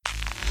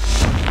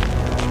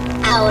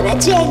Ahora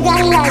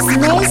llegan las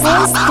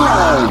mezclas.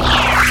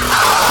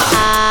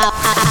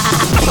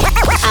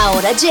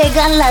 Ahora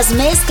llegan las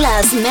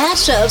mezclas,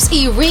 mashups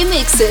y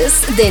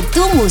remixes de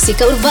tu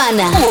música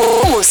urbana.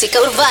 Música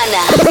urbana.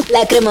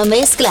 La Crema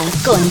Mezcla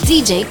con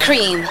DJ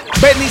Cream.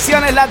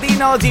 Bendiciones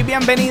latinos y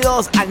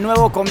bienvenidos al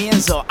nuevo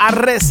comienzo, al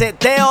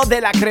reseteo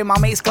de la Crema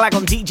Mezcla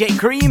con DJ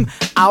Cream.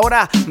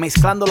 Ahora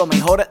mezclando lo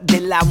mejor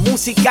de la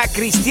música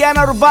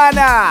cristiana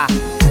urbana.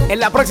 En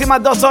las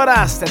próximas 2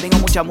 horas te tengo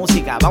mucha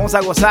música. Vamos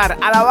a gozar,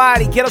 a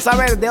alabar y quiero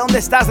saber de dónde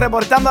estás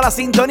reportando la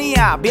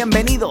sintonía.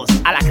 Bienvenidos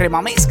a la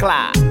Crema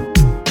Mezcla.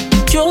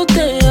 Yo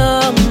te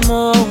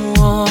amo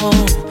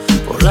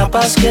por la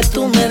paz que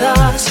tú me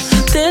das.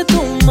 De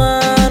tu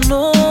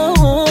mano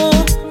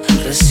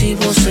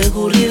recibo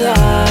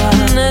seguridad.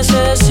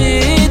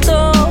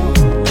 Necesito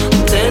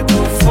de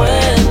tu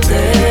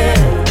fuente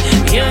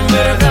y en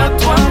verdad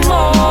tu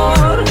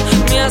amor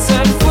me hace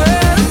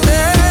fuerte.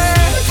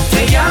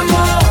 Te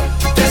llamo,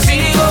 te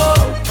sigo,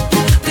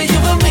 te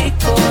llevo en mi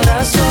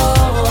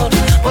corazón.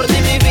 Por ti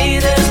mi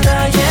vida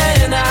está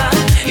llena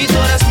y tú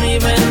eres mi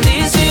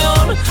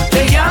bendición.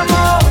 Te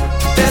llamo,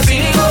 te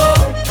sigo,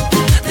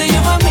 te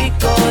llevo en mi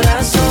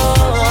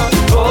corazón.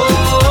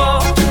 Oh,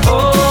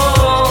 oh,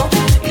 oh,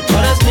 y tú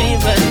eres mi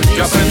bendición.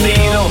 Yo he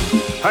aprendido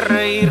a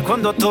reír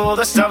cuando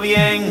todo está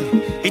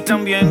bien y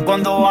también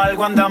cuando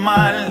algo anda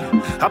mal.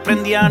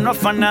 Aprendí a no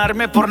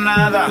afanarme por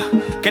nada,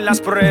 que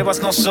las pruebas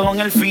no son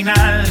el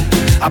final.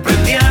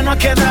 Aprendí a no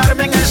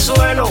quedarme en el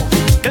suelo,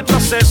 que el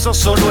proceso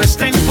solo es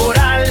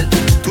temporal.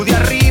 Tú de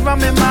arriba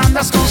me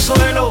mandas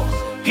consuelo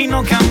y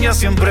no cambias,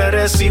 siempre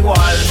eres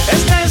igual.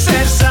 Es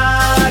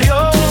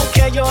necesario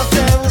que yo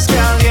te busque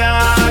a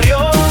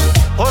diario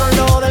por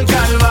lo del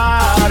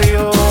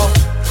Calvario.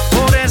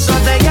 Por eso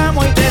te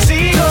llamo y te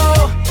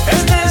sigo.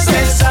 Es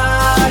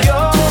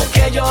necesario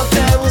que yo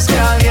te busque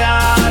a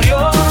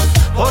diario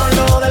por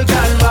lo del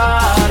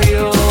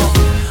Calvario.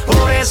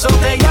 Por eso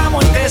te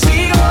llamo y te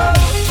sigo.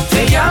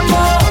 Te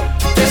llamo,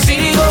 te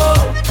sigo,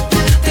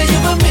 te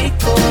llevo en mi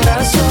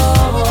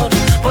corazón.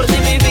 Por ti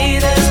mi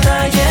vida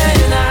está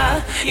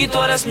llena y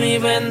tú eres mi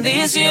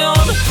bendición.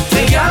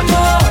 Te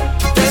llamo,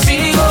 te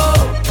sigo,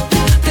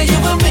 te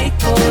llevo en mi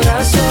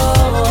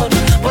corazón.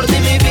 Por ti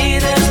mi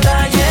vida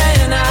está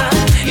llena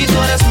y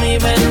tú eres mi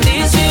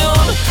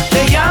bendición.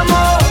 Te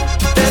llamo,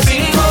 te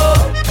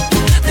sigo,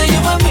 te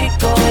llevo en mi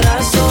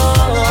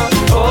corazón.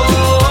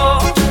 Oh,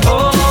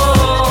 oh,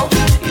 oh,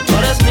 y tú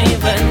eres mi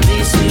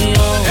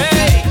bendición.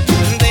 Hey,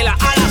 de la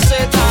A a la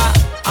Z,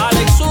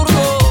 Alex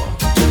Zurdo,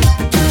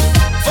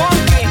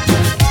 Funky.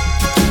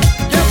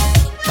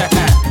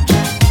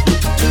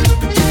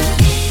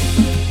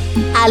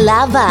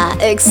 Alaba,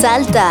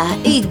 exalta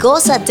y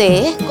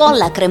gózate con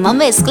la Crema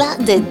Mezcla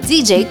de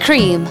DJ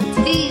Cream.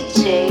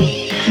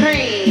 DJ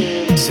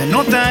Cream. Se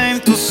nota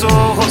en tus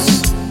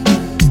ojos,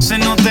 se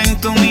nota en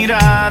tu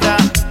mirada,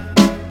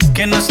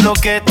 que no es lo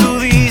que tú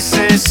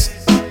dices,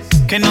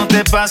 que no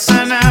te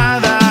pasa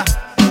nada.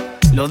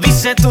 Lo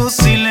dice tu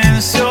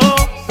silencio,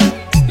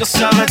 lo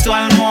sabe tu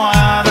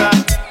almohada,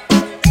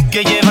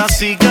 que lleva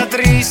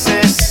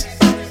cicatrices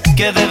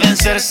que deben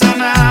ser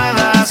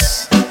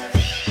sanadas.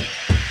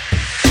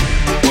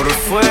 Por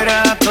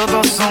fuera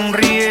todo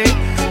sonríe,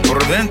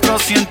 por dentro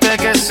siente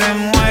que se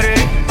muere,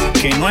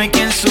 que no hay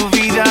quien su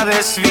vida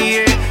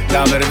desvíe.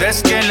 La verdad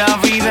es que la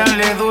vida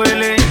le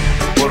duele.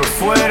 Por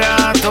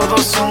fuera todo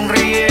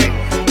sonríe,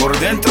 por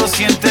dentro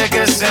siente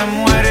que se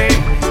muere,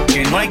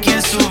 que no hay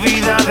quien su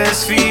vida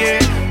desvíe.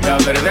 La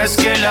verdad es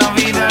que la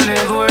vida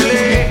le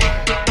duele.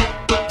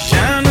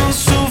 Ya no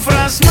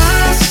sufras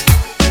más,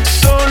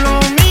 solo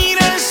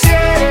mira el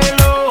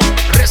cielo,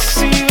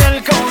 recibe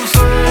el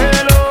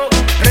consuelo,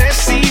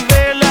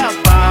 recibe la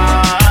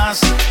paz.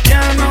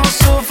 Ya no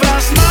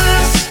sufras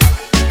más,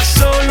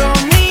 solo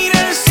mira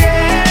el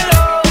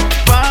cielo,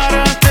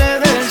 párate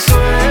del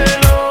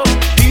suelo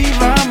y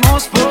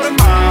vamos por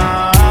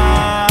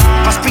más.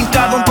 Has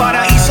pintado un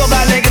paraíso de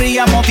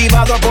alegría,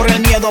 motivado por el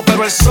miedo,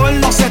 pero el sol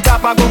no se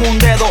tapa con un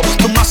dedo.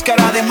 Tu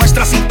máscara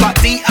demuestra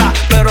simpatía,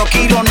 pero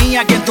qué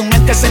ironía que en tu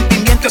mente el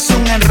sentimiento es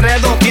un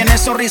enredo.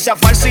 Tienes sonrisa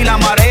falsa y la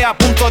marea a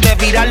punto de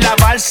virar la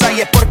balsa,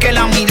 y es porque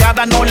la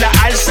mirada no la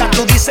alza.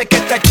 Tú dices que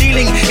estás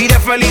chilling y de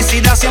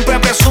felicidad siempre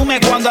presume,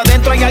 cuando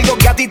adentro hay algo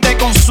que a ti te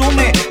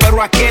consume.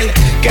 Pero aquel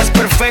que es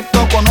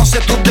perfecto conoce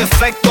tus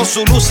defectos,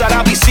 su luz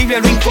hará visible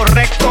lo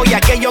incorrecto, y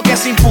aquello que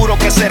es impuro,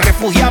 que se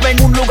refugiaba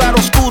en un lugar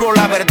oscuro,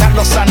 la verdad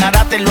lo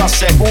sanará, te lo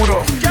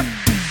aseguro.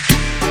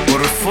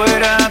 Por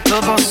fuera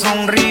todo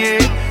sonríe,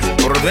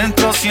 por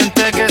dentro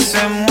siente que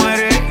se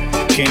muere,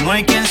 que no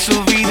hay quien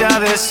su vida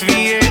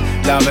desvíe.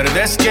 La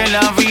verdad es que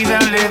la vida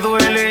le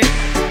duele.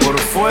 Por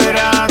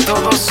fuera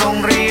todo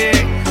sonríe,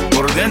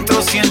 por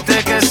dentro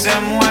siente que se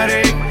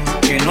muere,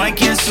 que no hay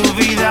quien su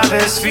vida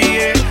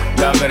desvíe.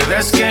 La verdad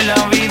es que la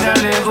vida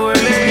le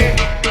duele.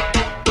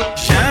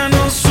 Ya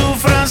no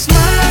sufras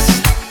más,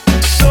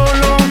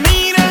 solo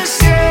mira el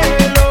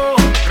cielo,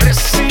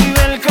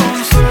 recibe el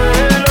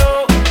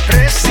consuelo,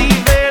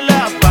 recibe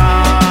la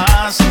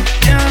paz.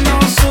 Ya no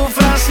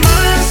sufras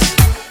más,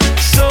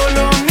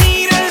 solo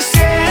mira el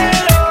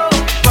cielo,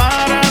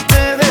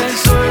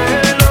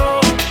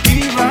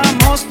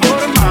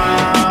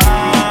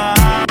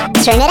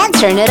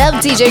 Turn it up,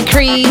 DJ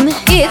Cream.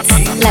 It's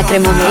La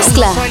Crema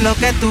Mezcla. Soy lo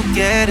que tú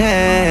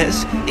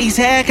quieres y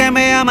sé que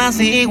me amas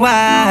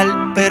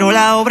igual, pero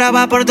la obra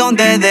va por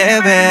donde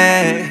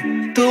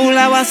debe. Tú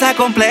la vas a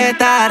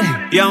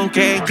completar y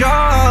aunque yo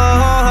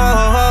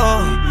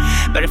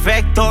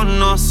perfecto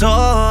no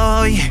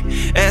soy,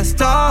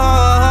 estoy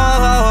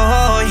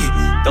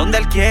donde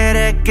él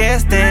quiere que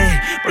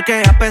esté,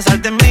 porque a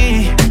pesar de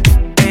mí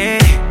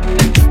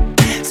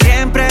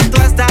siempre tú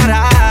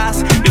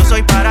estarás. Yo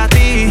soy para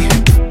ti,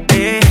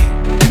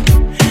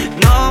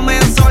 no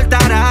me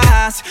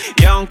soltarás.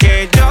 Y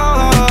aunque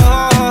yo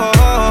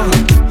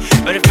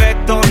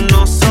perfecto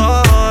no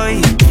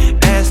soy,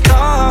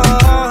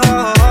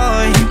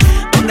 estoy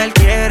donde él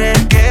quiere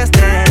que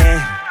esté.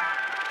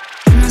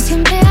 No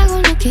siempre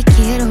hago lo que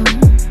quiero,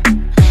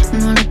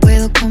 no lo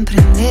puedo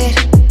comprender.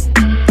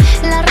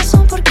 La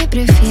razón por qué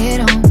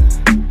prefiero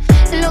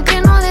lo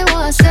que no debo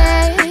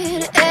hacer.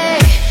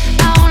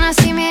 Aún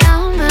así me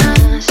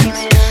amas,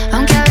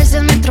 aunque a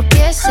veces me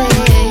tropiece.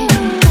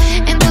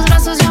 En tus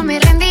brazos yo me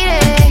rendiré,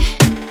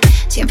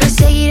 siempre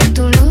seguiré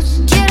tu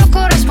luz. Quiero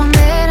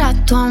corresponder a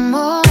tu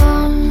amor.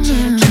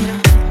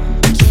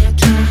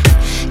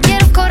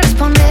 Quiero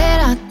corresponder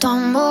a tu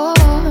amor.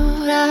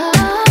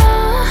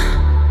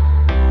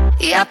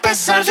 Y a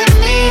pesar de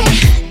mí,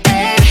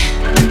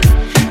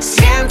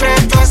 siempre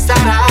tú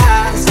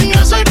estarás.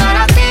 Yo soy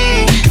para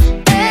ti,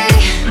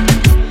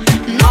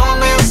 no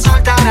me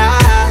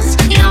soltarás.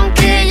 Y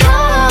aunque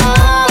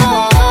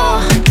yo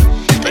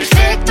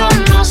perfecto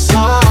no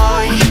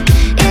soy,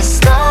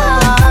 estoy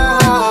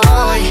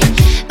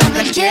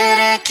donde él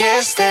quiere que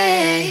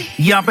esté.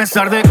 Y a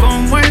pesar de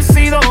cómo he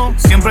sido,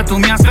 siempre tú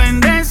me has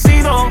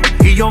bendecido.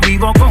 Y yo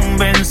vivo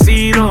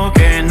convencido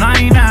que no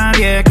hay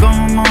nadie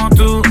como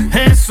tú,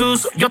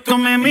 Jesús. Yo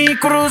tomé mi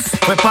cruz,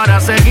 fue para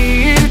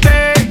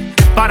seguirte,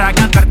 para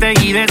cantarte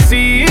y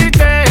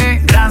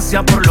decirte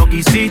gracias por lo que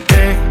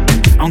hiciste.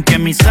 Aunque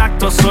mis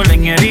actos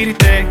suelen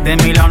herirte, de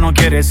mi lado no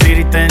quieres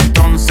irte.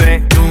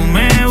 Entonces tú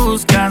me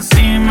buscas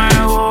y me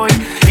voy,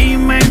 y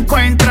me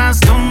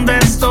encuentras donde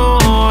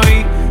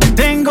estoy.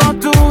 Tengo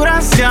tu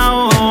gracia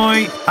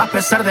hoy, a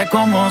pesar de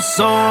cómo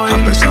soy.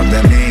 A pesar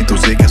de mí, tú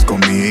sigues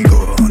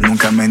conmigo.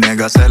 Nunca me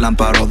niegas el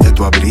amparo de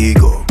tu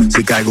abrigo.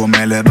 Si caigo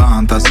me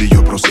levantas y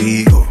yo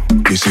prosigo.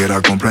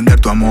 Quisiera comprender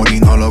tu amor y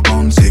no lo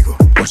consigo.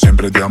 Por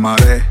siempre te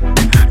amaré,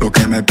 lo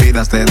que me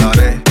pidas te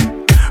daré.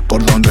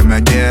 Por donde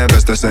me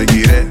lleves te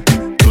seguiré.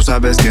 Tú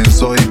sabes quién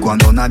soy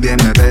cuando nadie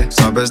me ve.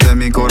 Sabes de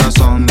mi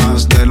corazón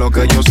más de lo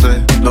que yo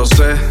sé. Lo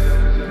sé,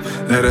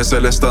 eres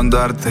el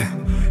estandarte.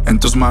 En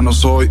tus manos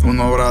soy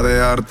una obra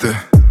de arte.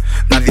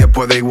 Nadie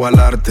puede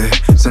igualarte.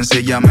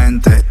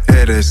 Sencillamente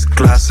eres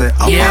clase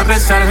aparte. Y a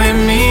pesar de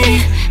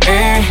mí,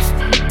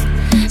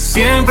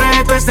 siempre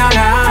tú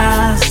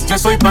estarás. Yo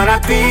soy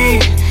para ti,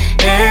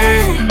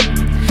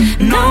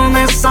 no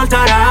me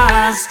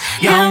soltarás.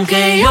 Y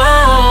aunque yo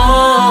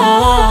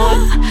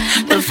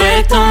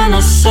perfecto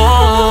no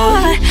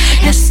soy,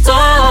 estoy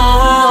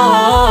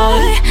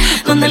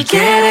donde él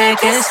quiere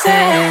que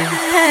esté.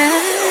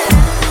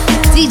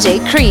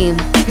 DJ Cream.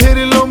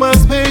 Eres lo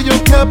más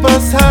bello que ha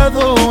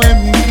pasado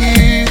en mi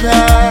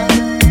vida.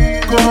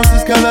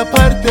 Conoces cada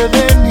parte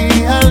de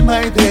mi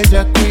alma y de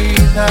ella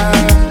cuidas.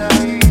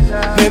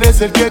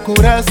 Eres el que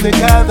curaste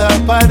cada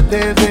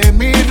parte de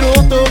mi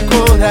roto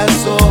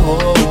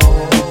corazón.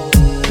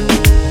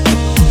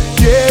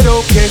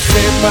 Quiero que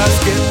sepas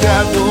que te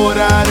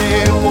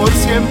adoraré por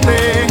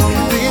siempre.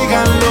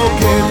 Digan lo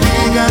que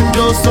digan,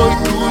 yo soy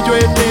tuyo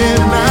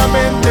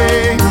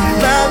eternamente.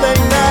 Nada y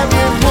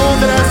nadie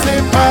podrá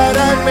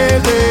separarme de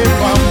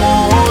tu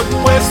amor,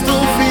 pues tu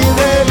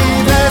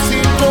fidelidad es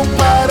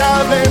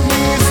incomparable,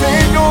 mi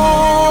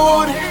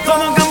Señor.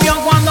 Todo cambió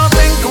cuando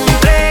te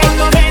encontré,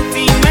 de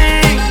ti me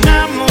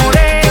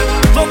enamoré.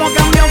 Todo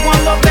cambió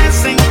cuando te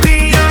sentí,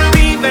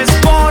 vives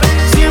por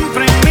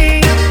siempre en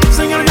mí.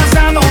 Señor, me has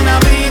dado una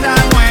vida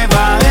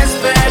nueva,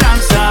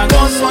 esperanza,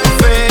 gozo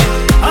y fe.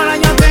 Ahora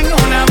ya tengo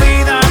una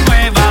vida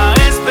nueva,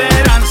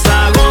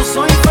 esperanza,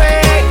 gozo y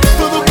fe.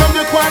 Todo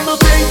cambió cuando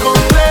te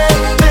encontré,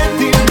 de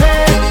ti me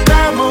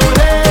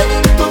enamoré.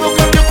 Todo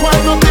cambió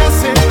cuando te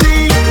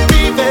sentí,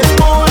 vives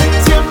por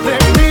siempre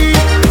en mí.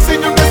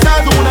 Señor, me has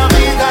dado una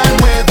vida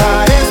nueva,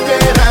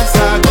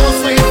 esperanza,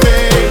 gozo y fe.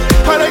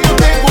 Ahora yo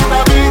tengo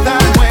una vida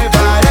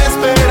nueva,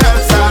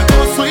 esperanza,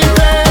 gozo y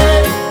fe.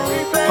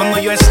 Cuando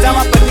yo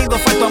estaba perdido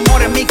fue tu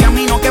amor en mi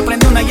camino que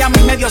prendió una llama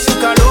y me dio su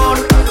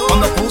calor.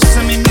 Cuando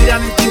puse mi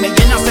mirada en ti me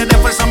llenaste de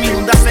fuerza, me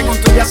inundaste con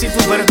tu gracia y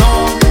tu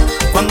perdón.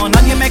 Cuando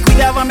nadie me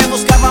cuidaba, me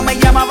buscaba, me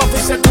llamaba,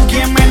 fuiste tú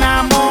quien me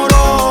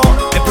enamoró.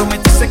 Me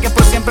prometiste que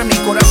por siempre mi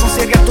corazón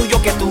sería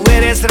tuyo, que tú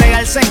eres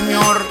real,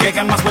 Señor. Que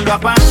jamás vuelva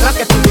para atrás,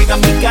 que tú cuidas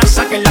mi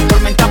casa, que la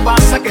tormenta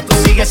pasa, que tú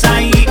sigues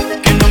ahí,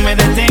 que no me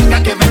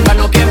detenga, que venga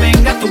lo que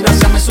venga, tu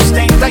gracia me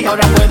sustenta y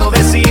ahora puedo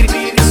decir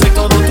que soy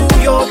todo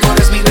tuyo, tú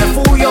eres mi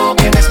refugio,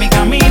 que eres mi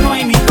camino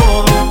y mi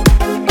todo.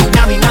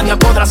 Nadie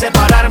podrá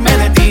separarme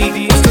de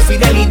ti, pues tu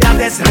fidelidad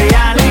es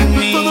real en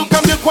mí. Todo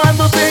cambió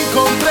cuando te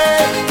encontré,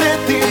 de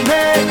ti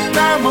me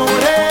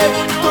enamoré.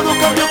 Todo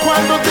cambió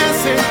cuando te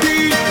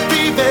sentí,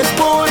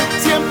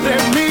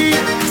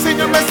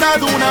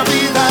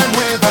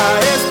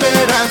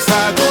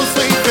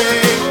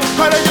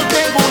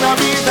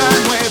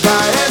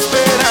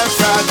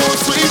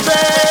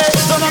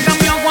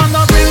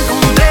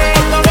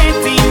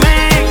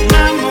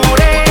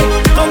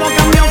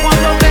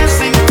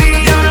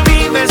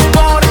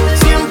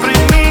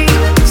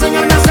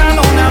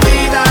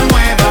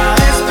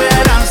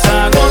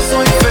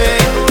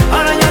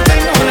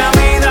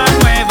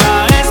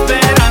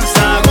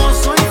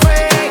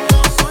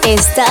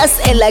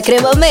 Estás en la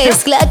Crema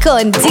Mezcla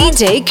con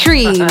DJ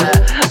Cream.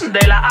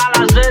 De la A a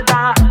la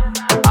Z,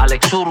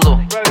 Alex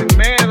Zurdo.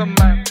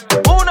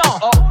 Uno,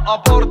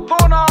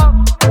 oportuno.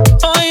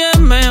 Hoy es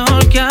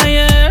mejor que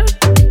ayer.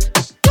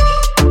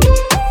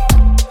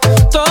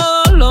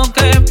 Todo lo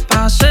que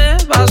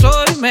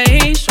pasó y me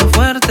hizo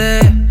fuerte.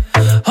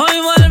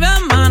 Hoy vuelve a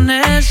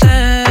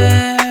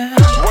amanecer.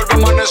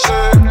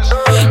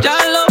 Ya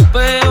lo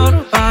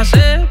peor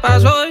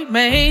pasó y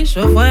me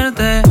hizo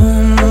fuerte.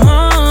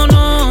 ¿Cómo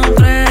no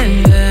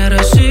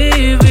creer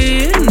si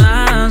vi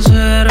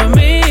nacer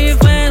mi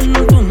fe en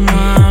tu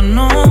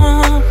mano?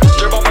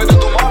 Llévame de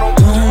tu mano.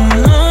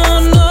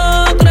 ¿Cómo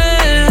no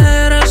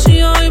creer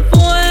si hoy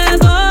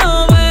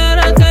puedo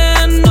ver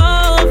que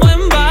no fue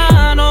en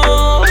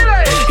vano?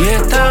 Y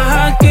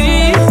estás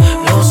aquí,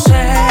 lo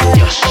sé.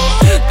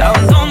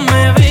 Tanto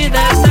me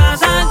vida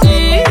estás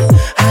aquí,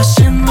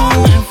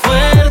 haciéndome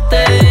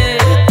fuerte.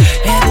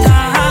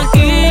 Estás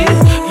aquí,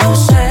 lo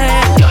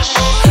sé.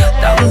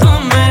 Tanto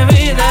me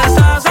vida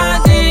estás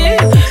aquí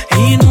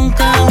y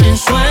nunca me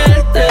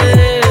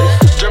sueltes.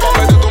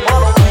 Llévame de tu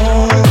mano.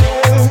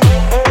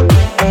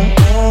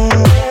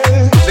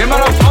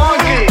 Dímelo,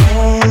 Funky.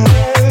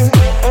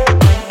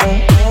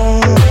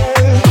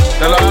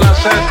 De la A a la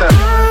Z.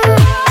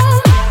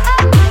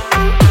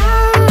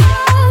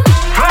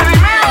 Freddy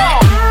mío.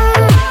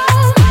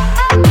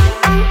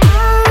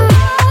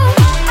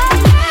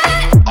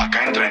 Acá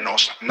entre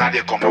nos,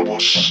 nadie como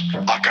vos.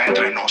 Acá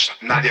entre nos,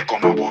 nadie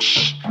como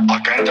vos.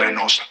 Acá entre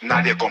nos,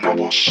 nadie como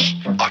vos.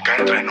 Acá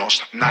entre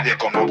nos, nadie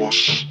como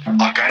vos.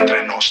 Acá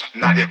entre nos,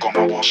 nadie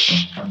como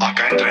vos.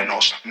 Acá entre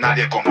nos,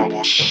 nadie como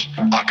vos.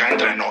 Acá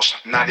entre nos,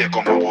 nadie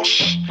como vos.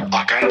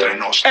 Acá entre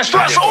nos. ¡Esto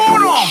nadie es como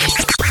uno! vos.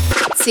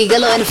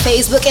 Síguelo en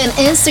Facebook and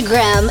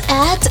Instagram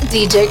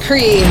 @DJ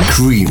Cream.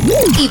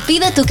 Y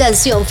pide tu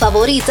canción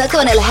favorita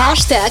con el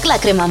hashtag La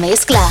Crema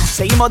Mezcla.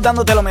 Seguimos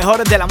dándote lo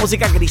mejor de la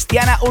música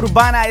cristiana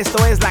urbana.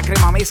 Esto es La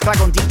Crema Mezcla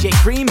con DJ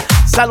Cream.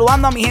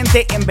 Saludando a mi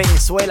gente en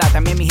Venezuela,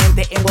 también mi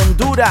gente en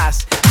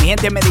Honduras, mi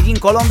gente en Medellín,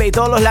 Colombia y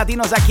todos los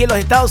latinos aquí en los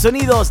Estados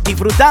Unidos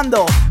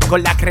disfrutando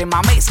con La Crema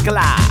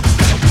Mezcla.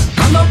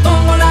 Cuando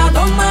pongo las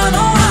dos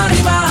manos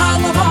arriba,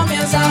 algo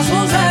comienza a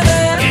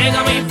suceder.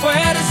 Llega mi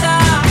fuerza,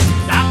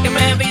 la que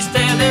me viste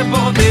de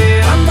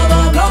poder. Cuando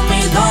doblo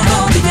mis dos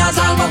rodillas,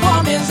 algo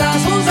comienza a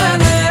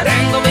suceder.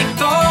 Tengo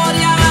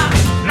victoria,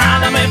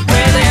 nada me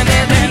puede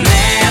detener.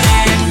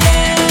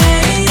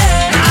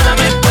 Nada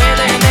me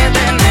puede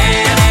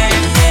detener.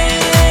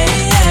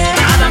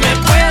 Nada me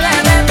puede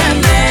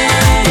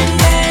detener.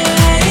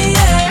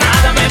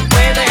 Nada me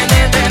puede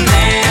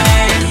detener.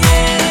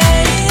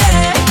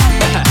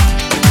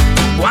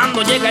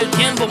 Cuando llega el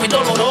tiempo muy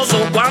doloroso,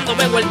 cuando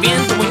veo el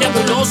viento muy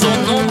nebuloso,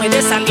 no me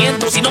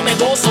desaliento, sino me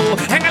gozo.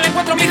 En él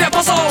encuentro mi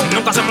reposo.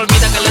 Nunca se me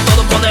olvida que él es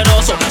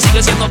todopoderoso.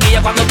 Sigue siendo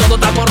guía cuando todo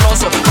está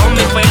borroso. Con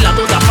mi fe la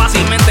duda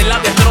fácilmente la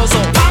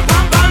destrozo. Pam,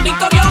 pam, pam,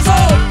 victorioso.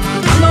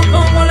 Cuando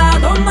pongo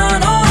las dos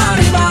manos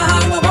arriba,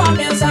 algo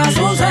comienza a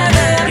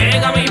suceder.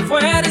 Llega mi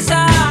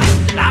fuerza,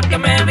 la que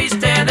me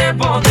viste de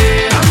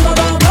poder. Cuando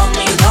doblo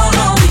mis dos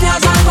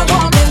rodillas, algo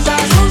comienza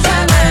a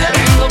suceder.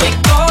 Tengo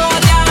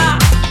victoria,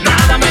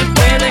 nada me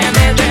puede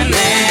detener.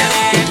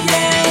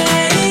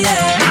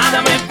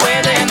 Nada me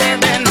puede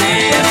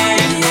detener.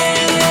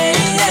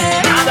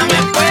 Nada me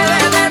puede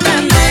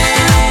detener.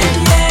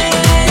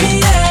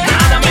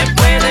 Nada me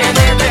puede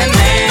detener.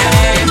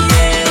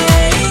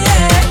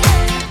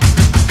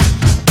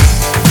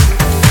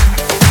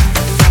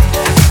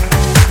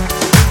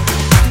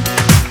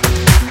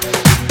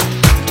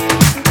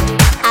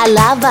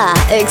 Alaba,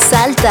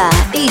 exalta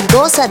y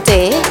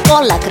gózate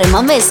con La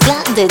Crema Mezcla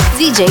de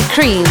DJ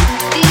Cream.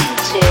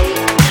 DJ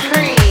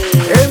Cream.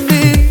 En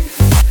mí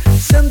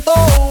siento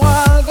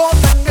algo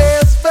tan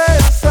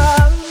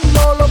especial,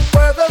 no lo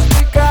puedo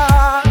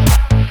explicar.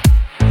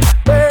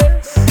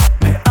 ¿Ves?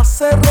 Me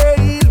hace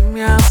reír,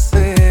 me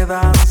hace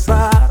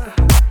danzar.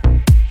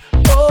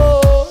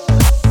 Oh,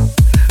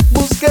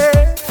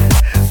 busqué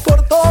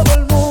por todo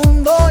el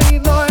mundo y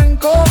no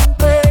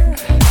encontré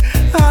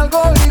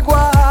algo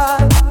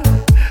igual,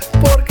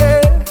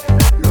 porque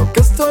lo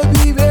que estoy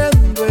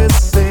viviendo es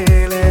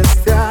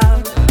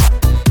celestial.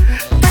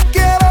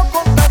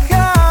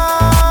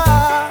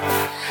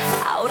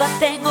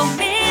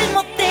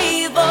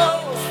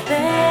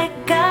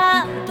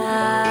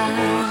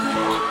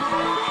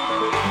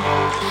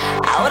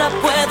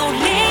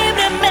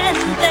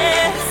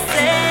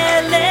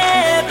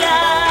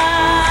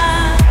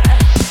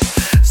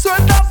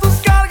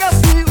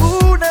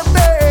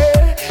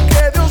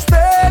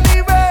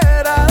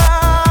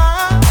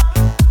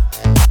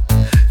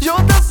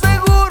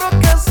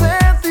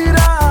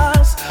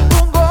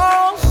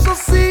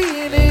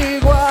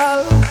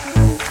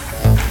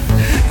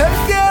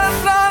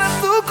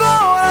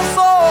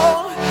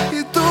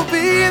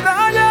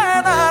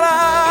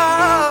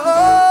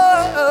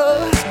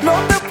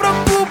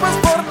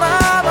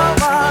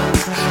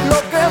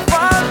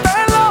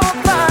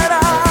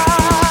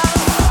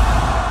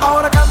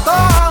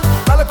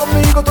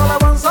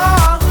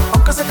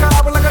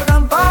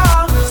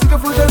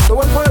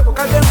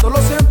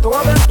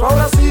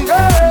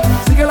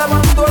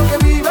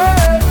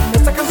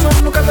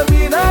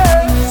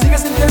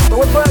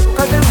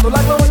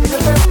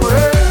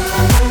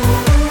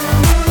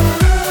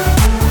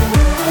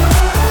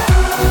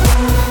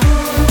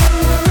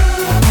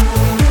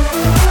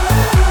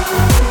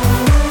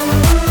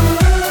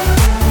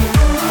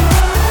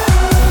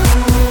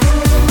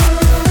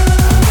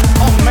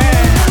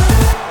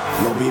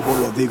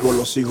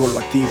 lo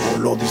activo,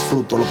 lo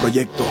disfruto, lo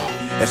proyecto.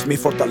 Es mi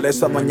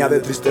fortaleza, no añade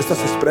tristeza,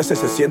 se expresa y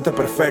se siente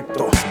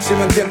perfecto. Si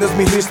no entiendes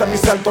mi risa, mi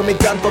salto, mi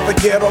canto, te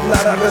quiero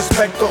hablar al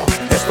respecto.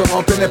 Esto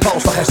no tiene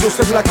pausa, Jesús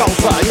es la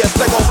causa y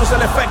este gozo es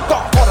el efecto.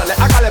 Órale,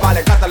 hágale,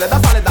 vale, cántale,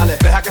 dale, dale.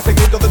 Deja que ese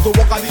grito de tu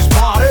boca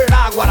dispare.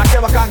 Náguara, qué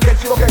bacán, qué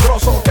chido, qué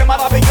grosso, qué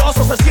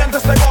maravilloso se siente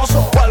este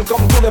gozo.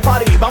 Welcome to the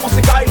party, vamos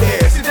y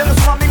caile. Si tienes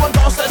un amigo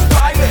entonces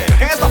tráele.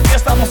 En esta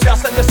fiesta no se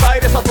hacen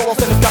desaires, a todos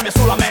se les cambia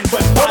su lamento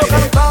en baile.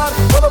 Puedo cantar,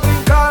 puedo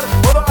brincar,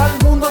 puedo al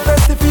mundo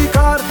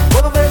testificar,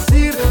 puedo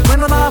decir,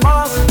 no nada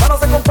más, nada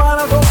se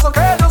compara al gozo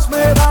que Dios me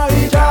da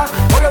y ya.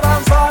 Voy a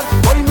danzar,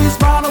 voy mis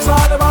manos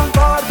a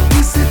levantar,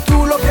 y si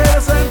tú lo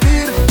quieres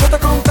sentir, yo te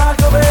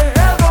contacto de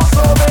el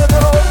gozo de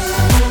Dios.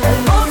 El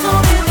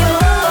gozo de Dios.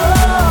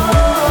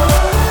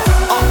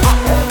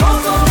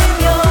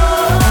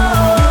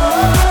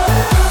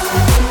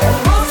 El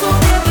gozo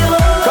de Dios. El gozo de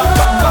Dios.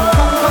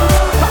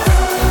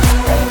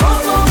 El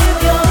gozo de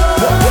Dios.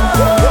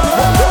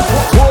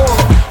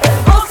 El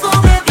gozo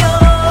de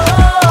Dios.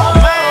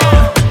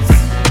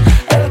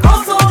 El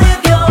gozo de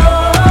Dios.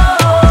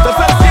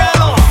 Desde el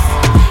cielo.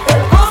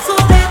 El gozo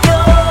de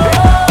Dios.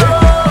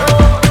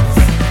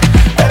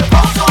 El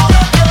gozo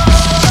de Dios.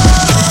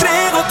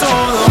 Entrego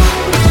todo.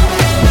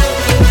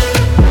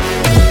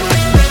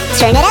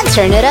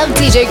 Turn it up,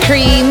 DJ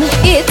Cream.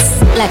 It's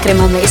La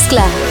Crema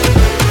Mezcla.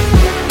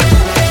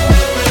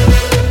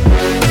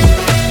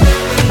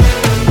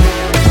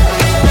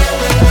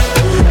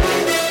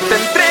 Te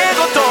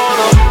entrego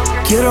todo.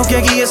 Quiero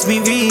que guíes mi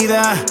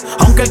vida,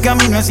 aunque el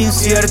camino es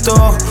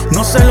incierto.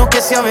 No sé lo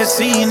que se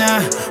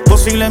avecina,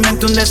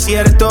 posiblemente un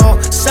desierto.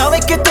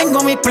 Sabes que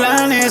tengo mis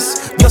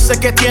planes, yo sé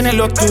que tienes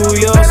los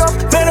tuyos.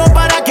 Pero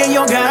para que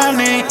yo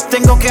gane,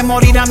 tengo que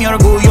morir a mi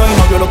orgullo. Y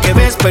no veo lo que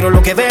ves, pero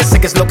lo que ves sé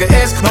que es lo que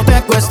es. No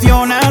te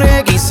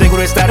cuestionaré y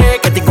seguro estaré,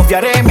 que te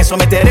confiaré, me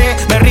someteré.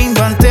 Me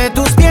rindo ante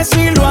tus pies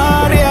y lo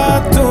haré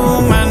a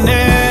tu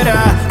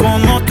manera,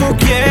 como tú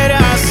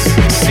quieras.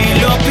 Si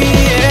lo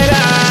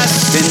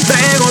pidieras, te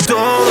entrego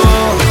todo.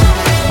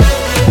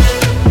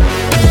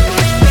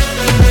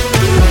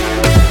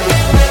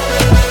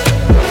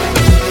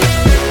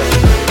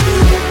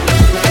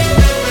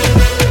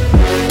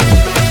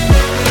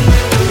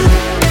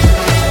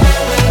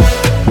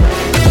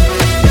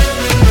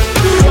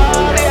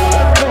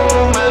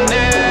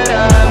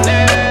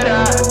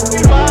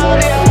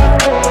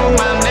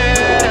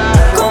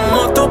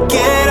 Como tú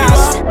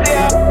quieras,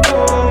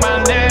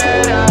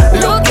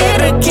 lo que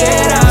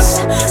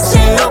requieras. Si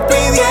lo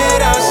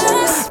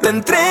pidieras, te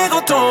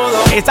entrego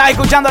todo. Estás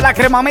escuchando La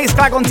Crema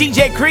Mezcla con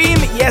DJ Cream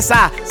y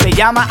esa se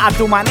llama A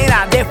Tu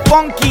Manera de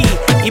Funky.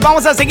 Y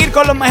vamos a seguir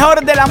con lo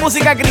mejor de la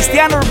música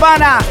cristiana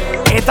urbana.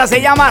 Esta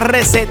se llama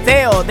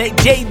Reseteo de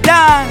J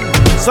Dan.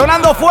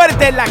 Sonando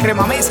fuerte en La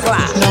Crema Mezcla.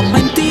 La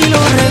mente y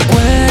los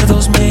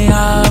recuerdos me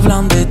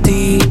hablan de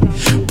ti,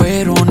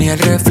 pero ni el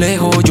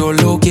reflejo yo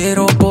lo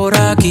quiero por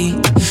aquí.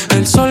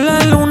 El sol,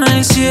 la luna,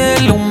 el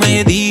cielo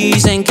me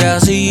dicen que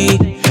así,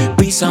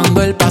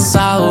 pisando el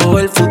pasado,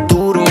 el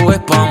futuro es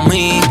pa'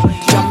 mí.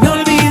 Ya me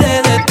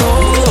olvidé de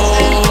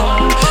todo,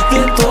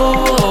 de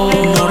todo.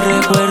 No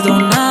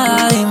recuerdo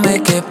nada,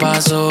 dime qué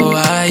pasó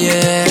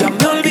ayer. Ya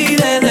me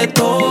olvidé de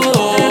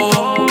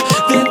todo,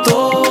 de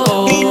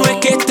todo. Y no es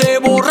que esté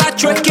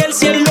borracho, es que el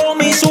cielo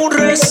me hizo un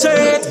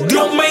reset.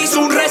 Dios me hizo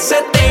un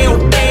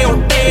reseteo,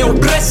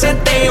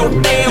 reseteo.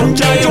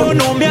 Ya yo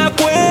no me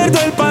acuerdo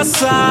el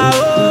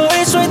pasado,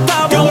 eso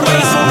está borrado. Dios me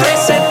hizo un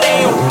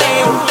reseteo,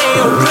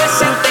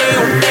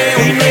 reseteo.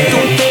 Y no es que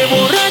esté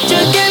borracho,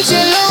 es que el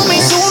cielo me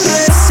hizo un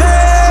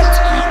reset.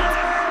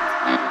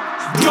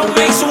 Dios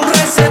me hizo un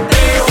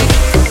reseteo.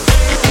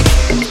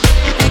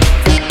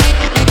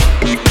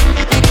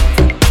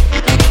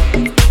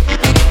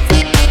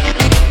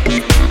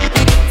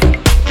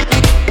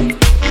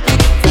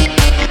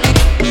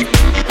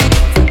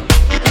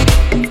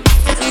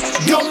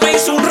 Dios me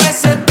hizo un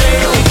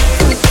reseteo.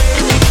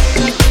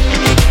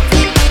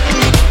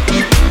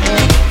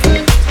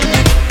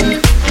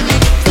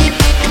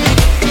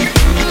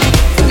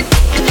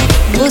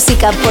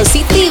 Música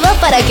positiva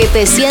para que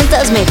te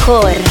sientas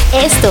mejor.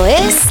 Esto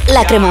es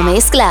La Crema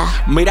Mezcla.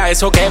 Mira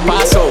eso que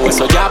pasó,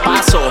 eso ya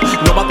pasó.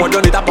 No me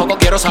acuerdo ni tampoco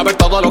quiero saber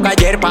todo lo que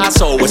ayer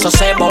pasó. Eso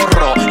se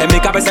borró. En mi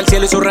cabeza el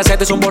cielo y su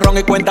receta es un borrón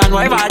y cuenta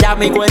nueva. Ya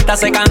mi cuenta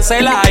se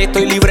cancela,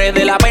 estoy libre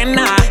de la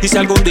pena. Y si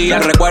algún día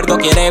el recuerdo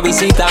quiere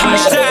visitar,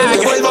 te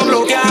vuelvo a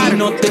bloquear.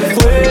 No te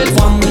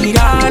vuelvo a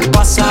mirar,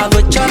 pasado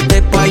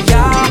echarte pa'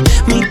 allá.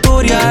 Mi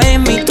historia es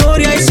mi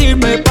historia y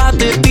sirve pa'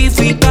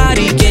 testificar.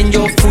 Y quien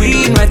yo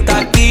fui no está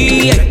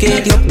aquí, es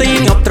que Dios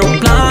tenía otro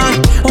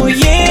plan.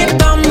 Hoy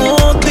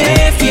estamos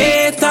de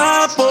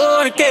fiesta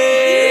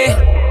porque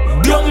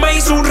Dios me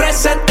hizo un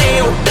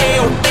reseteo,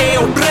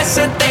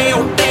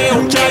 reseteo.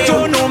 ya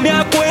yo no me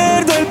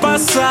acuerdo el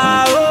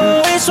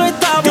pasado, eso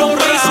está Dios me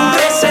hizo un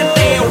borrado.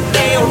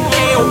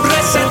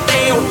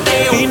 reseteo.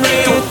 Y no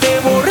es que esté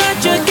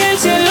borracho, es que el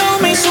cielo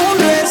me hizo un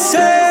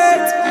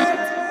reset.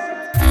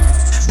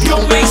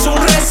 Dios me hizo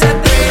un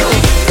reseteo.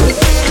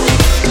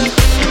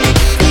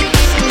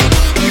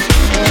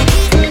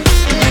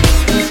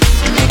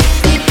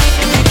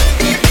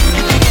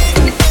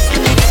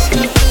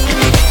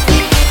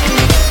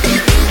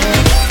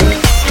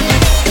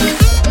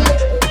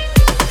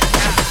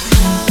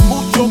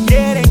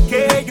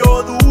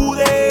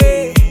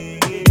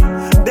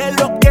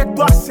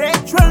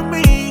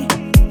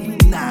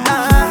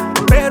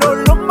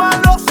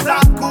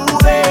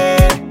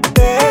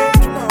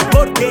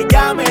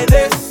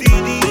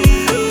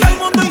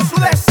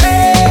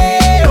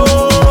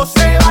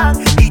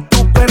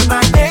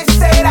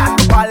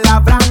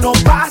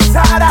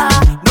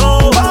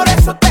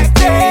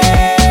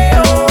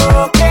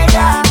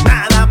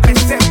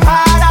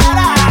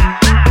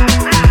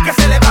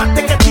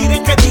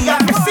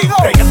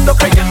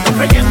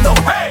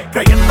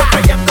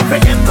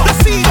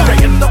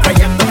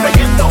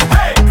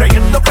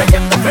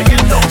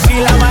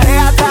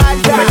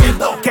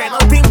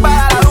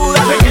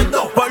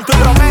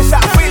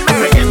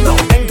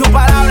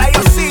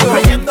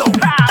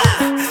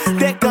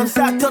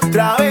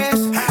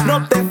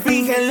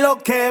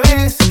 lo que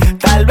ves,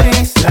 tal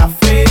vez la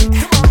fe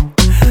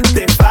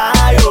te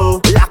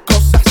falló. Las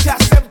cosas se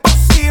hacen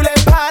posibles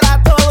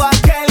para todo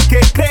aquel que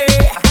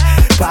cree,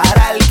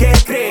 para el que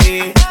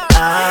cree.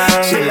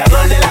 Si el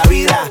dador de la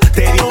vida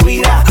te dio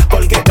vida,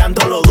 porque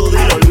tanto lo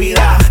duda y lo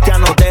olvida, ya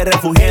no te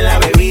refugies en la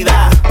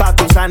bebida, pa'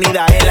 tu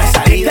sanidad es la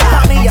salida.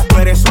 Familia, tú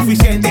eres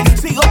suficiente,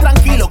 sigo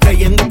tranquilo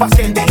creyendo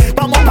paciente.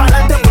 Vamos para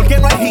adelante porque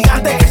no hay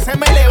gigante que se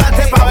me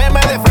levante pa' verme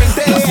de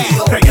frente. Yo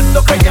sigo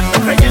creyendo, creyendo,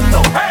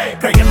 creyendo, hey,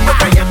 creyendo,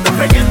 creyendo,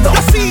 creyendo.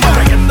 Yo sigo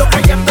creyendo,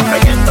 creyendo,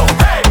 creyendo,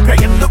 hey,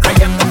 creyendo,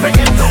 creyendo,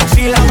 creyendo.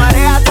 Si la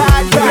marea está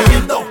alta,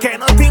 creyendo que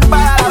no te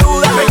invada la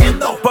duda,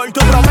 creyendo por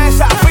tu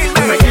promesa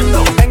firme,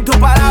 creyendo en tu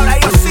palabra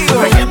yo sigo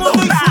creyendo.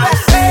 Tus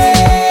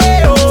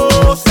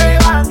deseos se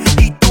van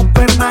y tú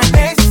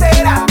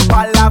permanecerás, tu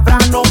palabra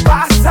no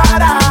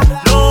pasará.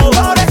 No,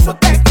 por eso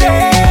te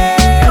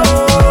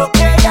creo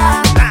que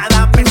ya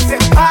nada me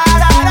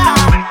separará.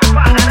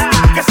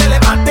 Que se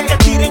levanten, que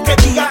tiren, que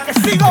digan que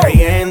sigo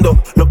creyendo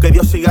lo que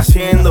Dios sigue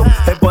haciendo.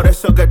 Es por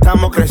eso que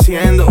estamos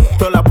creciendo.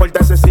 Todas las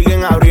puertas se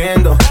siguen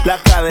abriendo,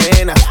 las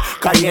cadenas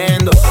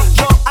cayendo.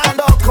 Yo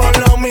ando con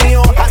lo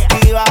mío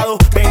activado,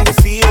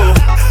 bendecido.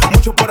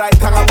 Muchos por ahí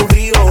están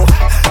aburridos,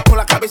 con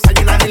la cabeza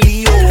llena de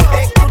lío.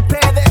 Es que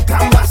ustedes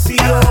están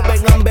vacíos,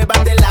 vengan,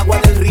 beban del agua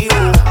del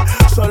río.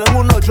 Solo en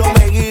uno yo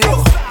me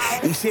guío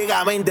y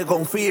ciegamente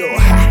confío.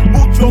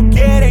 Muchos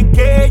quieren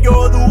que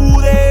yo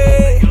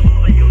dude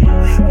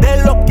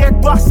de lo que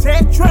tú has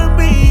hecho en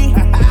mí.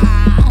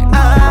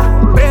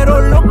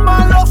 Pero lo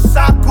malo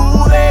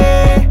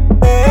sacude,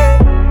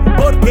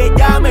 porque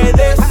ya me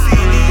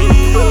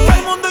decidí. Todo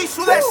el mundo y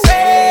su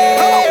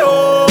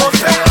deseo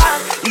se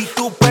van y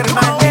tú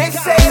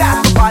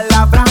permanecerás, tu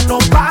palabra no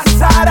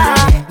pasará.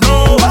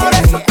 No, por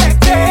eso te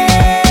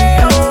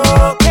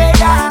creo que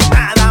ya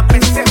nada me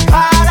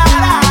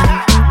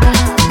separará.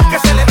 Que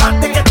se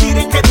levanten, que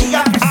tiren, que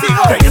digan que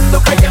sigo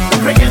creyendo, creyendo,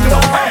 creyendo,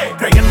 hey,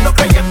 creyendo,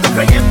 creyendo,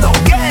 creyendo,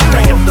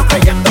 creyendo,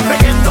 creyendo,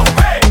 creyendo,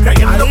 hey,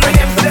 creyendo,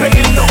 creyendo,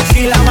 creyendo.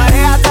 Si la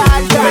marea está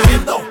alta,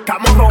 creyendo,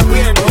 estamos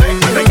rompiendo,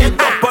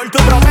 creyendo por tu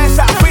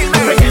promesa firme,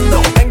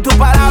 creyendo en tu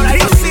palabra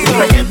yo sigo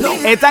creyendo.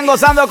 Están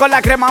gozando con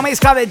la crema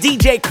mezcla de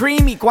DJ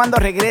Cream y cuando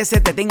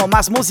regrese te tengo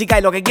más música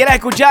y lo que quieras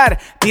escuchar,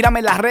 tírame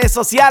en las redes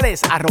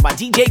sociales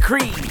 @DJ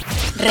Cream.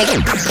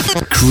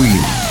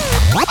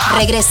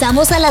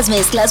 Regresamos a las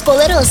mezclas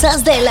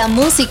poderosas de la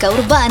música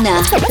urbana.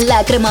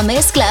 La crema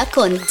mezcla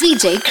con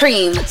DJ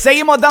Cream.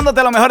 Seguimos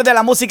dándote lo mejor de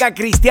la música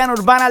cristiana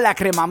urbana, la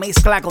crema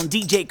mezcla con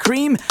DJ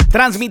Cream,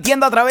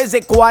 transmitiendo a través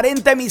de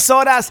 40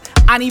 emisoras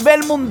a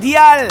nivel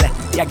mundial.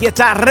 Y aquí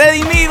está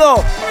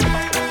Redimido.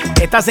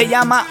 Esta se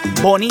llama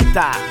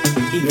Bonita.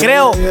 Y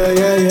creo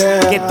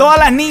que todas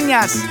las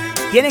niñas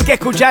tienen que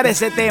escuchar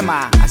ese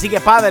tema. Así que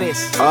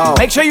padres,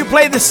 make sure you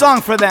play this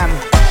song for them.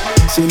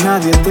 Si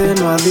nadie te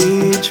lo ha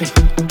dicho,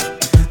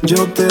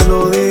 yo te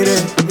lo diré.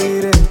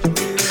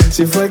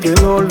 Si fue que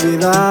lo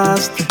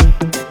olvidaste,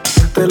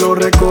 te lo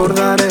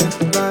recordaré.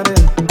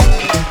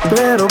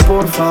 Pero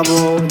por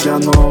favor ya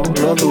no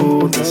lo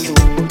dudes.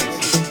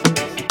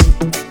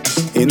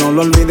 Y no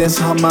lo olvides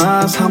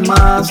jamás,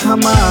 jamás,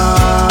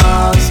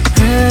 jamás.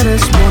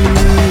 Eres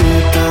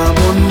bonita,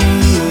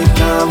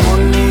 bonita,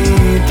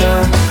 bonita,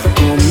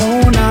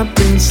 como una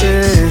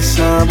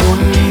princesa,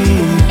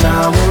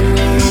 bonita,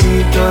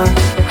 bonita.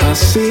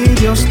 Así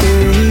Dios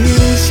te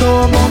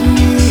hizo,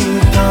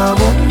 bonita,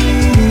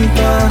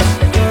 bonita.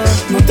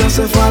 No te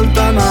hace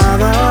falta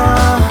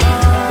nada,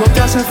 no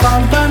te hace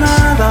falta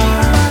nada.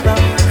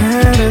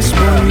 Eres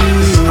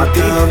bonita. A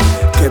ti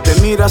que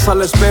te miras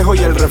al espejo y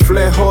el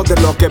reflejo de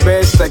lo que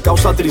ves te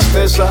causa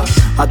tristeza.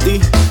 A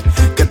ti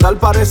que tal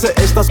parece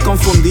estás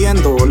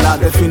confundiendo la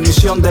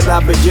definición de la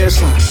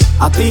belleza.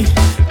 A ti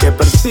que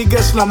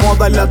persigues la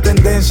moda y la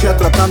tendencia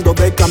tratando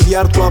de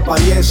cambiar tu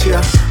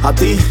apariencia. A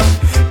ti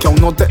que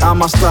aún no te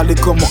amas tal y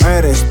como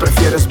eres,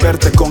 prefieres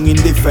verte con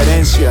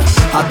indiferencia.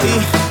 A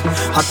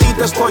ti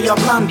te estoy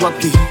hablando a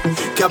ti,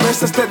 que a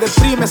veces te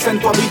deprimes en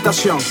tu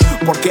habitación,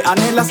 porque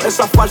anhelas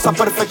esa falsa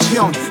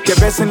perfección que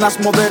ves en las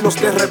modelos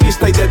de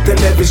revista y de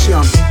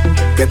televisión,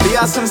 que te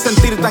hacen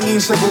sentir tan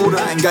insegura.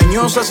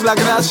 Engañosa es la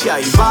gracia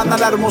y vana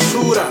la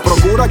hermosura.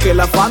 Procura que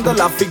la afán de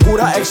la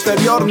figura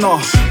exterior no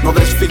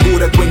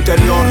desfigure tu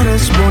interior.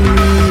 Eres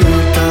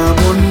bonita,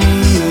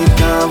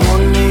 bonita,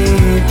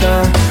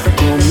 bonita,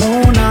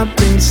 como una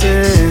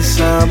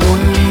princesa,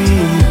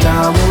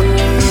 bonita,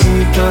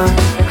 bonita.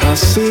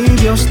 Así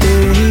Dios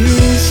te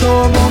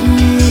hizo,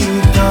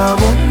 bonita,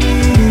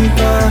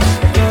 bonita.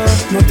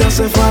 No te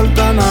hace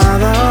falta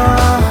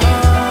nada,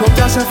 no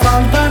te hace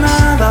falta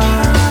nada.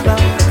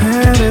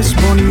 Eres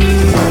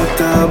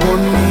bonita,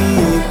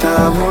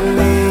 bonita,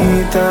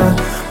 bonita,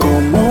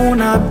 como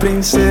una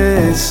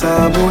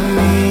princesa,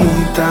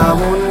 bonita,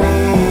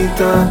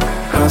 bonita.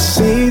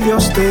 Así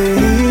Dios te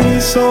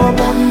hizo,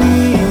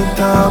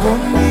 bonita,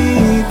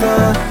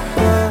 bonita.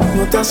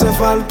 No te hace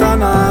falta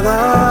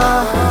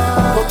nada,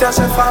 no te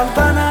hace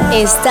falta nada.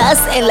 Estás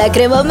en la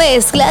Crema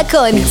Mezcla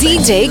con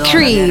DJ La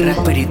Cream. guerra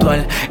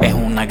espiritual es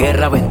una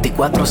guerra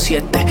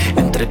 24/7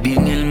 entre el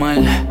bien y el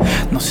mal.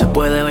 No se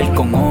puede ver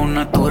con ojo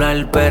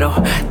natural, pero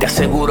te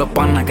aseguro,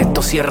 pana, que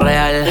esto sí es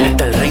real.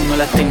 Está el reino de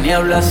las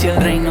tinieblas y el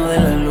reino de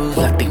la luz.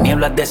 Las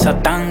tinieblas de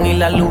Satán y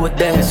la luz es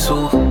de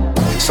Jesús.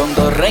 Son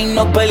dos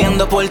reinos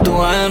peleando por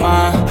tu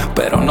alma,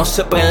 pero no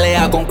se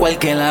pelea con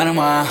cualquier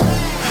arma.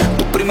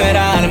 Tu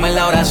primera arma es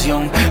la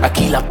oración.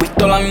 Aquí las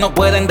pistolas no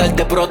pueden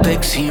darte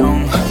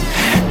protección.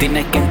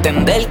 Tienes que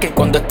entender que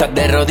cuando estás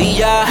de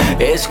rodillas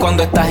es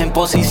cuando estás en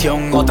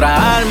posición.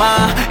 Otra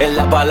arma es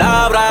la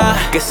palabra,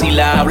 que si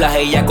la hablas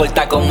ella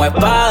corta como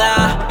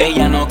espada.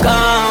 Ella no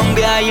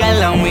cambia, ella es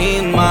la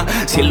misma.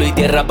 Cielo y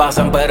tierra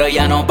pasan pero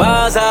ella no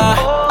pasa.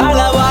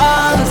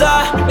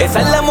 Alabanza,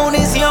 esa es la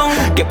munición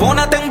que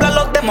pone a temblar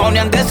los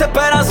demonios en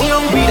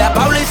desesperación. Mira a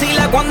Pablo y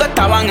Sila cuando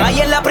estaban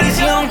ahí en la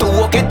prisión.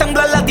 Tuvo que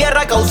temblar la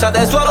tierra a causa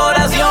de su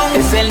adoración.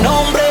 Es el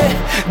nombre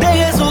de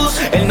Jesús,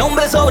 el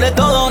nombre sobre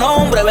todo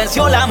nombre.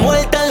 Venció la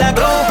muerte en la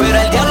cruz, pero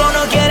el diablo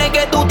no quiere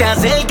que tú te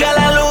acerques a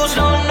la luz.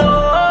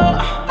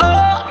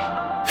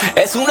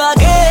 Es una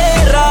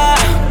guerra,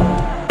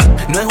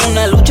 no es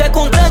una lucha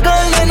contra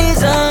carne ni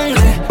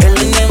sangre. El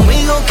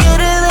enemigo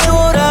quiere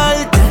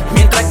devorarte,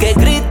 mientras que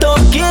Cristo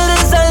quiere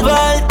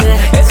salvarte.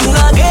 Es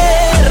una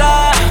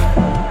guerra,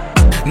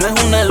 no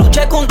es una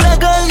lucha contra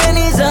carne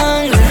ni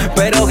sangre,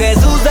 pero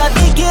Jesús a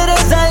ti quiere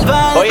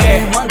salvarte.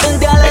 Oye,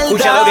 mantente alerta.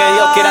 Escucha lo que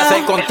Dios quiere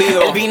hacer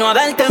contigo. Él vino a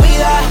darte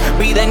vida,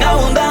 vida en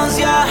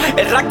abundancia.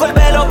 Él rascó el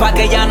velo pa'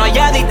 que ya no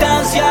haya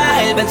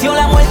distancia. Él venció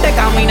la muerte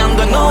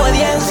caminando en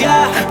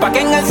obediencia, pa' que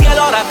en el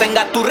cielo ahora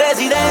tengas tu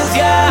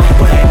residencia.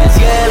 Pues en el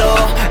cielo,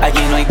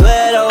 allí no hay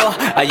duelo,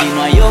 allí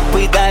no hay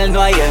hospital,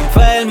 no hay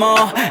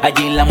enfermo.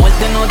 Allí la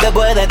muerte no te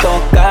puede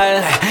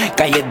tocar.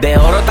 Calles de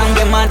oro,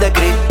 también más de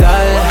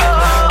cristal.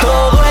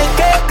 Todo el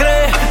que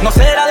cree no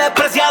será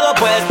despreciado,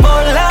 pues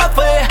por la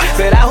fe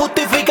será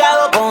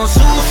justificado con su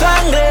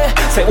sangre.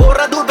 Se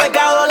borra tu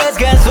pecado, Él es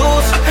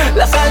Jesús,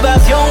 la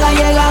salvación ha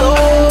llegado.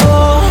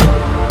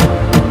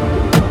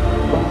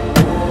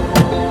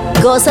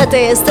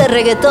 Gózate este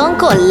reggaetón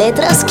con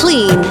letras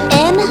clean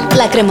en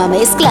la Crema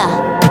Mezcla.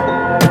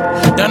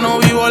 Ya no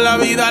vivo la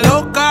vida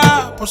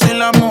loca, por si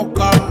la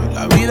mosca.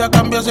 La vida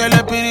cambia si el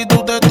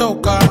espíritu te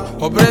toca.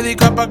 O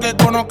predica pa' que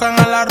conozcan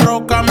a la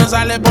roca. Me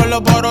sale por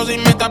los poros y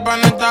me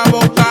tapan esta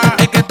boca.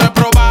 Es que estoy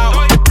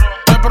probado.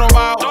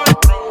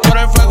 Por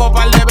el fuego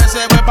par de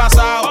veces me he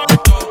pasado.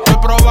 Estoy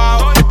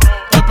probado.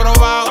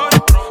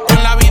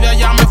 Con la vida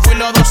ya me fui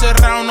los 12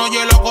 rounds.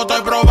 Oye, loco,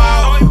 estoy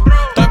probado.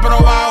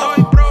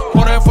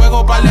 Por el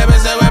fuego par de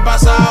veces me he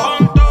pasado.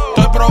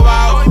 Estoy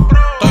probado.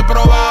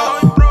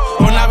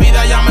 Con la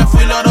vida ya me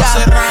fui los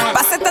 12 rounds.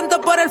 Pasé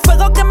tanto por el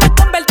fuego que me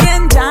convertí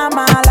en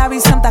llama. La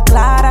visión está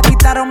clara,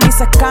 quitaron mis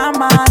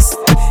escamas.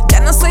 Ya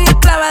no soy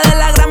esclava de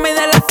la grama y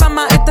de la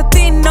fama. Este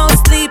team no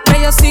sleep,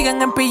 ellos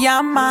siguen en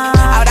pijama.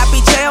 Ahora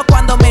picheo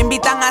cuando me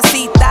invitan a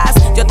citas.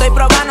 Yo estoy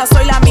probando,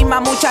 soy la misma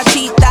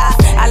muchachita.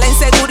 A la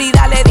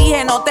inseguridad le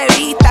dije no te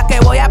vistas, que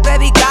voy a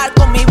predicar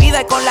con mi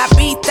vida y con la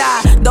pista.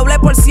 Doble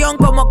porción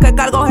como que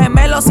cargo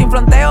gemelos sin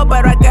fronteo,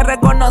 pero hay que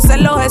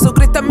reconocerlo.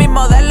 Jesucristo es mi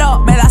modelo,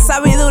 me da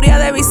sabiduría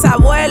de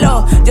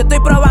bisabuelo. Yo estoy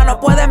probando,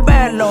 pueden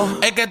verlo.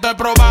 Es que estoy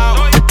probado.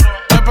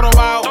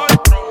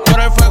 Por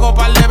el fuego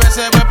par de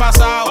veces me he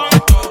pasado.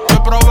 Estoy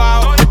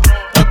probado.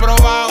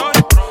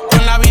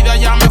 Con la vida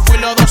ya me fui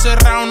los 12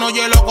 rounds.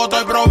 Oye, loco,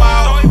 estoy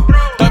probado.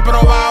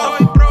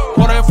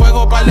 Por el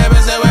fuego par de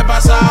veces me he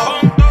pasado.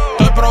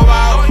 Estoy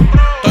probado.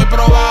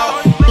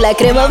 La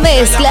Crema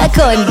Mezcla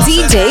con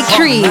DJ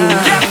Cream.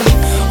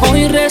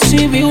 Hoy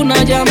recibí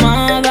una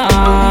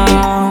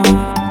llamada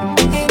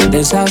de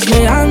esas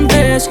de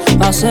antes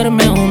a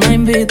hacerme una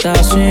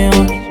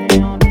invitación.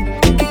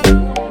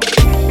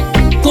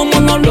 Como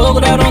no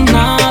lograron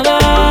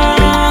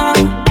nada,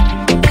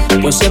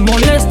 pues se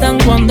molestan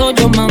cuando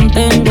yo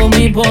mantengo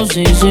mi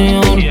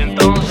posición. Y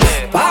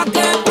entonces, ¿pa'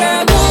 qué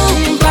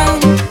preguntan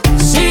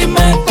si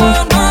me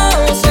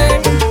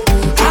conocen?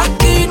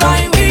 Aquí no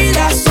hay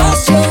vida,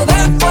 socio,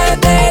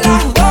 después de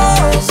las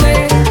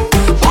 12.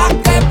 ¿Pa'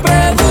 qué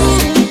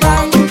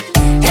preguntan?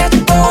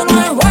 Esto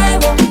no es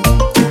juego.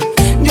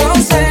 Yo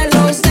se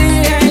los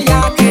dije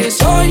ya que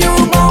soy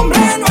un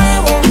hombre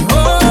nuevo.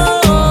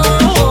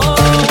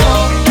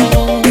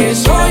 Que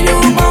soy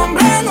un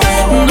hombre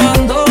nuevo. No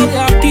ando de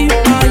aquí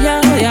para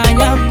allá, de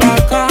allá para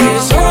acá. Que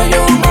soy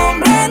un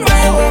hombre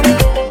nuevo.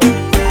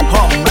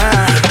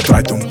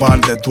 Tráete un par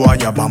de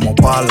toallas, vamos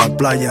pa' la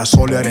playa.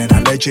 Sol y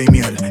arena, leche y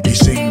miel y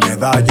sin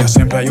medalla.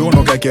 Siempre hay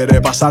uno que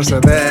quiere pasarse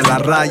de la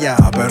raya,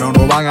 pero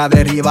no van a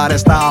derribar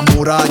esta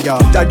muralla.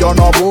 Ya yo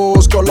no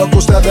busco lo que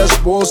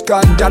ustedes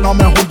buscan, ya no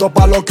me junto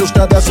pa' lo que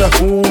ustedes se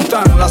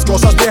juntan. Las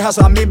cosas viejas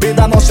a mi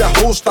vida no se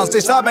ajustan.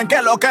 Si saben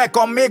que lo que es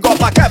conmigo,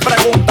 ¿pa' qué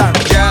preguntan?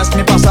 Yes,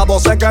 mi pasado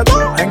se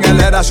quedó en el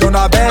Eras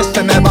una vez.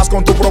 Te me vas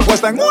con tu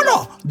propuesta en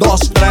 1,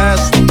 2,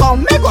 3.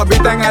 Conmigo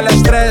eviten el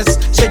estrés.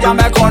 Si ya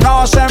me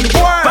conocen,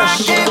 pues ¿Pa'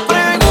 qué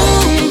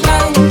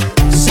preguntan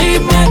si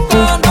me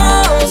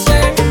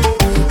conocen?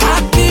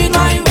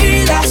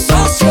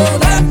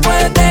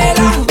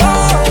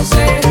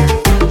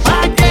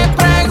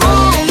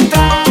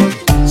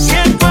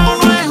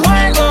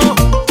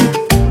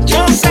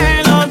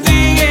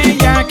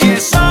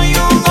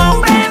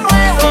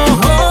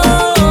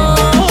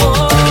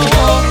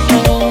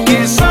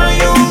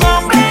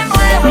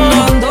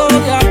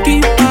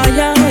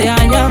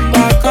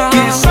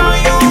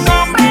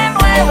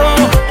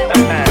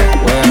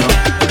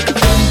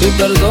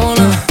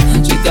 perdona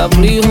si te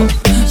aflijo.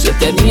 Se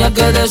tenía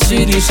que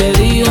decir y se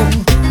dijo.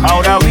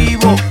 Ahora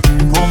vivo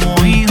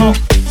como hijo.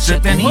 Se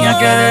tenía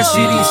que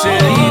decir y se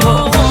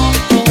dijo.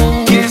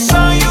 Que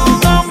soy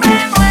un hombre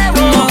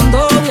nuevo.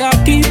 Ando de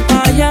aquí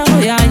para allá,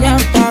 de allá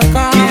para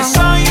acá. Que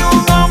soy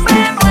un hombre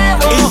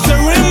nuevo. It's the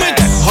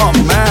remix. Oh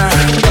man.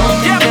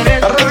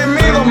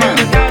 Redimido, man.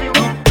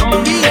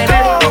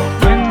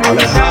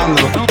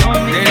 Alejandro.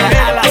 De la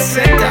A a la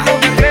Z.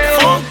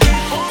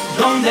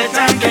 ¿Dónde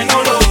están que no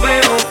los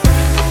veo?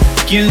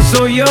 ¿Quién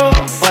soy yo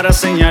para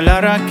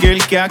señalar a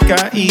aquel que ha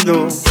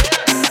caído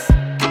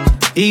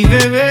y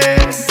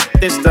beber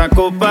de esta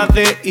copa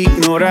de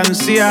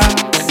ignorancia?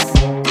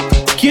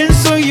 ¿Quién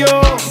soy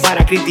yo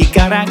para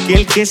criticar a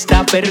aquel que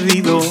está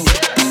perdido?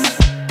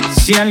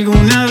 Si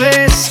alguna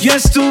vez yo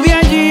estuve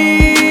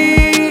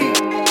allí,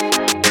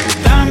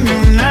 dame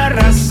una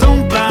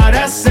razón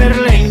para hacer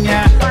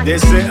leña de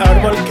ese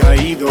árbol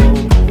caído,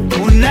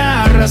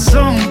 una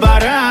razón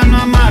para no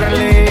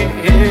amarle.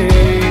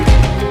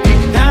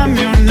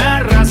 Dame una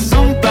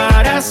razón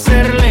para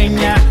hacer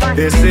leña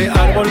de ese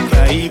árbol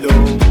caído,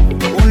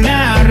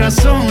 una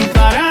razón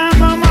para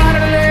no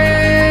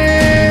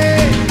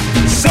amarle.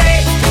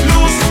 Sé,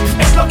 luz,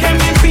 es lo que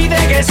me impide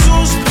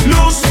Jesús,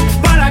 luz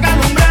para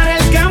alumbrar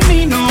el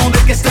camino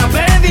del que está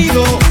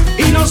perdido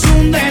y nos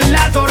hunde en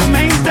la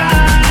tormenta.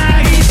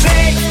 Y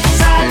sé,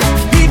 sal,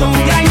 y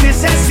donde hay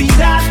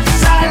necesidad,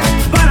 sal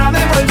para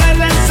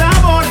devolverle el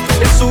sabor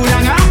de su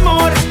gran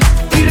amor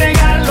y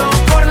regarlo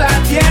por la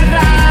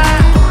tierra.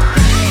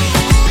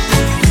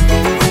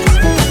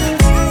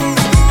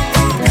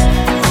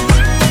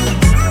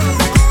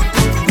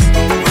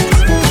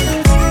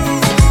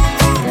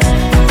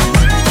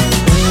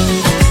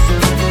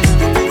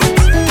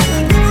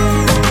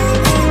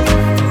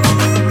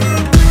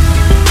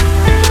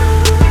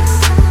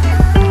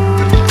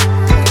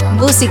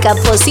 Música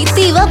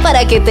positiva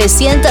para que te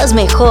sientas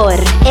mejor.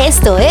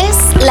 Esto es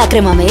La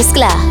Crema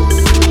Mezcla.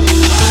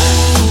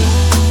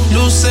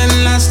 Luz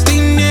en las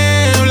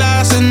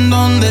tinieblas en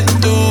donde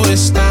tú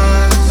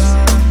estás.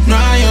 No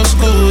hay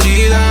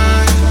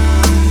oscuridad.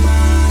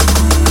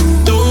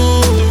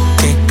 Tú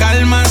que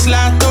calmas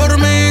la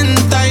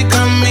tormenta y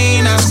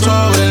caminas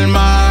sobre el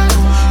mar.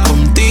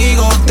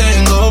 Contigo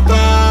tengo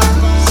paz.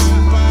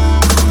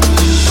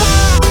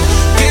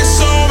 Que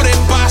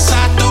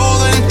sobrepasa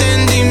todo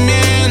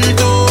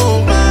entendimiento.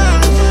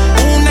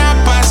 Una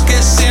paz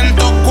que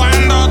siento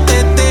cuando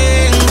te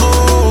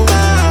tengo.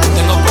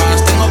 Tengo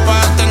paz, tengo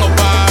paz, tengo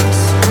paz.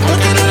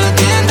 Aunque no lo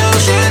entiendo,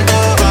 siento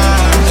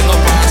paz. Tengo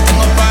paz,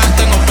 tengo paz,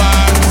 tengo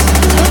paz.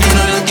 Aunque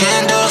no lo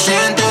entiendo,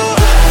 siento.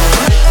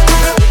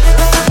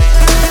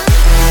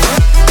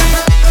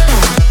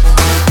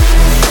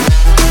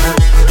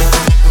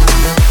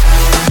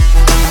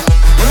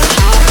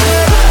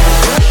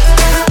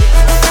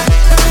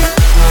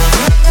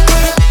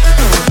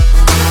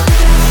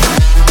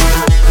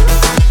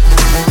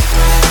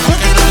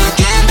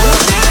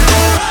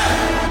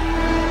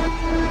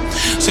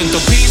 Siento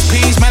peace,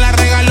 peace, me la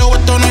regaló,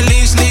 esto no es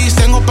lis.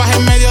 Tengo paz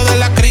en medio de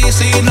la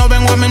crisis, no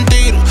vengo a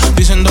mentir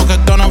diciendo que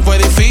esto no fue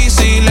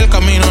difícil. El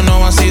camino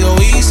no ha sido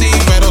easy,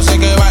 pero sé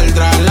que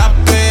valdrá la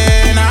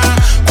pena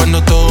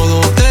cuando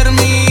todo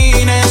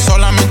termine.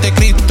 Solamente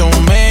Cristo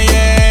me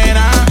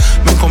llena,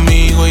 ven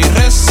conmigo y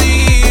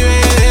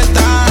recibe de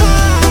esta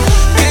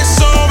que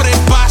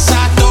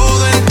sobrepasa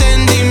todo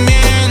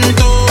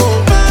entendimiento.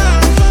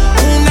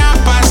 Una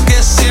paz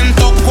que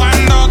siento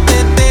cuando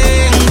te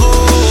tengo.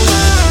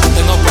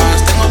 Tengo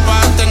paz, tengo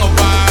paz, tengo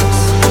paz.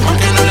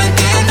 Aunque no lo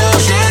entiendo,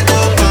 siento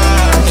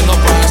paz. Tengo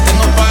paz,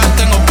 tengo paz,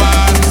 tengo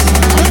paz.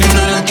 Aunque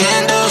no lo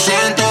entiendo,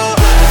 siento.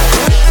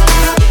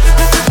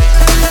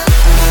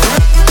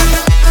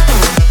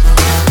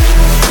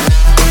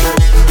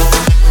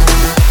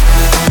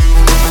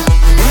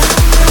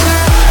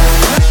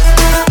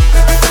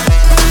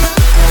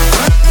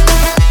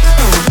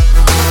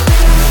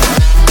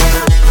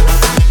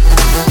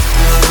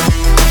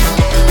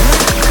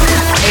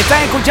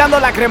 Están escuchando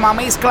La Crema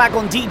Mezcla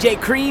con DJ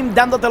Cream,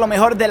 dándote lo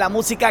mejor de la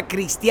música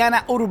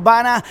cristiana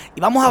urbana. Y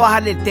vamos a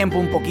bajarle el tempo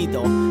un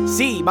poquito.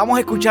 Sí, vamos a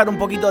escuchar un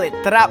poquito de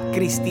trap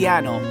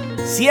cristiano,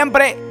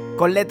 siempre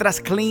con letras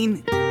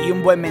clean y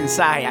un buen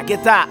mensaje. Aquí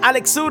está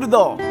Alex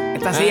Zurdo.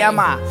 Esta se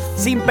llama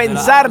Sin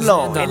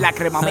Pensarlo en La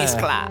Crema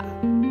Mezcla.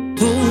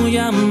 Tú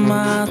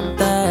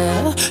llamaste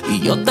y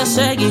yo te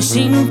seguí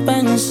sin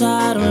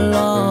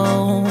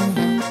pensarlo.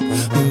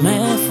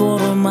 Me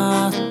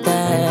formaste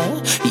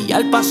y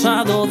al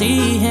pasado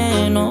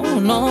dije no,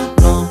 no,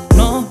 no,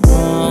 no,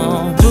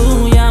 no.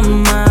 Tú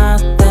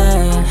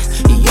llamaste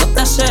y yo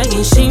te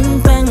seguí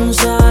sin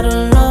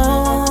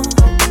pensarlo.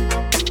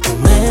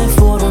 Me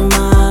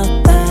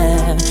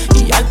formaste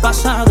y al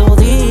pasado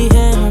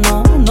dije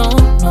no, no,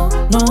 no,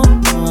 no,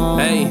 no.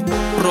 Hey,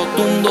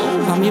 rotundo,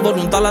 a mi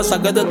voluntad la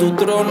saqué de tu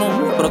trono.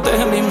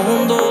 Protege mi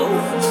mundo,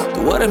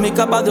 tú eres mi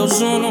capa de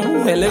ozono.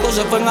 El ego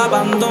se fue en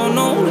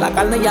abandono, la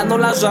carne ya no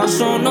la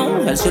sazono.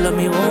 El cielo es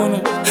mi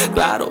bono,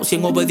 claro, si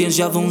en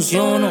obediencia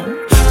funciono.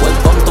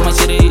 Welcome to my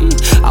city,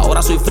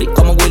 ahora soy free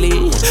como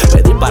Willy.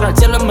 Pedir para el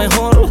cielo es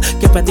mejor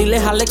que pedir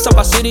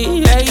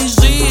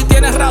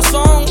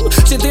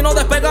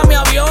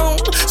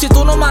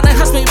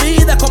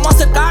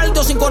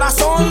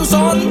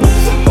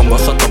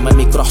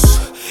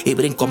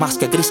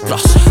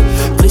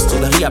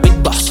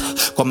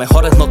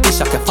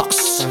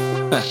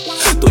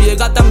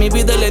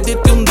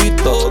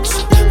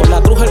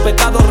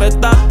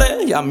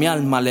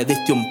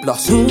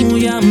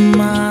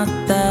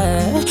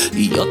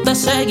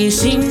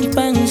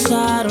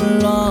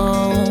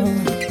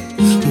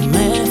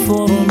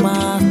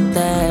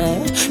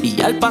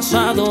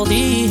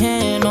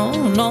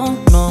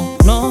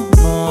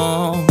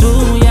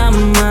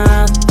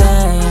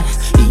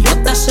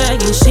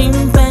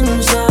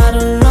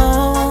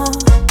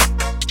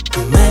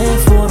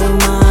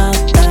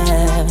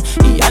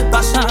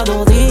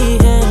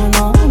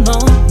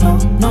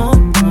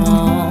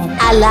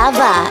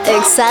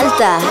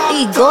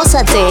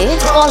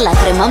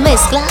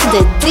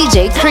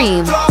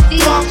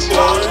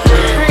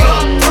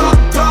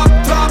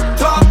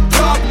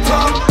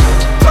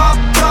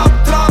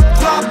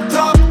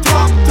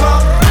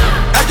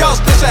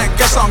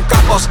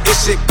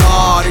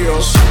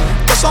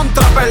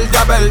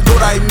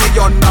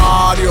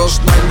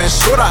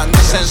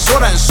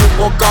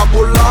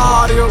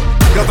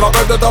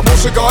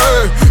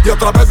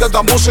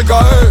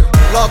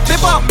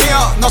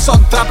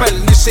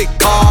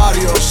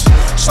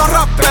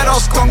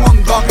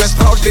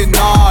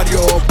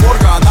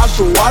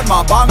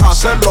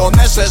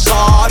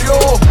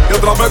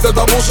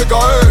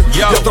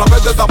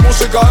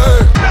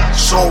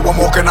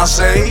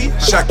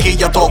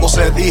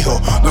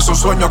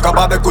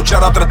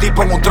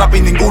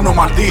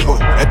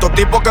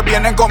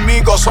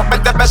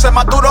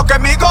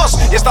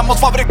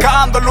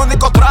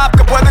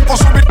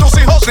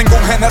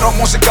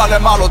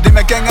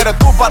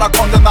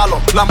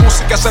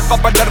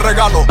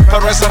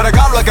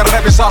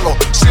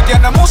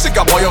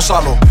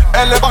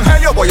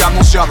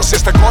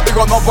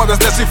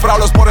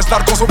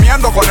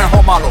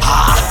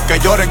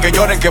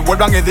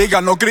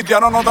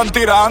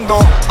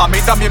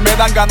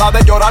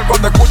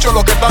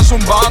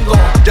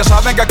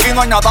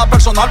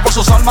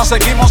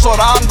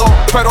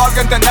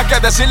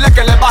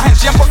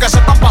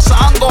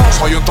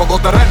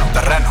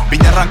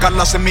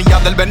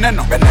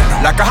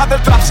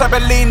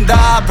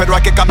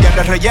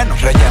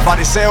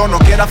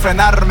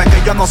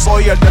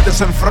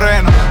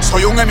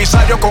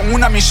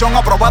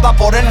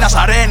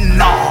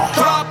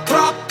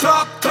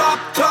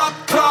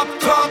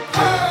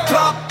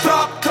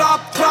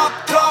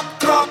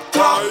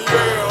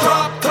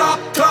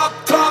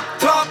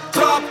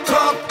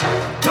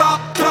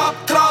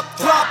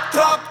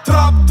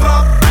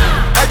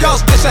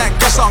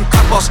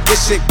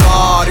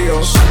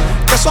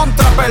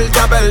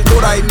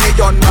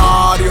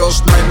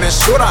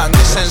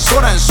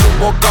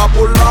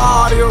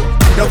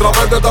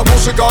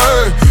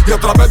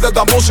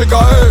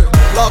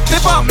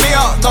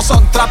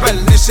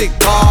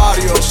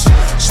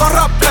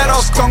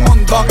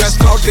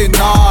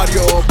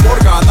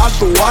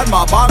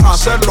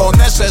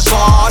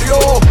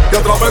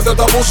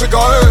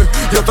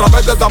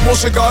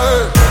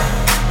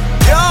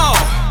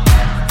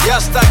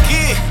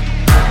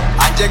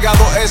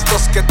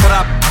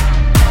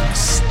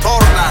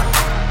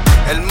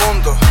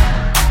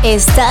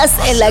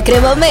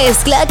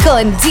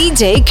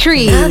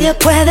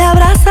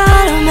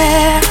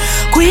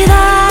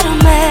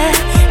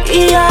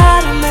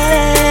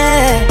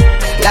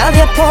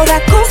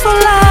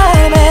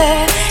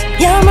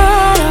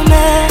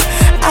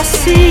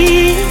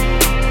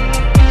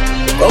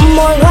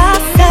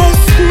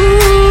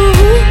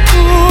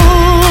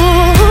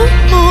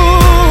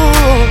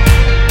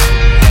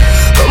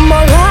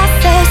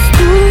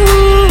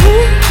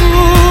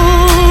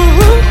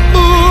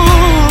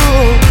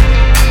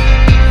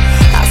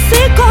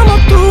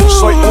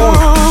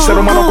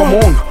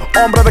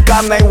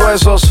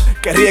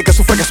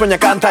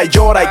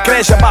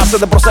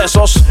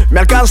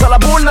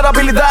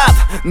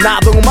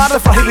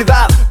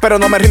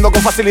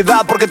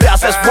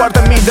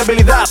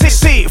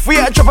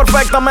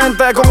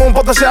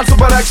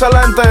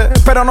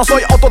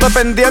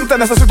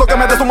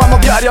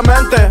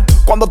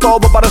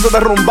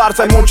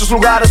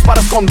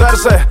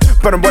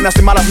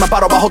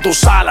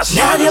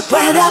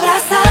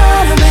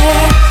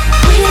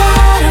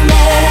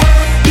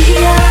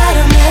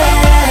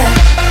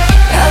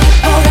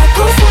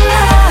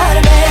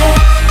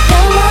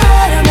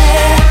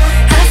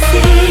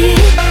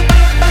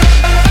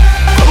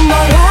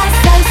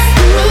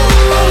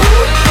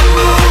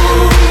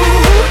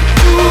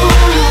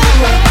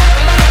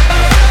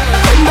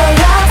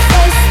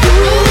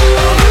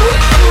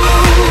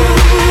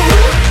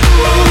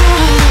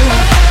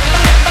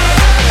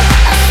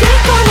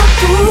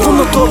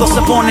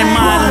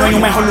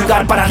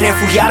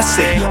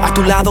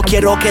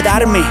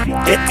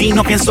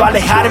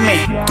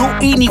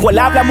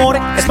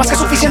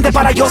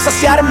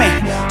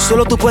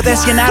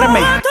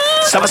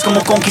sabes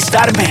cómo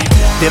conquistarme.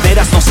 De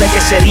veras no sé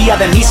qué sería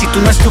de mí si tú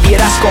no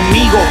estuvieras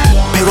conmigo.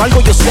 Pero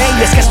algo yo sé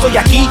y es que estoy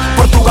aquí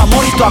por tu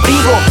amor y tu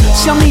abrigo.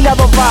 Si a mi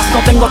lado vas no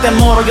tengo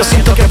temor, yo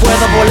siento que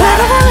puedo volar.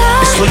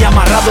 Estoy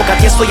amarrado, que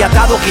aquí estoy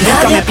atado, que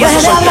nunca me pienso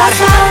soltar.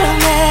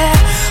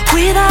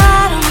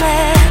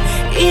 Cuidarme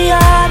y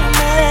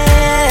guiarme,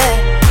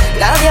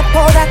 nadie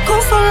podrá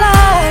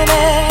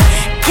consolarme,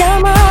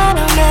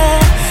 llamarme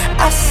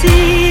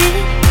así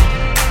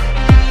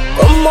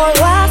como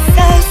lo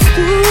haces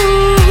tú,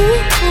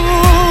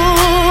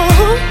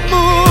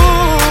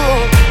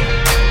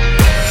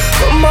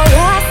 como lo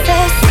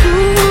haces tú.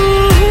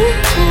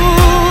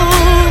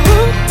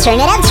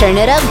 Turn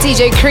it up,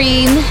 DJ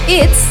Cream.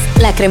 It's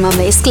La Crema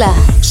Mezcla.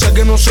 Sé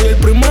que no soy el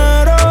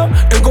primero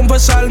en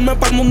confesarme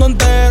para el mundo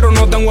entero.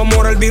 No tengo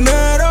amor al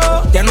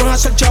dinero. Ya no es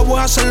hacer chavo,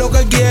 es hacer lo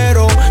que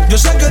quiero. Yo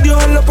sé que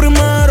Dios es lo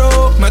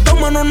primero. Me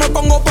tomo, no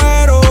pongo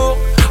pero.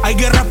 Hay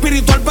guerra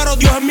espiritual, pero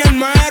Dios es mi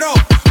almero.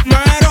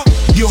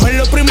 Dios es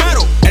lo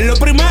primero, es lo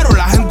primero.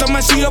 La gente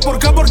me sigue, ¿por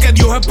qué? Porque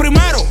Dios es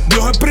primero.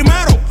 Dios es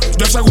primero,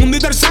 yo segundo y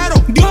tercero.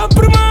 Dios es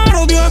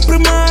primero, Dios es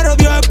primero,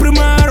 Dios es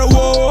primero.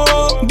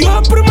 Oh,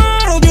 Dios es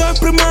primero, Dios es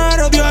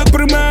primero, Dios es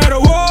primero.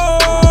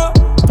 Oh.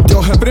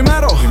 Dios es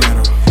primero.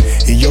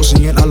 Y yo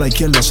sin él a la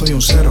izquierda soy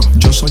un cero.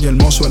 Yo soy el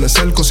mozo, él es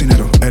el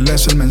cocinero. Él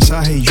es el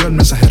mensaje y yo el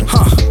mensajero.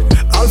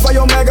 Alfa y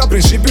omega,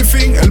 principio y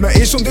fin. Él me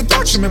hizo un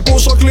detox y me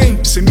puso clean.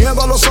 Sin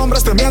miedo a los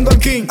hombres, temiendo al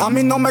king. A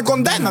mí no me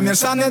condena ni el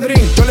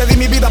Sanedrín. Yo le di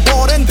mi vida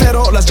por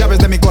entero. Las llaves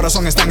de mi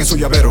corazón están en su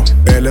llavero.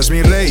 Él es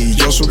mi rey y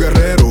yo su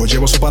guerrero.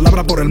 Llevo su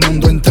palabra por el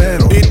mundo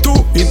entero. Y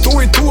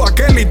tú,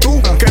 aquel y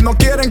tú, que no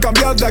quieren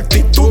cambiar de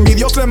actitud. Mi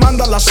Dios le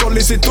manda la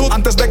solicitud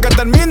antes de que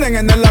terminen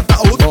en el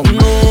ataúd.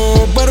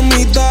 No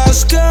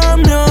permitas que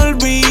me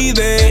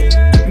olvide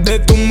de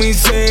tu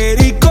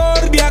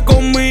misericordia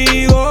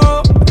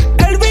conmigo.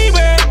 Él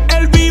vive,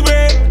 él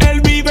vive,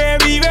 él vive,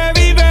 vive,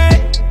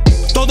 vive.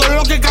 Todo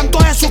lo que canto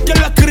es Jesús quien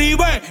lo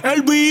escribe.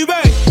 Él vive.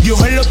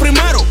 Dios es lo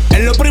primero, es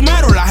lo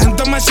primero. La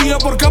gente me sigue,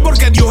 ¿por qué?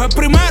 Porque Dios es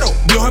primero,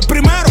 Dios es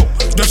primero.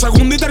 Yo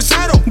segundo y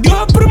tercero.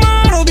 Dios es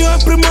primero, Dios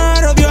es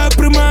primero, Dios es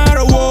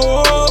primero.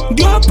 Oh,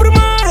 Dios es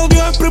primero,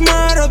 Dios es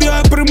primero, Dios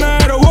es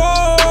primero.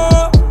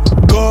 Oh,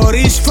 God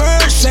is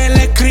first, Él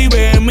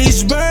escribe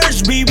mis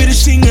verses. Vivir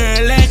sin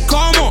Él es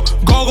como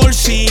Google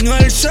sin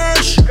el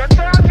search. ¿Qué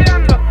estoy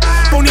haciendo?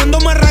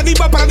 Poniéndome ready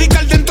para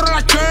predicar dentro de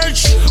la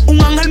church.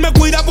 Un ángel me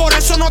cuida, por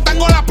eso no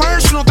tengo la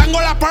purse, no tengo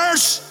la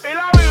purse. ¿Y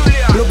la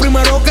Biblia? Lo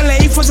primero que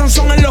leí fue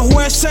Sansón en los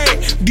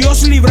jueces.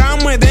 Dios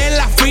líbrame de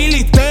la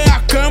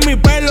filisteas, que mi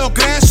pelo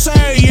crece,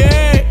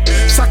 yeah.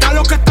 Saca a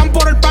los que están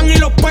por el pan y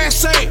los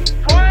peces.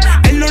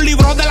 Él nos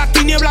libró de las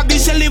tinieblas,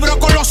 dice el libro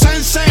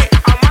Colosenses.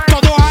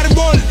 Todo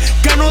árbol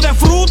que no dé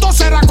fruto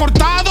será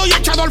cortado y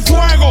echado al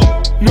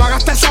fuego. No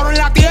hagas tesoro en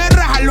la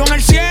tierra, hazlo en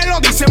el cielo,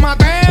 dice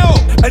Mateo.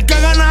 El que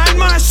gana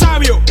alma es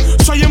sabio.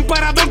 Soy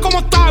emperador como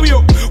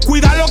Octavio.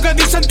 Cuida lo que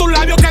dicen tus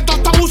labios, que tú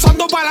estás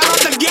usando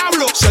palabras del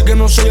diablo. Sé que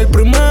no soy el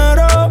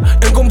primero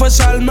en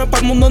confesarme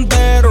para el mundo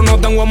entero. No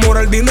tengo amor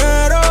al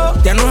dinero.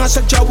 Ya no es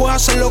hacer chavo, es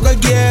hacer lo que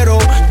quiero.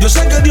 Yo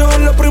sé que Dios es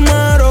lo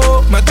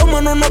primero. Me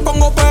tomo, no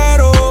pongo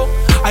pero.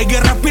 Hay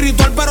guerra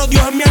espiritual, pero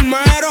Dios es mi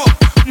almero.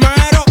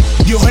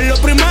 Dios es lo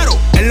primero,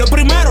 es lo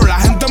primero. La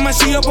gente me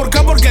sigue, ¿por qué?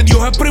 Porque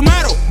Dios es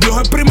primero,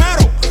 Dios es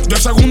primero. Yo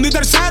segundo y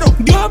tercero.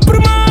 Dios es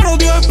primero,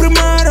 Dios es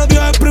primero,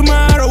 Dios es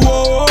primero.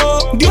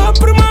 Oh, Dios es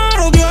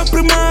primero, Dios es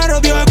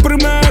primero, Dios es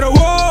primero.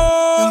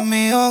 Oh. Dios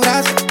mío,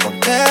 gracias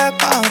porque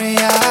pa'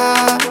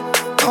 brillar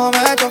no me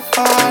ha hecho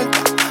falta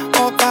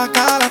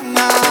opacar a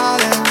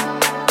nadie.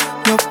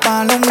 Yo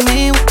pa' lo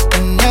mío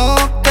tengo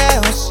que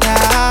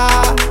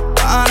gozar,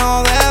 pa'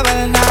 no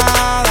deber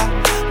nada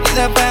ni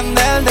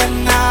depender de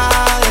nadie.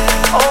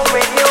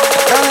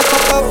 Agradezco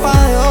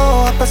papá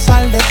Dios a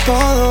pesar de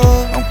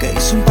todo, aunque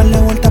hice un par de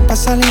vueltas pa'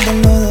 salir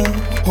del lodo.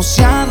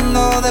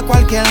 Joseando de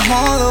cualquier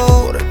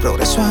modo, por el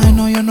progreso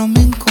ajeno yo no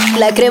me incomodo.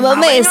 La Crema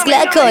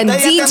Mezcla con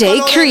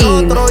DJ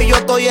Cream. Y yo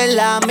estoy en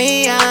la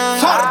mía,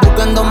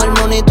 buscándome el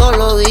money todos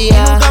los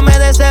días. Y nunca me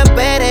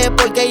desesperé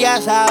porque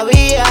ya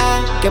sabía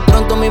que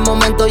pronto mi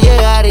momento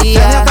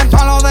llegaría. Te atento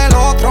a lo del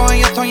otro y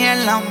yo estoy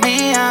en la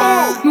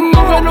mía.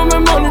 Buscándome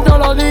el money todos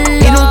los días.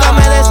 Y nunca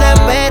me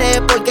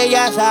desesperé porque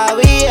ya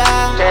sabía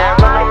que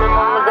pronto mi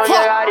momento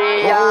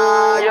llegaría.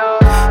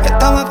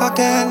 Esta vez pa'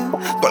 aquel,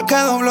 porque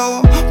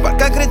dobló, para el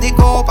que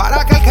criticó,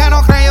 para aquel que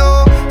no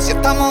creyó. Si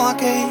estamos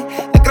aquí,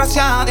 es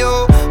gracias a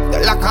Dios. De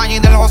la calle y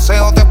del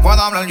joseo te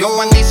puedo hablar yo.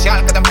 Bendice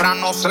al que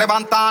temprano se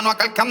levanta, no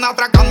aquel que anda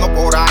atracando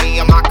por ahí.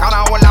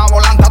 Enmascarado en la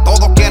volanta,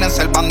 todos quieren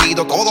ser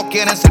bandidos, todos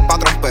quieren ser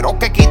patrón. Pero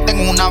que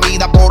quiten una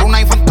vida por un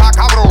iPhone, está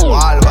cabrón,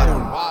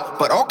 Álvaro.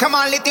 Pero qué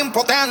maldita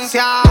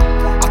impotencia,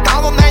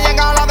 hasta dónde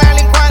llega la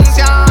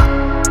delincuencia.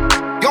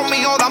 Dios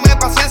mío, dame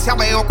paciencia,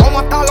 veo cómo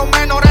hasta los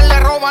menores le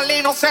roban la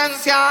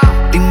inocencia.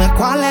 Dime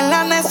cuál es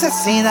la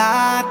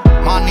necesidad,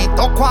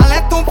 manito, cuál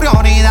es tu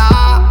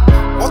prioridad.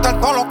 Botar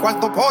todos los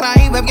cuartos por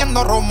ahí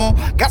bebiendo romo,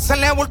 que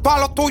hacerle bulto a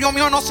los tuyos,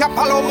 mío no sea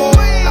palomo.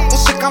 La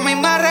música a mí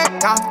me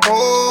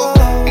rescató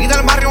y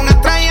del barrio una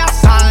estrella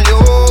salió.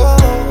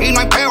 Y no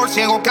hay peor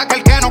ciego que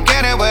aquel que no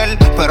quiere ver.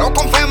 Pero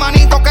con fe,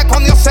 manito, que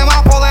con Dios se va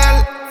a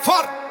poder.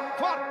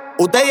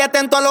 Usted ya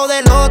atento a lo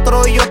del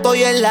otro y yo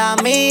estoy en la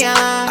mía.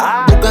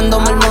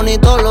 Buscándome el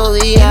monito todos los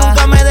días. Y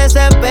nunca me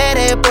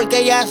desespere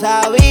porque ya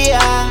sabía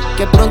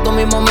que pronto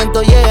mi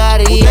momento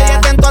llegaría. Usted ya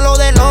atento a lo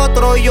del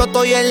otro y yo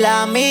estoy en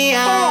la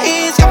mía.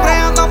 Y siempre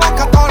ando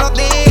busca todos los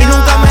días. Y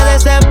nunca me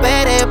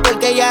desespere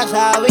porque ya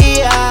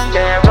sabía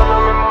que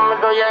pronto mi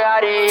momento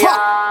llegaría.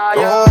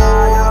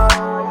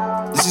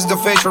 This is the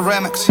official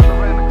remix.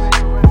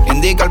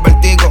 Indica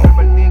Albertico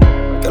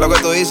que lo que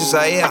tú dices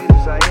ahí.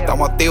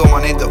 Estamos activos,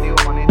 manito.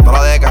 No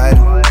la dejes caer.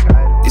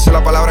 Dice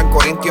la palabra en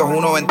Corintios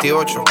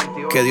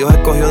 1:28 que Dios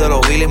escogió de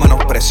lo vil y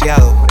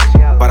menospreciado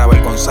para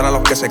avergonzar a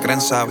los que se creen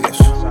sabios.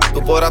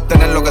 Tú podrás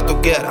tener lo que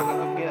tú quieras.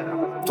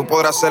 Tú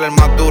podrás ser el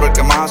más duro, el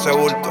que más hace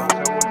bulto.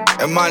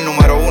 Es más, el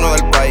número 1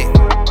 del país.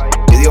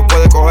 Y Dios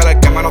puede coger al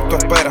que menos tú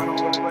esperas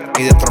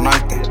y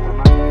destronarte.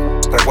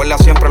 Recuerda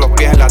siempre los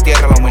pies en la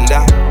tierra, la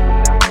humildad.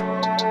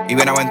 Y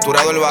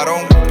bienaventurado el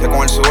varón que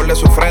con el sudor de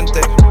su frente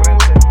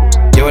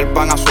lleva el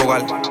pan a su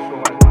hogar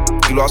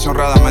y lo hace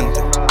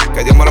honradamente.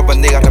 Que Dios me los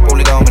bendiga,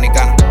 República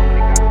Dominicana.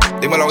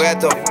 Dímelo,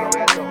 Gueto.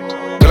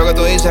 ¿Qué es lo que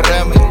tú dices,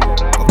 Remy?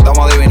 Nos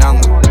estamos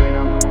adivinando.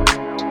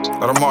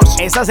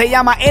 Esa se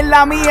llama En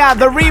la Mía,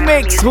 The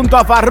Remix, junto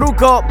a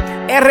Farruko,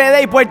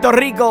 RD y Puerto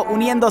Rico,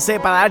 uniéndose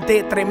para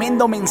darte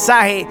tremendo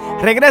mensaje.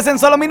 Regresa en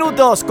solo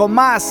minutos con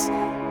más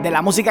de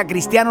la música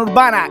cristiana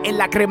urbana en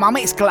la Crema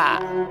Mezcla.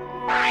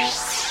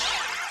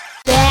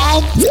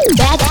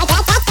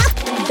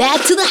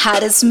 Back to the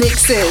hottest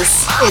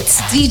mixes.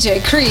 It's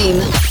DJ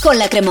Cream con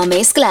la Crema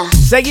Mezcla.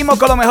 Seguimos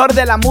con lo mejor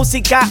de la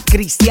música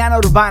cristiana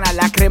urbana.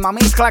 La Crema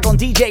Mezcla con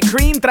DJ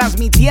Cream,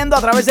 transmitiendo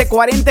a través de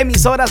 40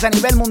 emisoras a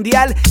nivel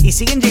mundial. Y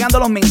siguen llegando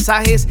los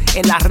mensajes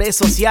en las redes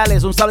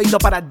sociales. Un saludito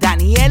para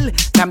Daniel,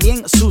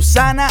 también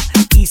Susana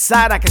y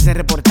Sara, que se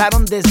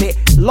reportaron desde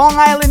Long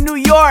Island, New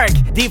York,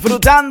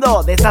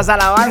 disfrutando de estas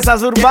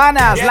alabanzas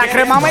urbanas. La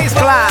Crema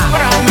Mezcla.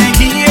 Me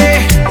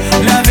guíe,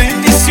 la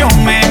bendición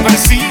me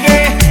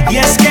persigue. Y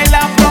es que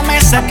la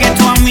promesa que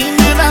tú a mí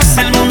me das,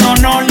 el mundo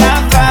no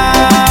la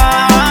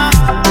da.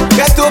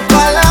 Que tu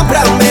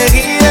palabra me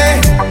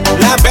guíe,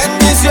 la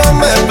bendición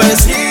me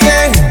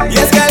persigue. Y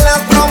es que las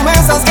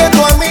promesas que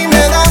tú a mí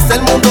me das,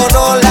 el mundo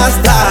no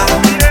las da.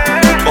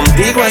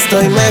 Contigo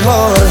estoy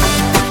mejor.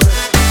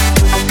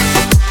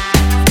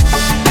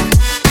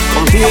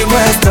 Contigo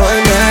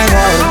estoy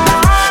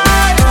mejor.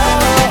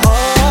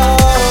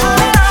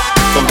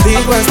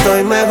 Contigo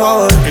estoy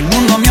mejor. El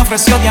mundo me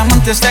ofreció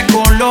diamantes de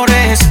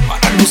colores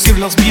para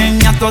lucirlos bien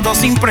y a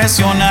todos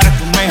impresionar.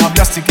 Tú me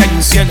hablaste que hay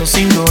un cielo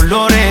sin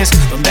dolores,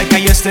 donde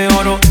cae este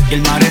oro y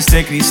el mar es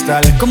de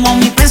cristal. Como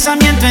mi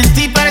pensamiento en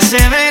ti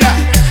persevera,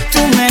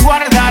 tú me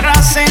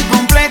guardarás en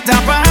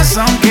completa paz.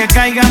 Aunque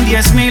caigan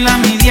 10,000 a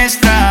mi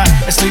diestra,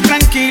 estoy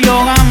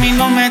tranquilo, a mí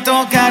no me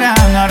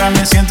tocarán. Ahora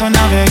me siento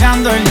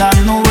navegando en las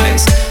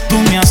nubes. Tú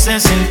me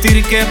haces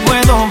sentir que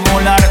puedo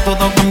volar.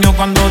 Todo cambió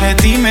cuando de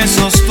ti me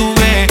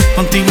sostuve.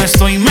 Contigo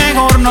estoy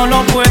mejor, no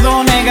lo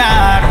puedo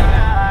negar.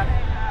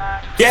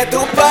 Que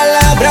tu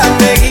palabra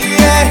me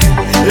guíe,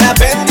 la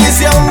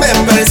bendición me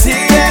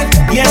persigue.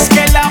 Y es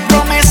que la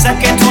promesa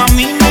que tú a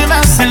mí me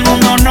das, el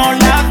mundo no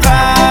la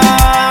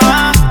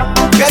da.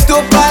 Que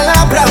tu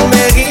palabra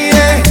me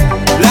guíe,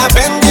 la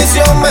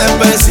bendición me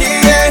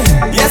persigue.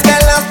 Y es que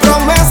las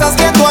promesas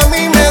que tú a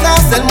mí me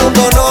das, el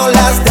mundo no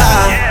las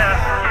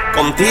da.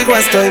 Contigo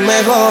estoy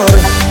mejor.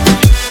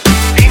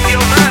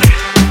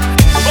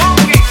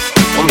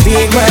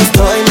 Contigo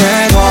estoy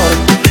mejor.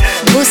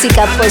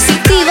 Música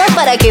positiva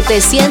para que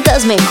te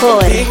sientas mejor.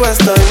 Contigo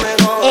estoy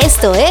mejor.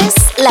 Esto es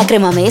la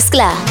Crema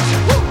Mezcla.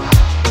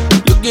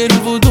 Yo quiero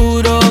un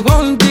futuro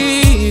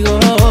contigo.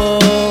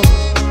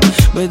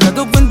 Me he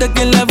dado cuenta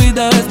que la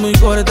vida es muy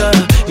corta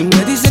y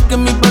me dice que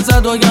mi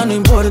pasado ya no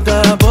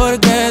importa.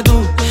 Porque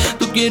tú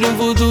quieres un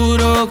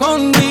futuro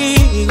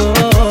conmigo.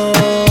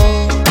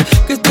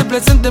 Que esté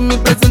presente,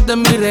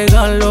 mi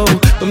regalo.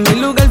 Mi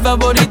lugar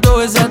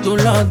favorito es a tu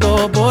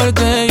lado.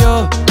 Porque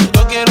yo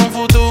quiero un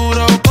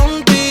futuro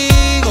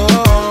contigo.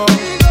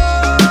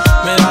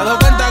 Me he dado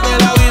cuenta que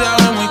la vida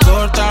es muy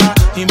corta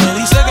y me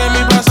dice que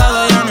mi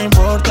pasado ya no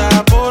importa.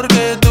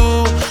 Porque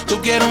tú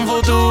quieres un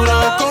futuro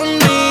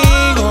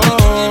conmigo.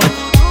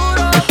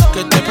 Que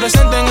esté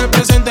presente en el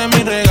presente,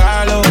 mi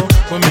regalo.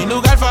 Pues mi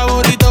lugar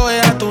favorito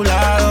es a tu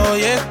lado.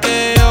 Y es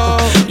que yo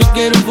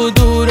quiero un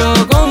futuro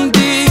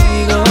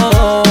contigo.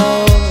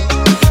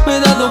 Me he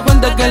dado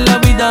cuenta que la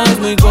vida es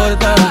muy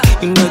corta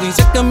y me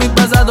dice que mi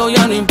pasado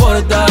ya no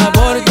importa.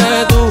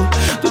 Porque tú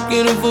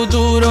quieres un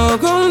futuro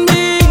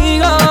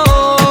conmigo.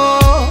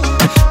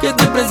 Que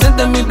esté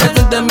presente en mi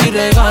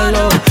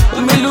regalo.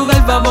 Pues mi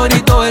lugar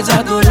favorito es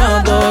a tu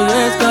lado. Y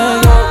es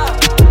que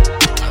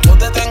yo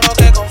te tengo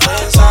que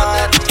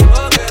confesar,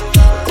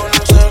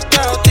 conocerte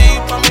a ti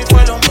para mí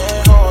fue lo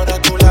mejor.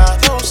 A tu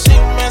lado sí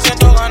me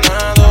siento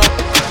ganado.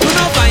 Tú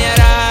no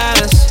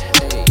fallarás,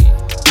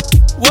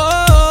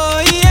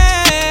 oh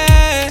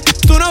yeah.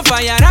 Tú no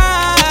fallarás,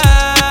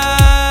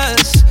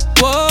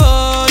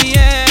 oh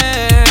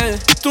yeah.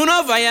 Tú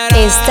no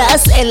fallarás.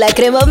 Estás en la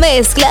Crema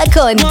Mezcla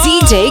con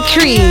DJ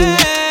Cream.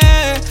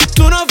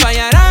 Tú no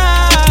fallarás.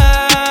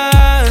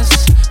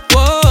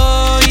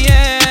 Oh,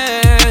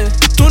 yeah.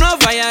 Tú no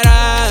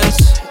fallarás.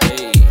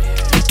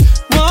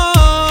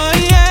 Oh,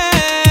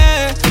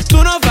 yeah.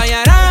 Tú no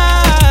fallarás.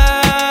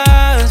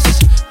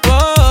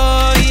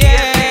 Oh,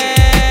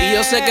 yeah. Y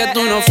yo sé que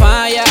tú no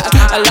fallas.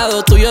 Al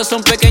lado tuyo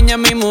son pequeñas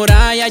mis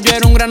murallas. Yo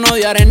era un grano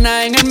de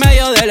arena en el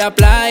medio de la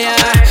playa.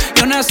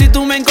 Yo nací,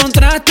 tú me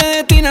encontraste.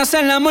 De ti nace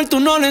el amor, tú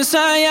no lo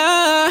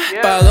ensayas.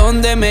 Pa'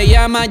 donde me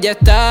llamas ya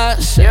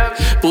estás.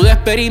 Pude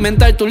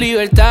experimentar tu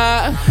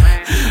libertad.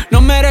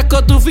 No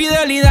merezco tu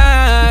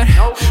fidelidad.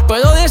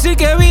 Puedo decir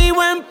que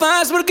vivo en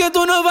paz porque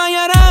tú no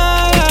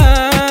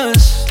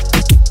fallarás.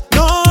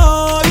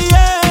 No,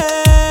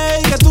 yeah,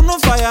 que tú no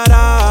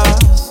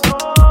fallarás.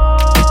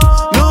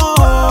 No,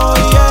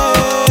 yeah,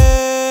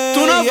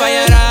 Tú no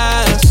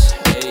fallarás.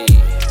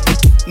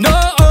 no,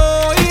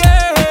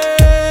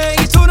 yeah,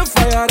 y tú no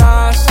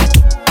fallarás.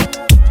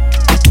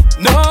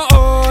 No,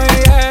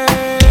 yeah.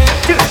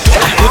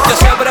 Usted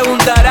se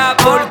preguntará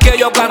por qué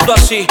yo canto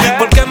así,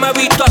 por qué me he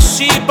visto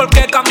así, por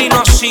qué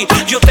camino así.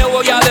 Yo te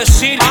voy a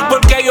decir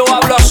por qué yo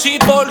hablo así,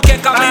 por qué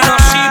camino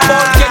así,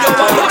 por qué yo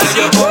hablo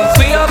así.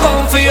 Confío,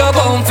 confío,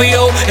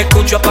 confío.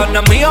 Escucho a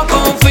pana mío,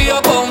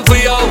 confío,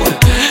 confío.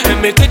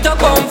 En mi Cristo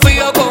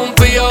confío,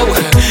 confío.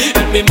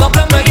 El mismo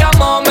que me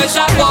llamó me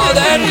sacó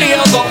del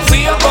lío.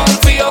 Confío,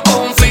 confío,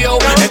 confío.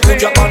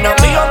 Escucho a pana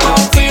mío,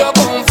 confío,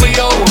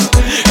 confío.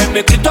 En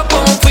mi Cristo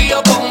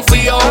confío,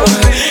 confío.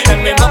 El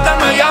mismo que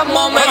me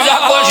llamó me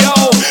sacó yo.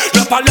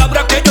 La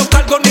palabra que yo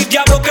cargo ni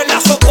diablo que la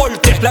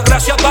soporte. La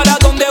gracia para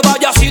donde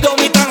vaya ha sido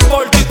mi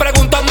transporte. Y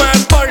pregúntame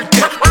por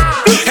qué.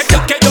 Es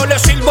que yo le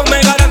sirvo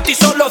me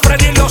garantizo los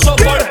frenos y los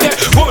soportes.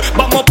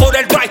 Vamos por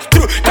el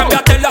drive-thru,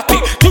 cámbiate la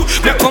actitud.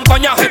 Me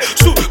acompaña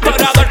Jesús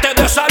para darte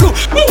de salud.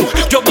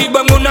 Yo vivo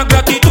en una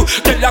gratitud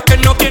de la que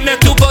no tienes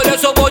tú, por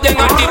eso voy en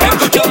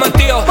actitud. Yo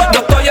mentío, no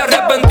estoy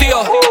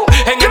arrepentido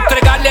en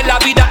entregarle la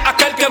vida a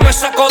aquel que me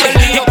sacó del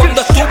lío.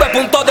 Cuando estuve a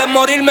punto de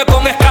morirme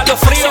con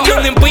escalofrío, sin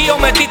un impío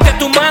metiste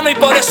tu mano y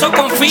por eso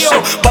confío.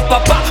 Pa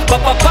pa pa pa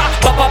pa pa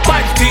pa pa pa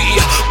el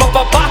día. Pa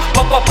pa pa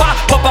pa pa pa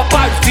pa pa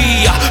pa el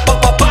día. Pa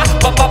pa pa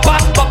pa pa pa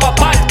pa pa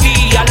pa el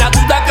día. La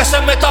duda que se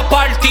me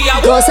tapa el día.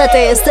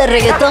 Gózate este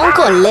reggaetón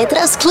con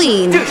letras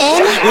clean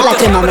en la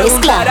Crema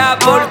Mezcla.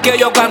 ¿Por qué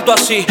yo canto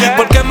así?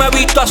 ¿Por qué me he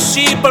visto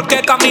así? ¿Por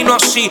qué camino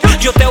así?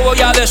 Yo te voy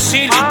a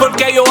decir por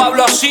qué yo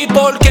hablo así,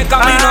 por qué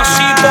camino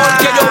así, por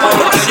qué yo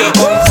hablo así.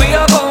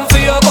 Confío,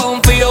 confío,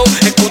 confío.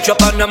 Escucho a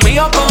pana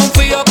mío,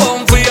 confío,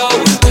 confío.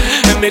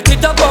 En mi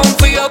Cristo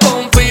confío,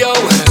 confío.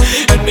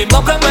 El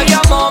mismo que me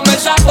llamó me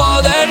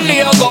sacó del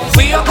lío.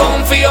 Confío,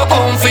 confío,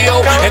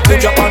 confío.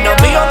 Escucho a pana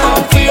mío,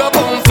 confío,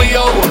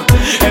 confío.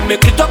 En mi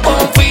Cristo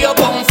confío,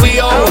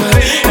 confío.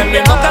 El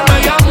mismo que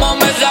me llamó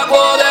me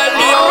sacó del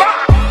lío.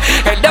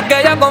 El de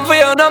que yo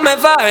confío no me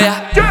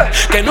falla,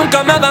 que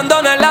nunca me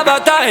abandona en la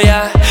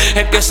batalla.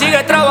 El que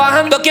sigue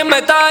trabajando quien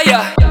me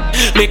talla.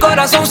 Mi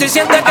corazón sí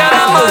siente que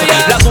era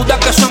maya. La duda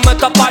que se me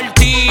tapa el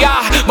día.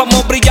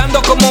 Vamos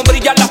brillando como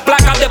brillan las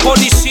placas de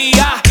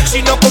policía.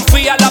 Si no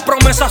confía la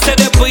promesa se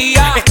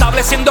desvía.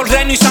 Estableciendo el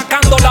reino y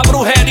sacando la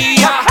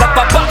brujería. Pa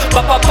pa pa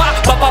pa pa pa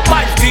pa pa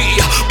pa el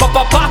día. Pa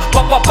pa pa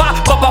pa pa pa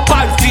pa pa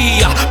pa el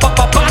día. Pa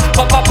pa pa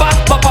pa pa pa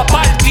pa pa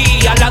pa el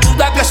día. La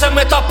duda que se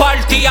me tapa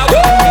el día.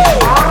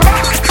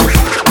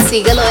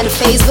 Síguelo en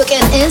Facebook e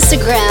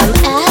Instagram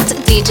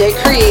 @DJ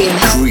Cream.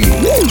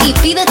 Y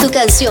pide tu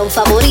canción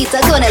favorita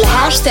con el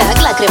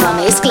hashtag La Crema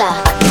Mezcla.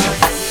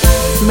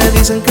 Me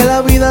dicen que la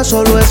vida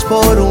solo es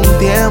por un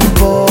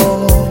tiempo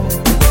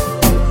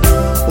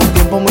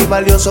muy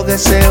valioso que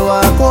se va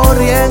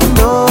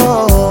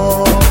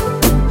corriendo,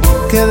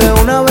 que de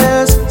una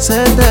vez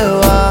se te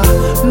va,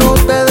 no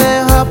te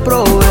deja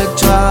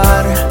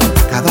aprovechar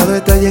cada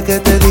detalle que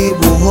te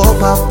dibujó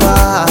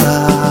papá.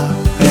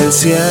 El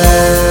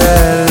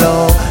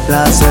cielo,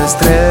 las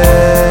estrellas,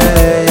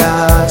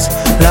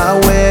 la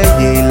huella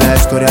y la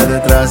historia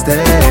detrás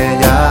de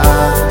ella.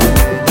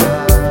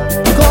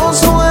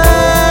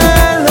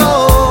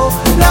 Consuelo,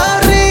 la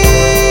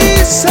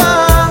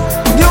risa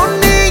de un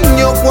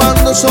niño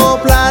cuando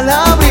sopla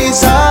la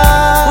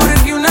brisa.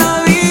 Porque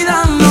una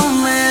vida no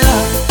me da,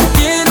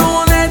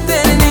 quiero una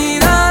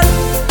eternidad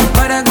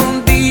para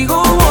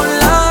contigo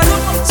volar.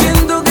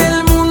 Siento que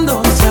el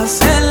mundo se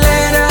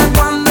acelera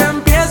cuando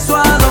empiezo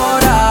a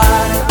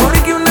adorar.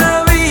 Porque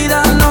una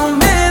vida no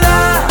me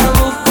da,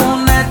 busco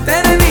una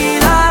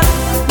eternidad.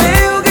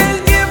 Veo que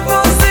el tiempo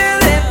se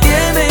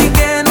detiene y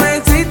que no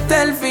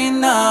existe el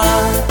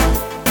final,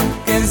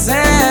 que es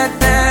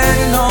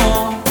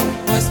eterno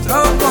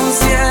nuestro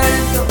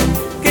concierto,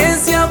 que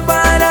sea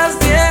para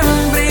siempre.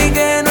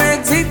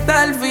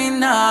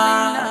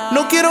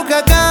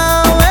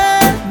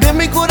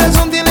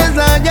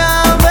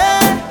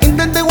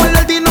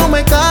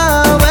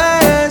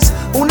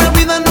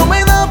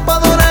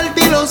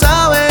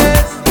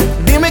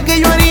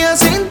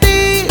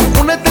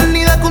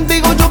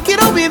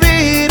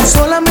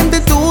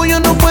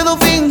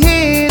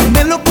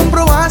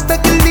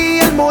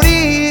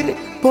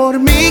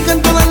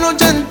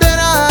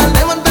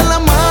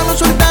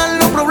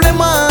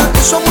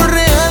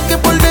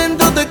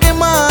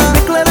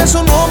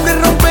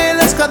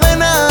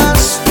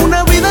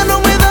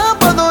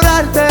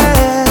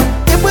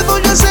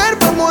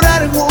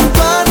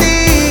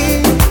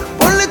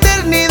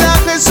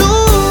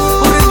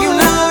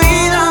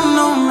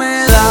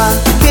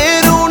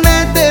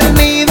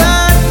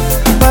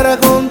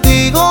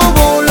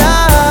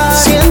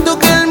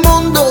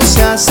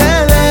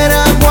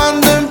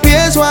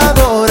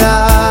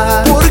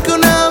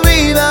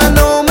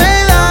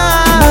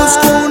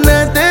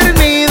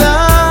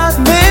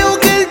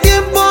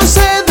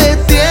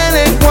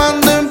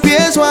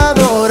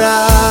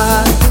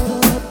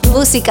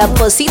 música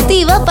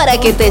positiva para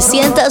que te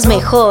sientas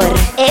mejor.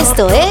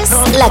 Esto es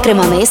La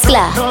Crema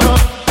Mezcla.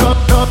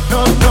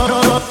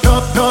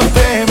 No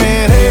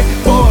temeré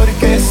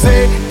porque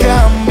sé que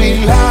a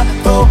mi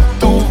lado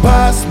tú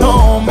vas,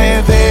 no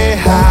me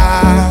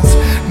dejas,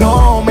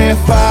 no me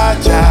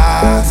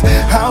fallas.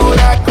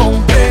 Ahora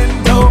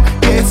comprendo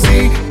que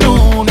si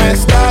tú no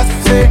estás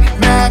se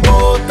me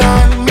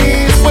agotan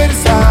mis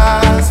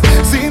fuerzas.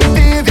 Sin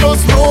ti, Dios,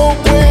 no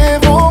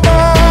puedo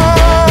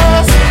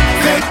más.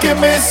 ¿De qué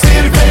me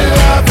sirve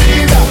la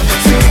vida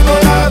si no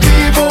la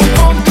vivo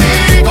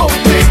contigo?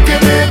 ¿De qué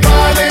me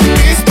valen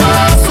mis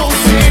pasos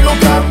si no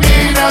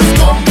caminas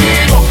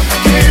conmigo?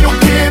 Quiero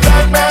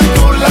quedarme a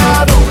tu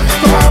lado,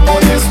 tu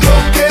amor es lo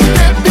que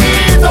te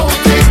pido.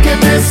 ¿De qué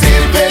me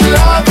sirve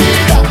la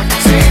vida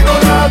si no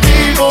la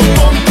vivo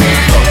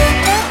contigo?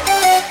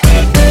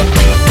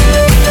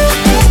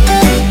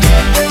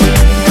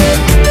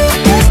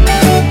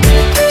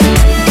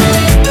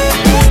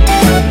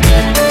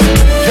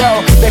 Yo,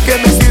 ¿de qué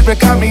me sirve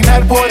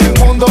caminar por el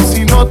mundo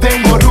si no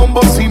tengo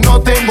rumbo, si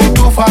no tengo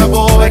tu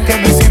favor? ¿De qué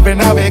me sirve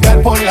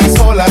navegar por las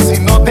olas si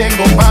no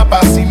tengo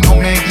mapa, si no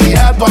me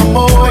guía tu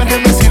amor? ¿De qué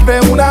me sirve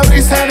una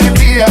brisa en el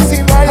día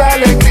si no hay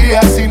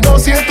alegría, si no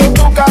siento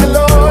tu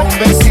calor?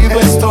 Convencido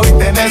estoy,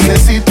 te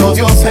necesito,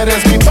 Dios,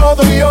 eres mi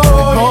todo y yo.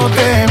 No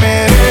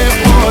temeré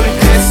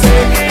porque sé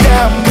que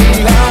a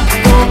mi lado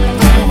tú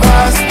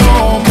vas,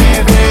 no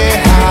me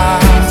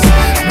dejas,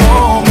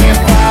 no me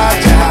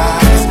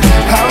fallas.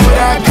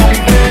 Ahora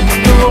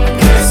comprendo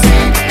que si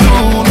tú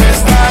no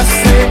estás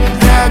se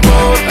me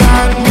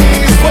agotan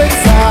mis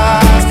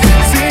fuerzas.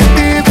 Sin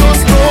ti, Dios,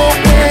 no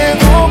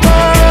puedo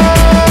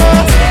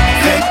más.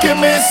 ¿De qué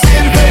me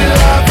sirve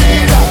la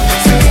vida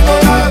si no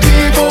la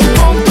vivo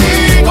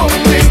contigo?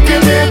 ¿De qué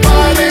me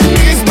valen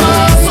mis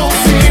pasos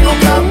si no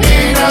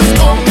caminas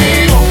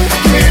conmigo?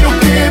 Quiero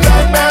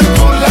quedarme a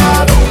tu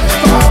lado,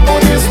 tu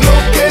amor es lo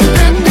que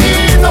te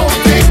pido.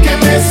 ¿De qué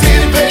me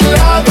sirve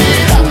la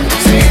vida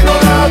si no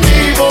la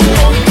vivo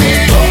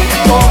contigo?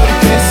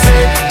 Porque sé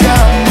que a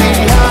mi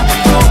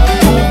lado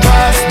tú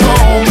vas, no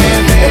me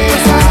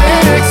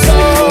dejas,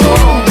 no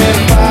me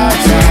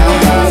fallas.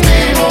 La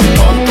vivo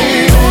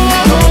contigo,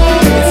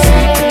 porque si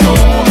tú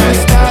no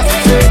estás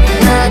se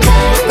me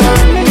agotan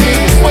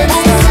mis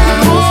fuerzas.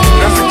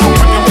 Gracias,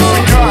 compañía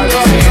musical,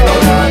 si no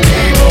la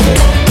vivo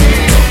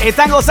contigo.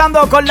 Están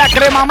gozando con La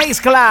Crema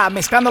Mezcla,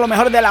 mezclando lo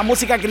mejor de la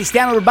música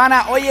cristiana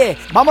urbana. Oye,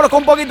 vámonos con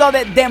un poquito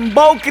de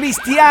dembow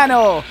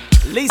cristiano.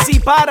 Lizzy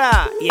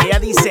para y ella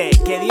dice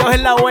que Dios es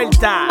la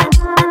vuelta.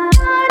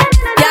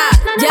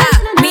 Ya,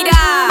 mira.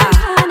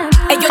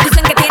 Ellos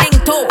dicen que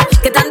tienen todo,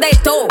 que están de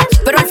todo,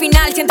 pero al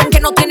final sienten que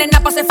no tienen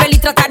nada para ser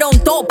feliz. Trataron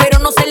todo, pero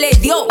no se les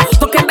dio,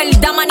 porque en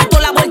verdad manito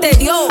la vuelta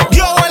dio.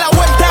 Dio la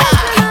vuelta.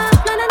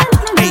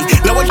 Ey,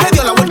 la vuelta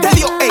dio, la vuelta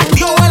dio. Ey,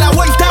 dio la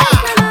vuelta.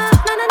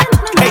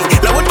 Ey,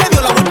 la vuelta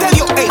dio, la vuelta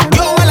dio. Ey,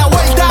 dio la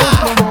vuelta.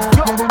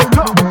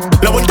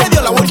 La vuelta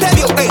dio, la vuelta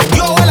dio. Ey,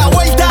 dio la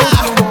vuelta.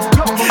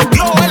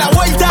 Dio la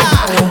vuelta.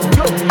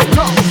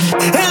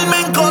 Él me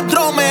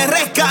encontró, me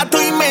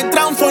rescató y me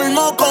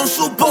transformó con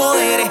su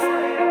poder.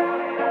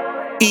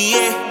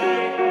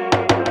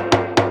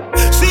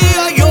 Si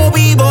hoy yo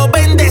vivo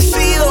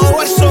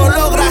bendecido, es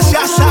solo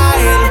gracias a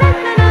él.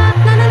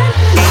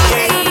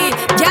 Ay,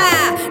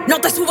 ya, no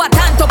te subas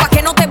tanto pa'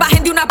 que no te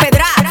bajen de una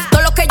pedra.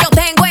 Todo lo que yo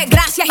tengo es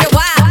gracias a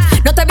Jehová.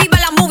 No te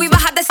vivas la movie,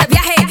 bájate ese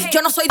viaje.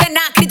 Yo no soy de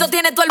nada, Cristo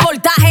tiene todo el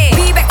voltaje.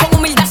 Vives con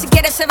humildad si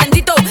quieres ser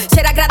bendito.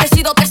 Ser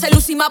agradecido te hace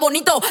lucir más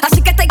bonito.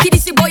 Así que take it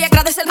easy, voy a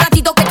agradecer el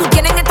ratito que tú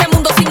tienes en este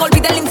mundo sin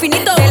olvidar el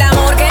infinito. El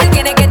amor que él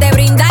tiene que te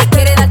brinda y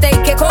quiere darte y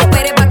que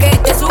coopere pa' que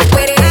te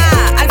supere.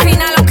 Al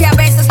final lo que a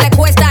veces le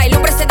cuesta, el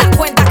hombre se da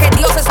cuenta que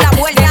Dios es la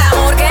vuelta. El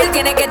amor que él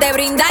tiene que te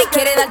brinda y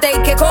quiere darte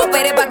y que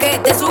coopere pa' que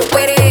te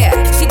supere.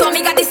 Si tu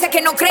amiga dice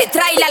que no cree,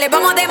 tráela, le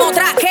vamos a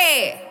demostrar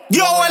que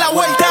dio la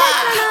vuelta.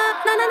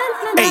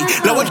 Ey,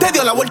 la vuelta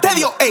dio, la vuelta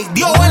dio. Ey,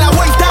 dio la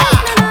vuelta.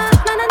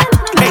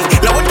 Ey,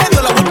 la vuelta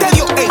dio, la vuelta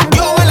dio. Ey,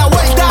 dio la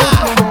vuelta.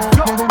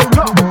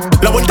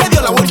 La vuelta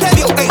dio, la vuelta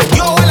dio. Ey,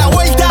 dio la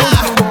vuelta.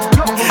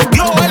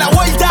 Dio la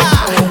vuelta.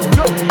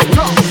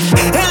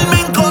 Él me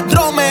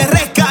encontró, me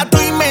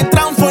rescató y me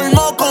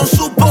transformó con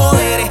su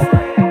poder.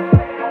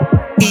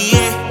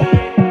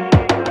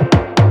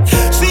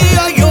 Si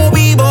hoy yo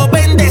vivo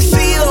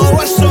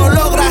bendecido, es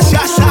solo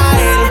gracias a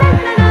él.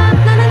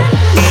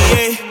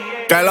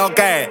 ¿Qué es lo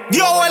que?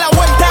 Dio la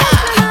vuelta.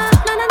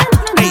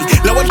 Ey,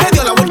 la vuelta dio.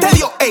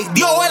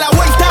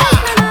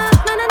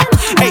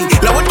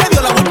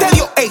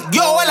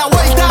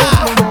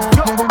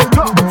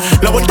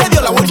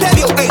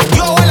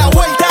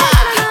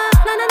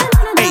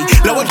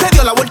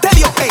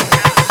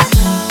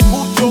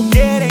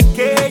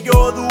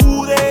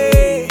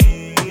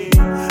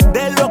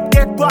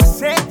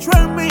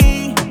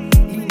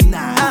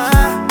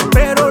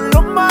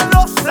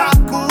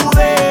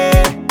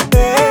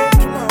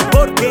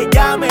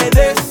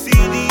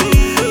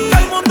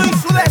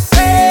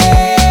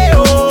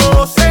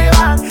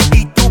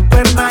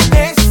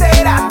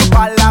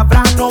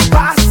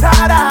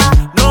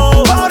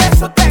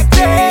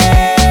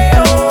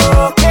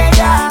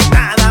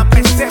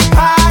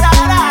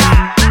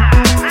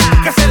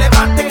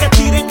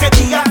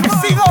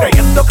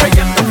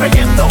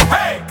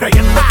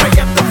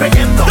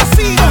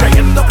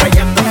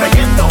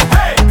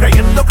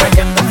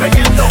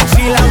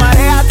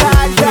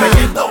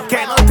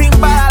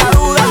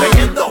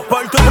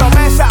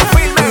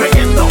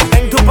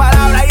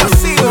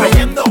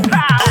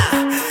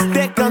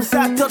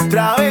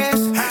 otra vez.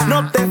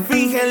 No te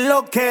fijes en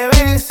lo que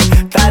ves,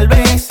 tal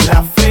vez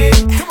la fe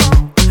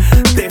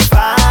te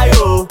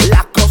falló.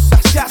 Las cosas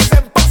se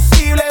hacen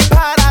posibles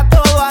para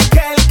todo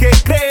aquel que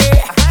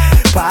cree,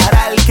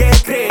 para el que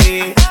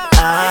cree.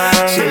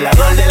 Si el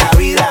dador de la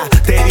vida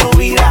te dio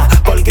vida,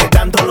 porque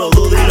tanto lo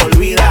duda y lo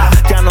olvida,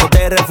 ya no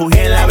te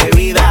refugies en la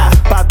bebida,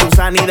 pa' tu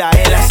sanidad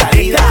es la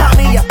salida.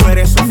 Familia, tú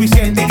eres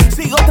suficiente,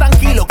 sigo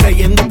tranquilo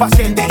creyendo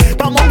paciente.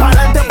 Vamos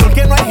pa'lante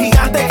porque no hay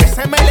gigante que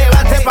se me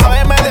levante pa'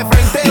 verme de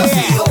frente. Yo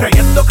sigo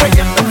creyendo,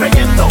 creyendo,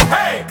 creyendo,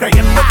 hey,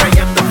 creyendo,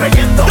 creyendo,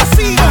 creyendo. Yo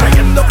sigo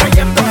creyendo,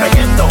 creyendo,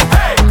 creyendo,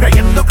 hey,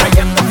 creyendo,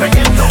 creyendo,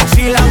 creyendo.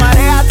 Si la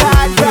marea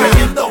está alta,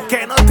 creyendo,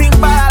 que no te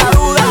invada la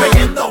duda,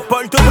 creyendo,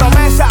 por tu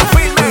promesa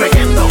firme,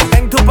 creyendo,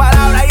 en tu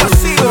palabra yo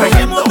sigo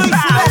creyendo. Y su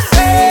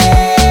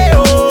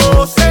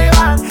deseo se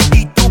van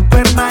y tú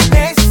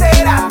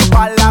permanecerás, tu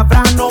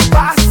palabra no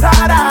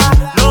pasará.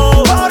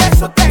 No, por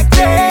eso te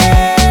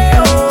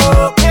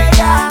creo que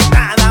ya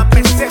nada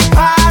me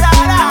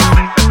separará.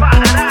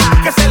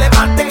 Que se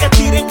levanten, que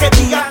tiren, que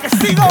digan que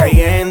sigo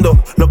creyendo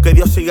lo que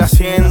Dios sigue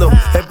haciendo.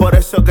 Es por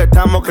eso que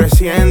estamos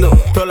creciendo.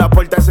 Todas las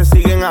puertas se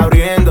siguen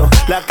abriendo,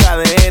 las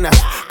cadenas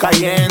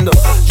cayendo.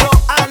 Yo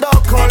ando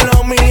con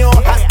lo mío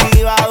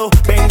activado,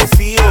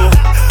 bendecido.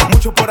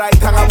 Muchos por ahí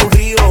están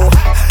aburridos,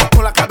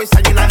 con la cabeza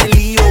llena de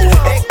lío.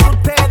 Es que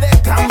ustedes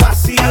están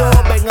vacíos.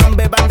 Vengan,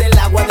 beban del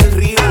agua del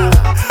río.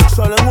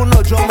 Solo en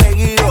uno yo me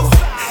guío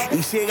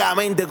y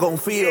ciegamente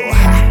confío.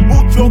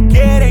 Muchos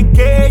quieren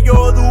que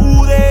yo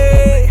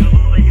dude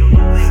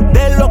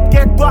de lo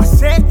que tú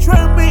has hecho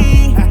en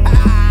mí.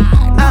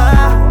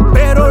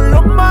 Pero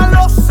lo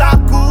malo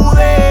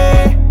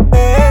sacude,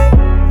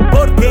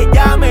 porque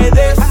ya me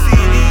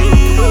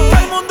decidí. Todo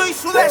el mundo y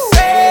su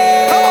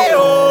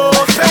deseo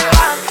se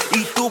van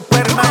y tú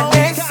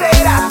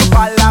permanecerás, tu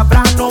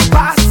palabra no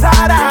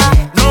pasará.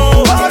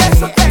 No, por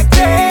eso te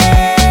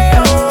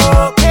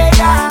creo que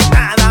ya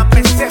nada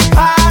me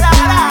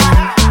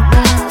separará.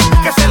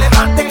 Que se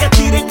levanten, que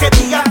tiren, que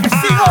digan que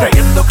sigo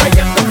creyendo,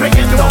 creyendo,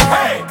 creyendo,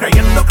 hey,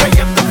 creyendo,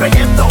 creyendo,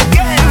 creyendo,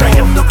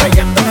 creyendo,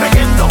 creyendo,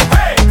 creyendo,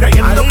 hey,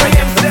 creyendo,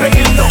 creyendo,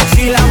 creyendo.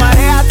 Si la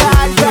marea está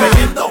alta,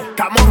 creyendo,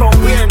 estamos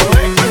rompiendo,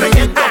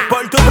 creyendo,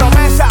 por tu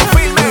promesa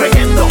firme,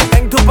 creyendo,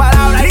 en tu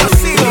palabra yo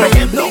sigo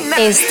creyendo.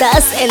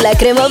 Estás en la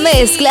Crema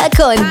Mezcla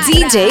con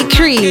DJ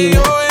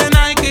Cream.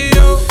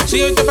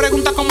 Si hoy te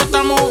preguntas cómo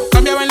estamos,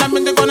 cambiaba el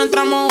ambiente cuando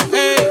entramos,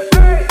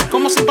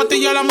 como si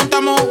pastillas la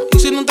montamos y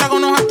sin un trago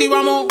nos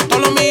activamos. Todo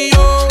lo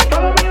mío,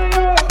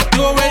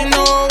 yo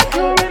no,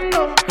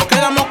 nos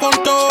quedamos con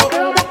todo.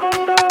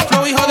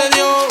 Flow hijo de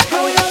Dios,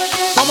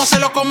 vamos a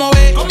hacerlo como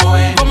ve, como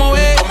ve, como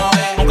ve.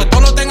 Aunque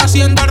todo lo estén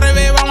haciendo al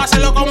revés, vamos a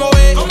hacerlo como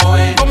ve, como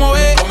ve, como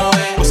ve.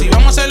 Pues si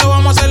vamos a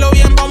hacerlo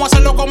bien, vamos a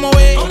hacerlo como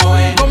ve, como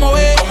ve, como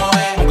ve.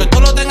 Aunque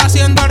todo lo estén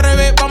haciendo al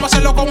revés, vamos a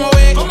hacerlo como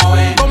ve, como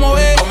ve, como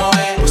ve.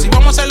 Pues si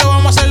vamos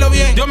a hacerlo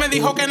bien. Dios me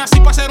dijo que nací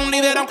para ser un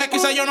líder, aunque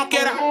quizá yo no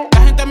quiera.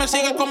 La gente me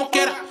sigue como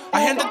quiera.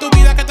 Hay gente en tu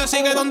vida que te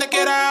sigue donde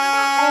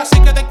quiera, así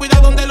que ten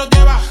cuidado donde lo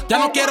llevas. Ya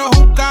no quiero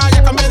juzgar,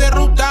 ya cambié de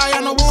ruta. Ya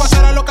no busco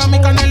hacer a lo que a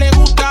mi carne le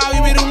gusta.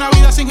 Vivir una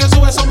vida sin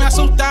Jesús, eso me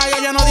asusta. Ya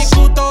yo no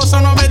discuto,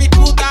 eso no me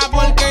discuta.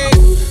 Porque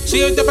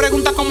si hoy te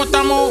preguntas cómo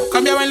estamos,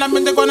 cambiaba el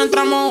ambiente cuando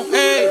entramos,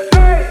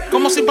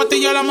 como si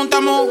pastillas la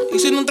montamos y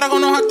sin un trago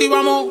nos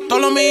activamos. Todo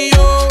lo mío,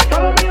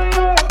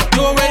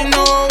 yo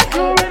no,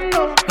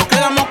 nos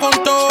quedamos con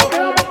todo.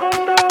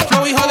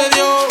 Flow hijo de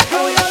Dios,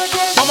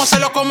 vamos a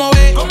hacerlo como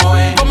ve, como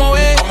ve, como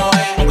ve.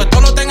 Aunque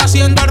todo lo estén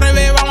haciendo al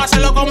revés, vamos a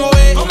hacerlo como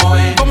ve, como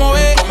ve, como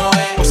ve.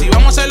 Pues si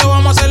vamos a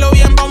hacerlo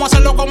bien, vamos a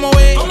hacerlo como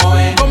ve, como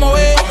ve, como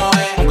ve.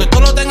 Aunque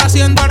todo lo estén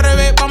haciendo al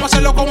revés, vamos a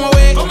hacerlo como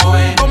ve, como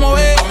ve, como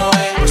ve.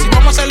 Pues si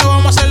vamos a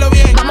hacerlo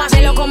bien. Vamos a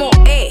hacerlo como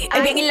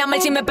el bien y la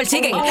mal si me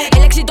persiguen.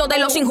 El éxito de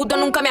los injustos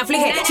nunca me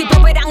aflige. Si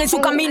prosperan en su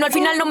camino, al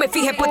final no me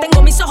fije. Pues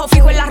tengo mis ojos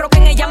fijos en la roca,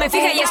 en ella me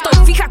fije. Y estoy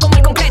fija como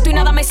el concreto y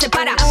nada me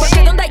separa.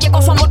 Porque donde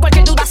llegó su amor,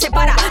 cualquier duda se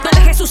para.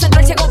 Donde Jesús entra,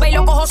 el ciego ve y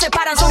los ojos se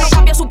paran. Solo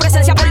cambia su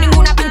presencia por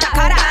ninguna pinta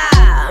cara.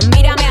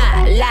 Mírame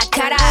a la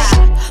cara,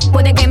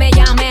 puede que me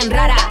llamen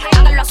rara.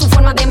 Háganlo a su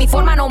forma, de mi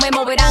forma no me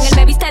moverán. Él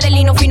me viste de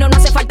lino fino, no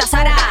hace falta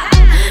Sara.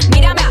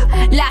 Mírame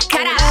a la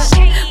cara,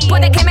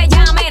 puede que me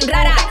llamen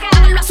rara.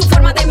 Háganlo a su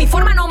forma, de mi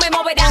forma no me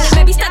moverán. Él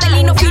me viste de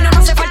lino fino, no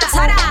hace falta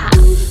Sara.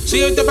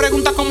 Si hoy te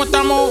preguntas cómo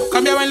estamos,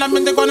 cambiaba el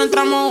ambiente cuando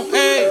entramos,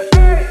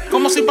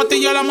 como si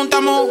pastillas la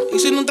montamos y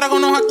sin un trago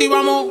nos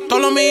activamos. Todo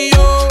lo mío,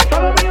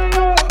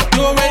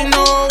 yo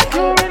no,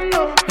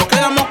 nos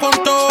quedamos con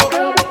todo.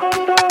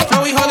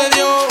 Flow hijo de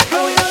Dios,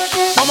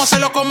 vamos a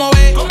hacerlo como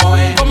ve, como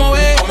ve, como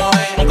ve.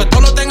 Aunque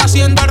todo lo estén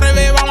haciendo al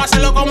revés, vamos a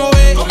hacerlo como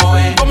ve, como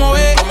ve, como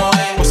ve.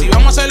 Pues si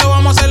vamos a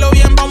hacerlo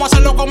bien, vamos a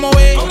hacerlo como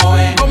ve, como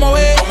ve, como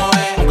ve.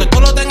 Aunque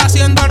todo lo estén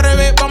haciendo al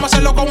revés, vamos a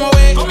hacerlo como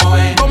ve, como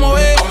ve, como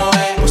ve.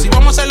 Pues si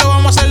vamos a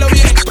hacerlo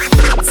bien.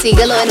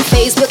 Síguelo en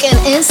Facebook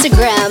e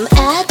Instagram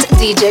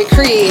 @DJ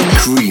Cream.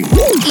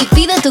 Y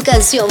pide tu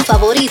canción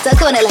favorita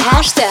con el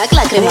hashtag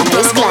La Crema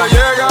Mezcla.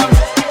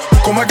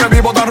 ¿Cómo es que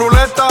vivo tan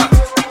ruleta?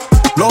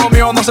 Lo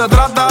mío no se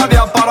trata de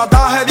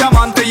aparataje,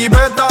 diamante y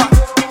beta.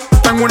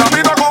 Tengo una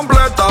vida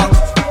completa.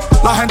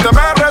 La gente me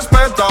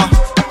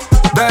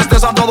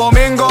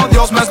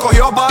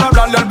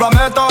salvarle al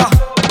planeta.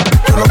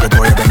 Yo lo que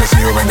estoy es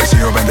bendecido,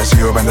 bendecido,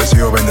 bendecido,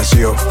 bendecido,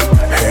 bendecido.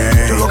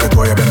 Hey, yo lo que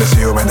estoy es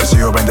bendecido,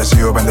 bendecido,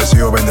 bendecido,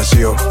 bendecido,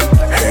 bendecido.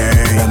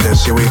 Hey,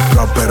 bendecido y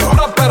próspero,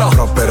 próspero,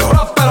 próspero,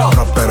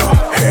 próspero.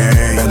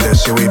 Hey,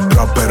 bendecido y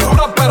próspero,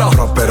 próspero,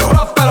 próspero,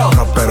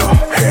 próspero.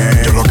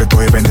 Hey, yo lo que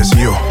estoy es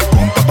bendecido.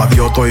 Con tapa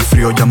Dios estoy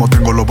frío, ya no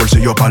tengo los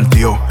bolsillos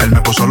partidos. Él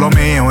me puso lo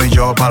mío y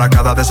yo para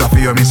cada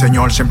desafío en mi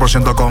Señor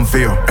 100%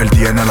 confío. Él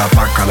tiene la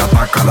paca, la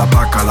paca, la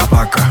paca, la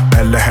paca.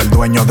 Él es el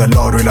dueño del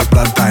oro y la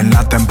plata. En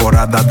la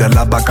temporada de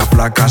las vacas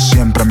flacas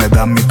siempre me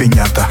da mi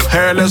piñata.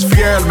 Él es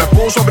fiel, me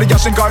puso a brillar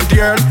sin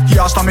Cartier y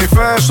hasta mi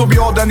fe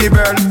subió de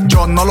nivel.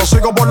 Yo no lo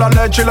sigo por la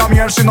leche y la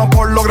miel, sino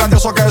por lo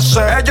grandioso que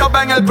sé. Ellos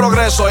ven el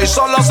progreso y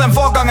solo se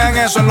enfocan en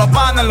eso, en los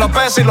panes, los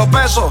pesos y los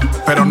pesos,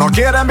 pero no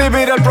quieren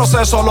vivir el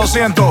proceso, lo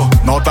siento,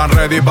 no están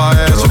ready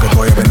para eso. Yo lo que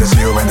estoy es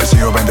bendecido,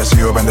 bendecido,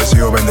 bendecido,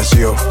 bendecido,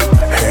 bendecido.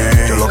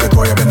 Hey, yo lo que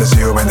estoy es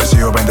bendecido,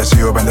 bendecido,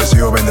 bendecido,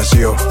 bendecido,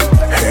 bendecido.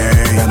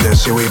 Hey,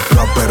 bendecido y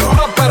próspero,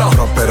 próspero,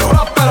 próspero,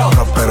 próspero,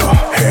 próspero.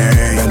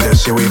 Hey,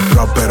 bendecido y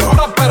próspero,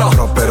 próspero,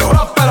 próspero,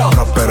 próspero,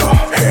 próspero.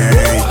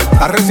 Hey,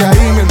 arrece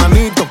ahí, mi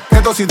hermanito,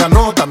 esto sí da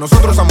nota.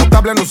 Nosotros somos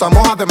tablets, no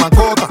usamos hojas de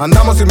mascota.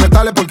 Andamos sin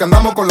metales porque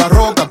andamos con la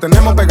roca.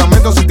 Tenemos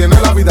pegamentos si tiene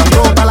la vida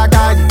rota. La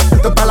calle,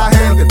 esto es para la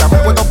gente. Estamos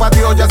puestos para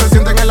Dios, ya se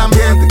siente en el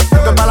ambiente.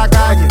 Esto es para la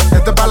calle,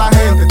 esto es para la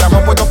gente.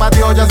 Estamos puestos para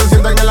Dios, ya se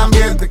siente en el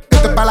ambiente.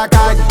 Esto es para la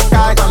calle,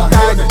 calle,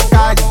 calle,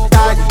 calle,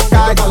 calle,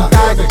 calle,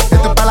 calle. Esto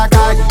es para la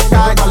calle,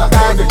 calle,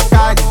 calle,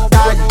 calle,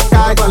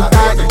 calle, calle,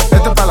 calle.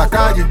 Esto es para la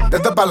calle,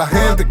 esto es para la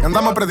gente.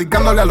 Andamos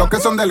predicándole a los que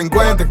son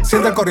delincuentes.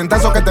 Siente el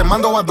corrientazo que te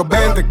mando a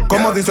 220.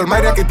 Como dice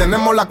Olmairi, aquí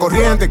tenemos la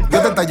corriente.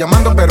 Dios te está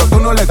llamando, pero tú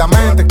no le das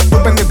mente.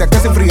 Tú pendiente a que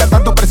se enfría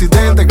tanto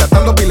presidente.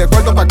 Gastando pile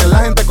cuarto para que la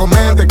gente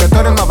comente que tú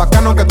eres más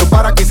bacano que tu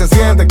para aquí se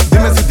siente.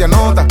 Dime si te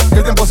anota, que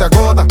el tiempo se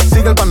agota.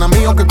 Sigue el pana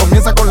mío que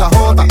comienza con la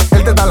J.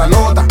 Él te da la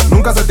nota,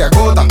 nunca se te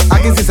agota.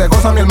 Aquí sí se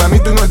goza mi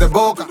hermanito y no es de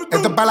boca.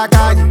 Esto es para la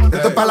calle,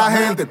 esto es para la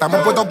gente.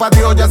 Estamos puestos para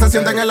Dios, ya se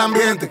siente en el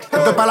ambiente.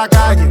 Esto es para la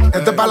calle,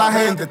 esto es para la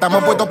gente.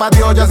 Estamos puestos para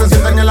Dios, ya se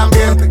siente en el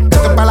ambiente.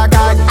 Esto es para la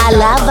calle.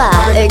 Alaba,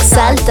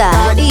 exalta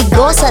y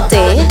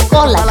gózate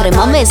con la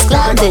crema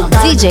mezcla de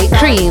DJ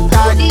Cream.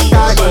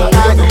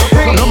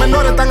 Los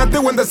menores están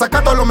activos en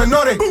desacato a los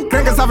menores.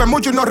 Creen que saben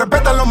mucho y no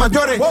respetan los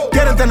mayores.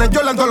 Quieren tener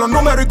Jordan todos los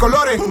números y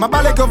colores. Más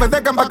vale que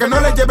obedezcan para que no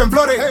les lleven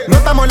flores. No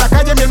estamos en la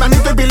calle, mi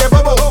hermanito y pile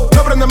bobo.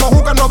 No prendemos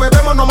juca, no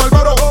bebemos, no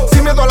malboro.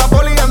 Sin miedo a la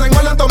poli, ando en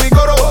alto mi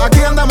coro. Aquí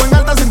andamos en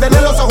alta sin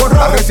tener los ojos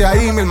rojos. Arrece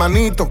ahí, mi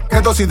hermanito, que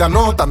esto sí da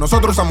nota.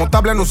 Nosotros somos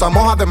tablets, no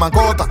usamos hojas de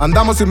mascota.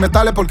 Andamos sin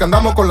metales porque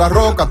andamos con la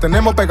roca.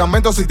 Tenemos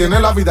pegamentos si tiene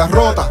la vida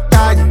rota.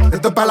 Calle,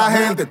 esto es para la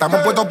gente.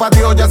 Estamos puestos para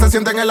Dios, ya se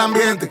siente en el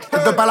ambiente.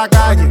 Esto es para la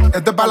calle,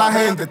 esto es para la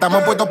gente.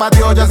 Estamos puestos para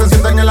Dios, ya se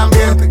siente en el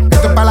ambiente.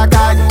 Esto es para la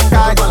calle,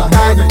 calle,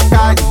 calle,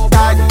 calle,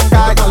 calle,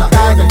 calle,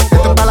 calle.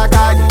 Esto es para la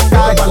calle,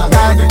 calle,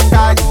 calle,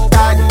 calle,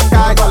 calle,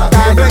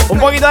 calle. Un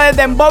poquito de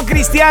dembow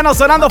cristiano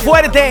sonando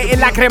fuerte en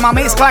la crema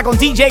mezcla con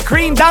DJ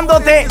Cream,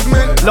 dándote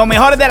lo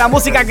mejor de la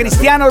música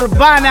cristiana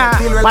urbana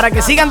para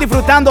que sigan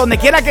disfrutando donde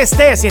quiera que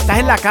estés. Si estás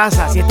en la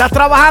casa, si estás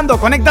trabajando,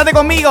 conéctate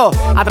conmigo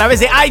a través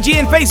de IG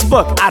en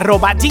Facebook,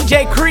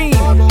 @DJ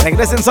Cream.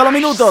 Regresen solo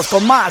minutos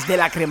con más de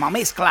la crema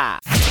mezcla.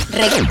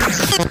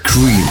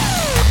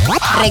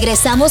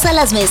 Regresamos a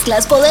las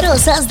mezclas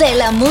poderosas de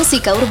la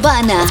música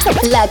urbana.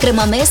 La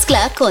crema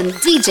mezcla con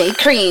DJ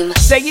Cream.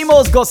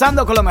 Seguimos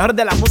gozando con lo mejor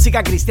de la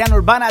música cristiana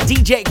urbana,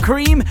 DJ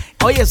Cream.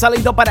 Hoy un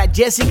saludo para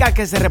Jessica,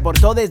 que se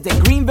reportó desde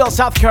Greenville,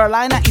 South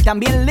Carolina, y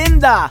también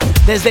Linda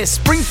desde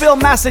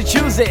Springfield,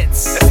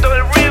 Massachusetts. Esto es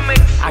el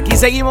remix. Aquí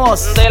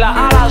seguimos de la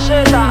A a la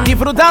Z,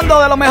 disfrutando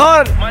de lo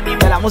mejor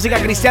de la música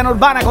cristiana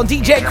urbana con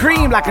DJ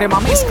Cream, la crema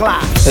mezcla.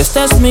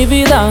 Esta es mi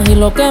vida y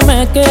lo que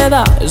me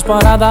queda es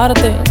para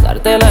darte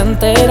la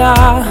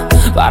entera,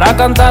 para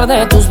cantar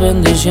de tus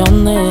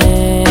bendiciones.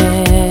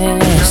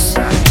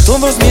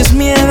 Todos mis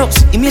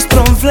miedos y mis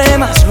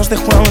problemas los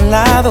dejo a un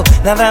lado,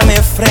 nada me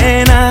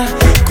frena,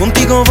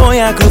 contigo voy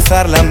a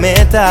cruzar la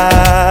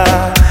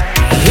meta.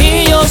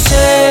 Y yo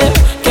sé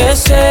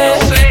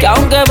que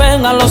aunque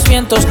vengan los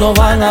vientos no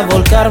van a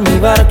volcar mi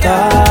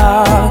barca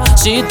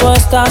si tú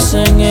estás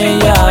en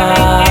ella.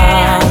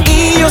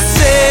 Y yo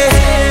sé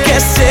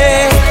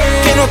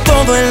que no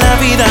todo en la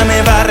vida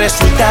me va a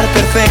resultar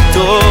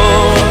perfecto,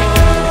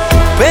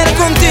 pero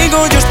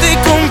contigo yo estoy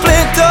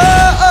completo.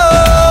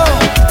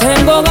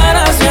 Tengo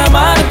ganas de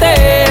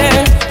amarte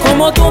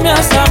como tú me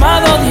has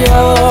amado,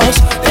 Dios.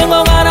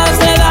 Tengo ganas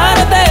de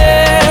darte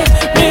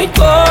mi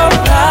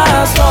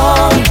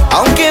corazón.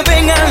 Aunque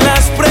vengan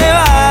las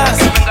pruebas,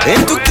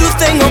 en tu cruz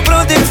tengo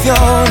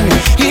protección.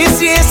 Y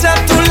si es a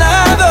tu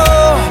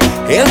lado,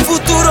 el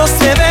futuro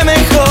se ve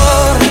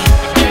mejor.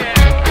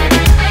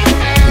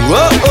 Oh,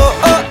 oh,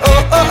 oh,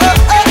 oh, oh,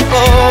 oh,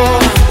 oh.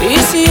 Y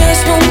si es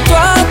junto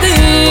a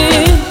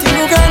ti,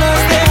 tengo ganas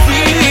de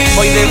vivir.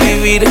 Voy de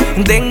vivir,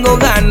 tengo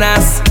ganas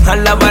ganas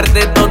al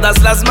lavarte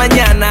todas las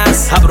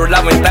mañanas. Abro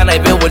la ventana y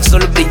veo el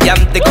sol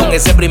brillante. Con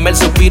ese primer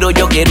suspiro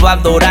yo quiero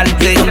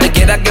adorarte. Donde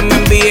quiera que me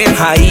envíen,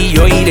 ahí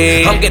yo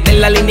iré. Aunque esté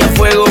en la línea de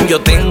fuego,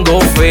 yo tengo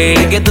fe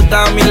que tú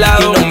estás a mi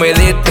lado y no me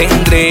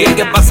detendré.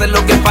 Que pase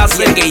lo que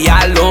pase, que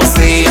ya lo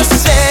sé. Yo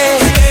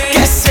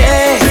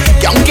sé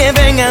que aunque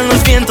vengan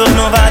los vientos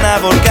no van a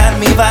volcar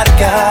mi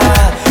barca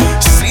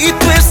si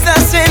tú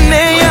estás en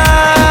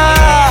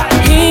ella.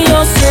 Y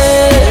yo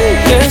sé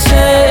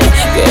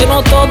que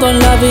no todo en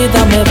la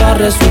vida me va a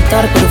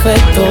resultar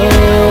perfecto,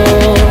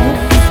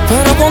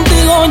 pero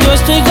contigo yo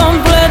estoy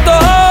completo.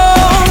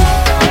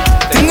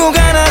 Tengo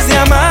ganas de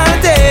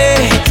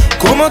amarte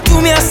como tú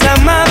me has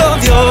amado,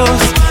 Dios.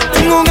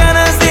 Tengo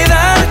ganas de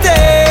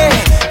darte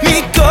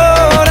mi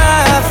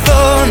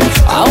corazón.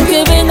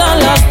 Aunque vengan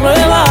las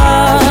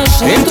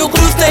pruebas, en tu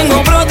cruz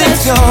tengo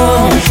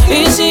protección.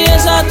 Y si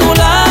es a tu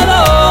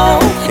lado,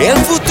 el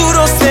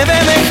futuro se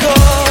ve mejor.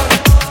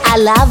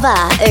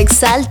 Alaba,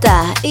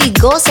 exalta y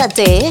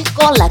gózate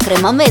con la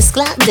crema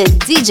mezcla de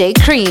DJ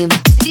Cream.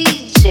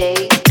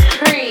 DJ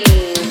Cream.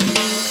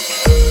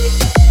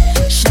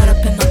 Shut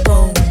up in my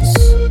bones.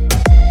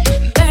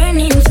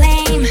 Burning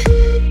flame.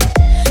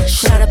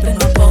 Shut up in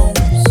my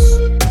bones.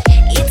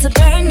 It's a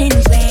burning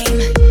flame.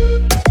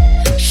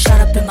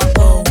 Shut up in my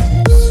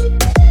bones.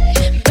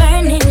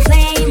 Burning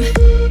flame.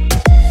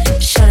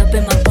 Shut up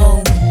in my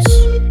bones.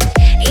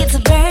 It's a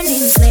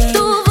burning flame.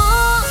 Tu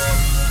voz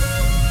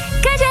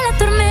calla la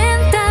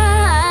tormenta.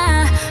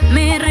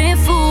 Me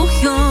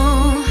refugio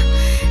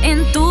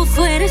en tu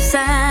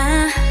fuerza.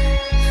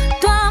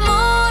 Tu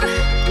amor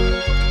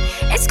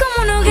es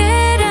como una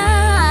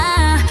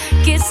hoguera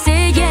que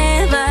se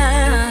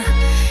lleva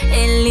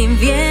el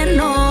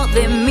invierno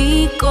de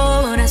mi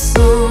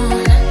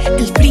corazón.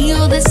 El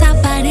frío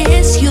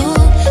desapareció,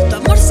 tu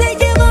amor se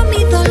llevó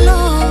mi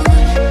dolor.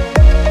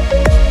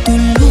 Tu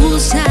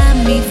luz a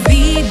mi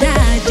vida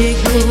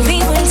llegó.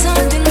 Vivo el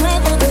sol de un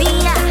nuevo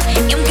día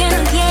y aunque no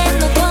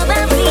entiendo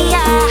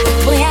todavía,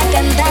 voy a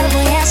cantar,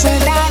 voy a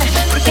soldar,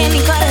 porque mi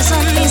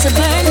corazón is a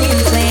burning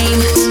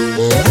flame.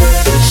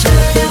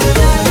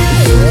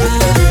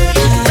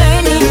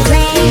 Burning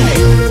flame.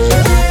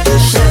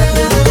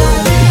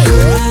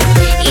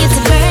 It's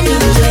a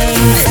burning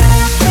flame.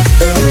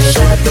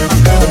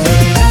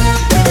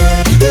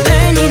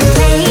 Burning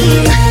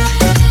flame.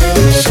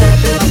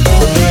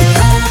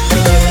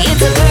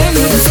 It's a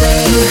burning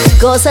flame.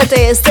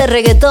 Gózate este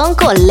reggaetón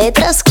con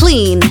letras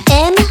clean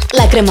en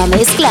La Crema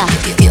Mezcla.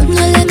 Yo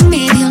no le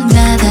envidio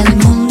nada al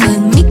mundo,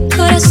 en mi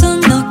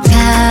corazón no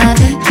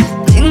cabe.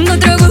 Tengo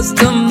otro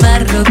gusto más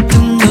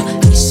rotundo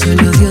y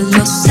solo Dios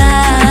lo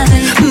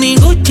sabe. ni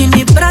Gucci,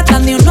 ni Prada,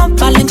 ni unos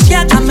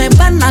Balenciaga me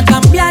van a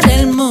cambiar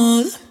el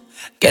mood.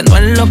 Que no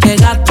es lo que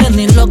gaste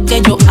ni lo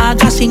que yo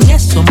haga, sin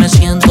eso me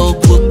siento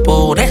good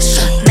por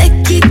eso.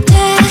 Me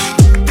quité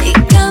y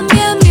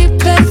cambié mi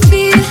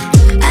perfil.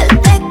 Al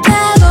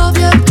pecado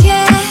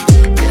bloqueé,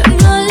 yo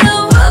no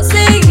lo voy a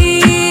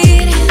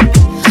seguir.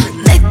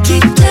 Me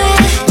quité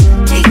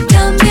y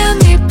cambié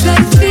mi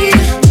perfil.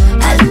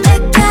 Al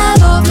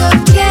pecado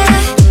bloqueé,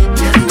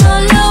 yo no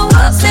lo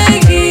voy a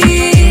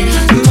seguir.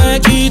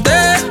 Me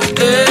quité,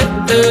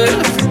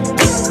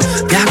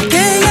 de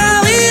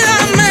aquella vida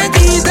me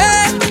quité,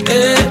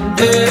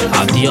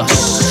 adiós.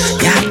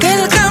 Y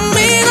aquel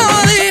camino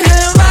dije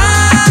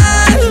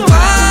bye,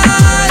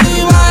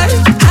 bye, bye.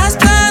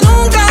 Hasta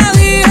nunca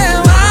dije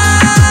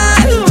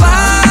bye,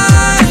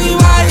 bye,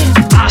 bye.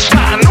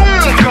 Hasta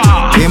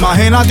nunca.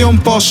 Imagínate un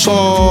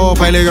pozo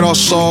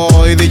peligroso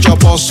y dicho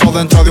pozo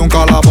dentro de un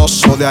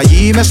calabozo. De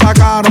allí me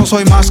sacaron,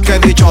 soy más que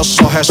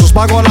dichoso. Jesús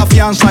pagó la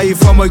fianza y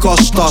fue muy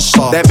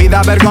costoso. De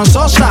vida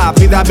vergonzosa,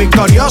 vida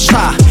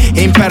victoriosa,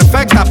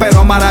 imperfecta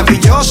pero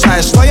maravillosa.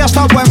 Estoy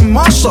hasta buen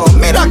mozo,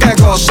 mira qué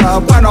cosa.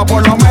 Bueno,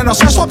 por lo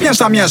menos eso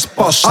piensa mi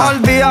esposa.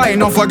 Al día y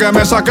no fue que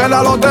me saqué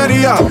la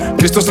lotería.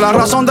 Cristo es la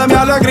razón de mi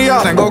alegría.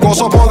 Tengo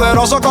gozo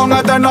poderoso con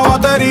eterna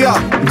batería.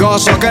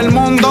 Gozo que el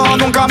mundo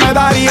nunca me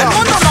daría. El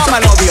mundo no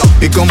me lo dio.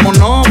 Y como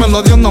no me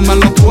lo dio, no me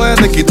lo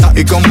puede quitar.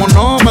 Y como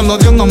no me lo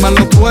dio, no me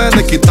lo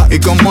puede quitar. Y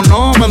como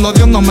no me lo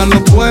dio, no me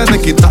lo puede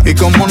quitar. Y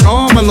como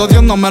no me lo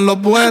dio, no me lo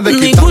puede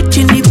Ni quitar.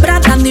 Gucci, ni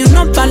Prada, ni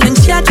unos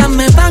Balenciaga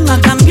me van a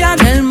cambiar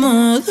el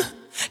mood.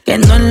 Que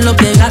no es lo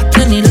que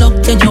gaste ni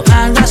lo que yo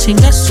haga, sin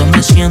eso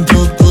me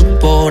siento good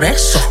por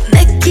eso.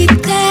 Me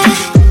quité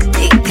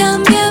y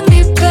cambié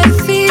mi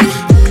perfil.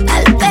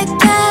 Al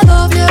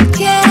pecado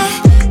bloqueé,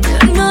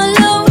 yo no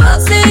lo voy a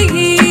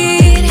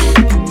seguir.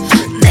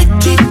 Me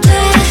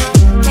quité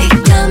y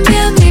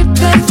cambié mi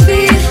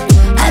perfil.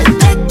 Al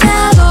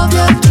pecado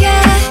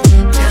bloqueé,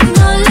 yo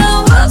no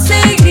lo voy a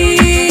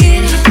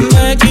seguir.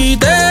 Me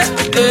quité,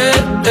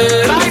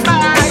 bye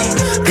bye.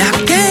 De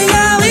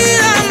aquella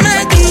vida me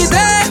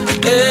quité,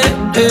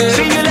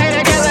 See you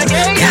later, girl,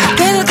 again. de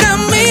aquel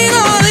camino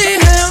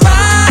dije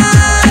bye.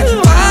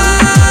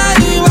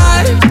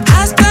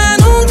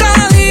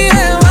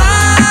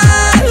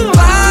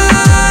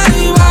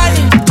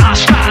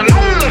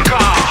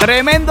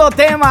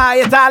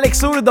 Ahí está Alex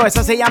Zurdo,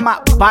 esa se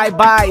llama Bye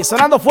Bye.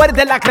 Sonando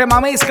fuerte en la Crema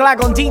Mezcla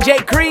con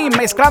DJ Cream,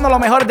 mezclando lo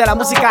mejor de la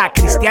música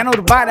cristiana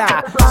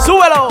urbana.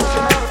 ¡Súbelo!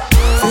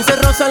 Sin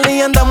ser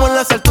Rosalía andamos en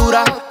las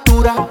alturas,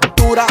 dura.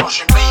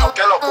 Dios mío,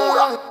 qué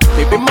locura.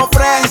 Vivimos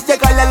fresh,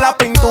 llegarle a la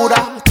pintura,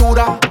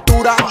 dura.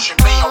 Dios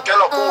mío, qué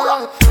locura.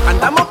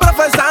 Andamos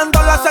profesando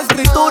las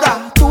escrituras,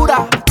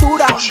 dura.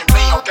 Dios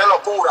mío, qué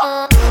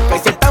locura. Que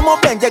si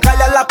estamos bien,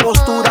 llegarle a la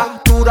postura,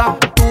 dura.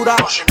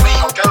 Dios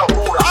mío, qué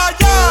locura.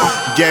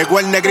 Llegó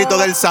el negrito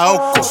del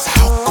saoco.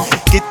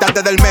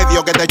 Quítate del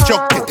medio que te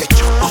choque.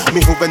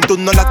 Mi juventud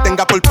no la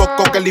tenga por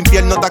poco, que el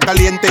infierno está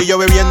caliente y yo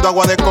bebiendo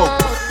agua de coco.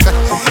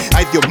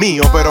 Ay, Dios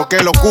mío, pero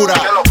qué locura.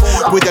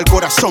 Cuida el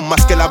corazón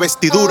más que la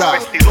vestidura.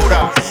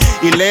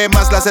 Y lee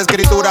más las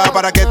escrituras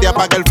para que te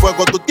apague el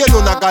fuego. Tú tienes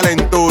una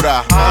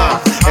calentura.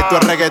 Esto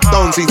es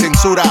reggaetón sin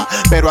censura,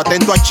 pero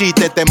atento a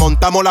chiste, te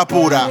montamos la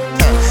pura.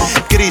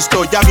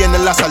 Cristo ya viene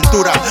en las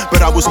alturas,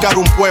 pero a buscar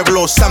un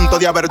pueblo santo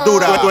de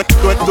verdura.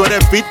 Tú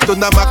eres fit, tú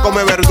nada más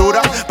comes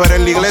verdura, pero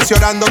en la iglesia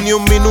orando ni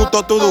un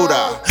minuto tú dura.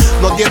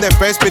 No tienes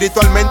fe,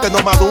 espiritualmente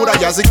no madura,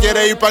 ya si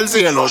quieres ir para el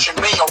cielo. Dios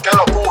mío, qué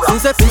locura.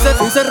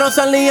 Sin ser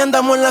Rosalía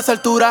andamos en las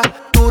alturas,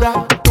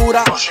 dura.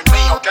 Dios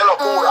mío, qué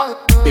locura.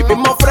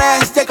 Vivimos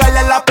fresh, llegarle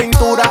a la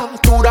pintura,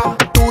 dura.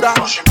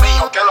 Dios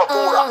mío, qué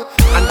locura.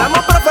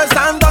 Andamos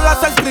profesando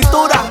las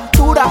escrituras,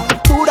 dura.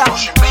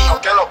 Dios mío,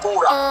 qué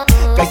locura.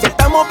 Que si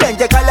estamos bien,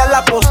 llegarle a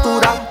la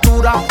postura,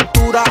 dura.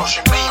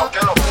 Dios mío, qué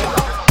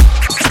locura.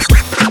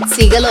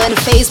 Síguelo en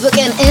Facebook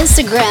e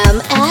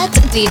Instagram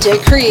 @DJ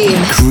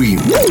Cream.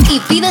 Y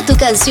pide tu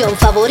canción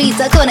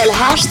favorita con el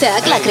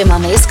hashtag La Crema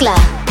Mezcla.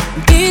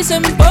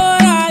 Dicen por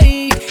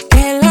ahí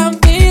que la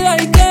vida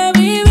hay que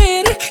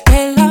vivir,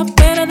 que la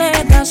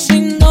perderás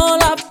si no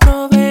la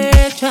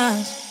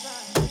aprovechas.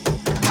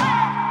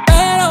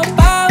 Pero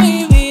para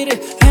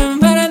vivir, en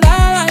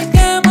verdad hay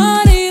que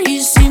morir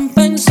y sin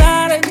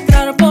pensar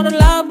entrar por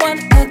la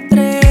puerta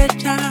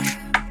estrecha.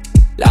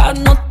 La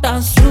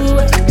nota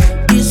sube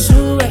y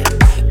sube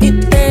y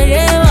te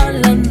lleva a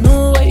la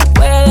nube, y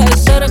puede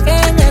ser que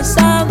en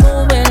esa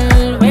nube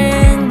él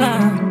venga.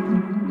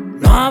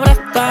 No habrá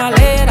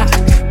escalera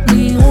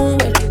ni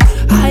Uber,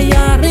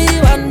 allá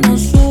arriba no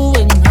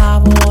suben.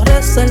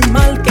 Aborrece el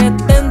mal que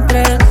te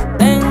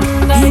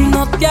entretenga y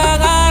no te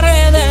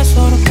agarre de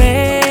sorpresa,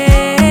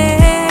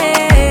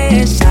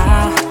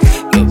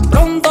 que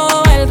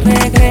pronto él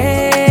regresa.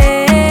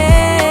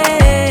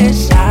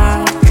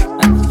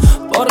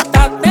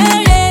 Pórtate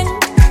bien,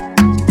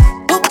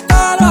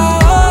 búscalo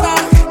ahora,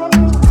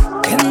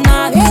 que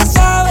nadie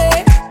sabe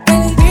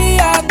el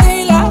día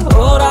ni la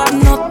hora.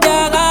 No te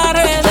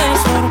agarre de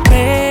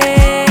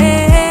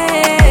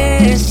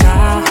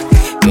sorpresa,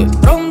 que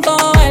pronto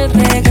él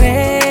regresa.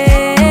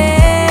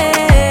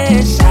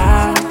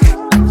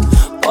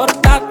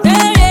 Pórtate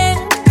bien,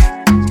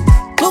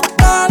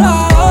 búscalo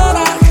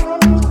ahora,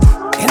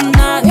 que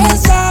nadie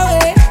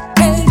sabe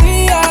el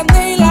día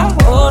ni la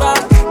hora.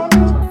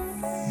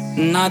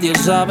 Nadie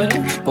sabe,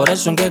 por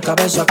eso en qué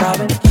cabeza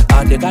cabe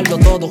arriesgarlo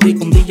todo y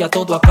que un día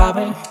todo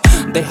acabe.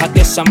 Deja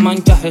que esa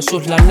mancha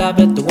Jesús la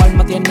lave. Tu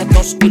alma tiene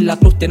tos y la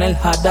cruz tiene el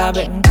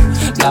jarabe.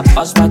 La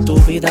paz va a tu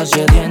vida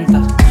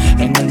sedienta,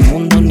 en el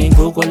mundo ni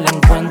Google la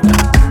encuentra.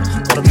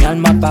 Por mi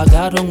alma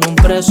pagaron un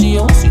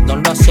precio, si no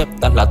lo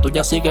aceptas la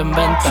tuya sigue en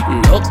venta.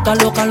 Loca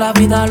la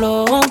vida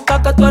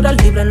loca, que tú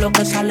eres libre en lo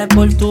que sale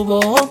por tu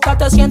boca.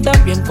 Te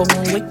sientes bien como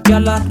un whisky a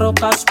las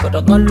rocas,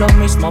 pero no es lo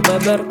mismo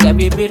beber que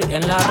vivir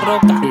en la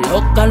roca.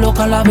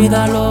 Loca la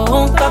vida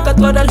loca, que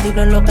tú eres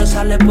libre en lo que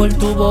sale por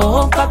tu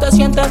boca. Te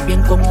sientes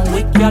bien como un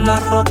whisky a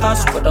las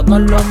rocas, pero no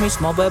es lo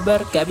mismo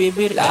beber que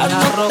vivir en la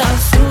roca.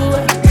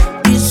 Sube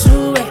y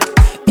sube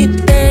y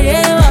te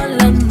lleva a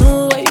la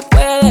nube, y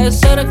puede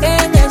ser que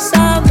en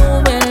esa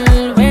nube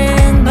él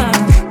venga.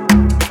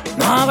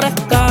 No habrá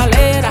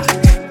escalera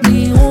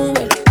ni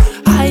Uber,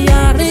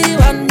 allá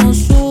arriba no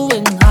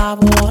suben.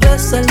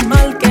 Aborrece el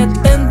mal que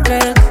te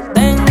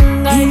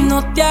entretenga y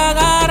no te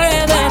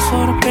agarre de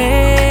sorpresa,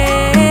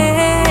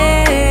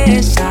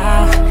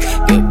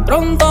 que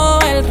pronto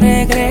él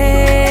regresa.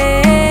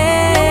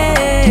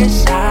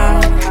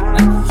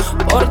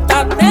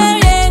 Pórtate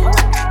bien,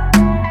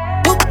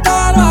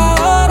 búscalo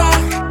ahora,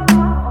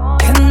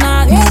 que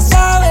nadie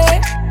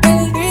sabe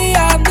el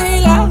día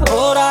ni la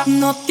hora.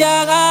 No te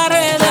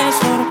agarre de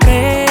sorpresa,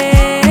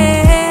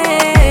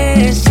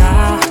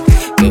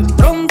 que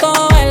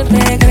pronto él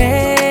regresa.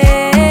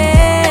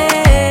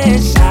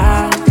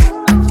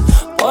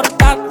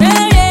 Pórtate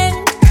bien,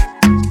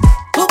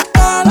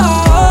 búscalo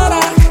ahora,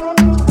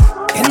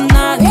 que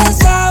nadie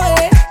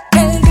sabe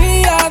el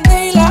día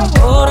ni la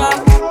hora.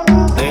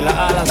 De la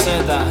A a la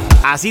Z.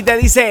 Así te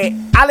dice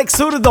Alex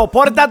Zurdo,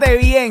 pórtate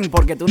bien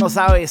porque tú no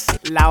sabes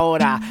la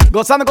hora.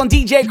 Gozando con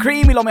DJ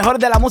Cream y lo mejor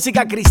de la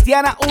música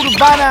cristiana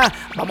urbana.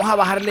 Vamos a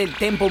bajarle el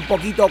tempo un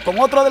poquito con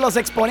otro de los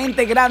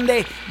exponentes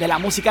grandes de la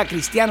música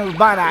cristiana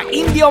urbana,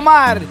 Indio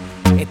Mar.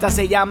 Esta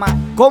se llama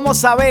 ¿Cómo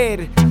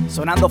saber?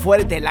 Sonando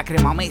fuerte en la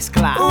Crema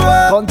Mezcla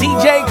con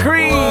DJ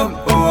Cream.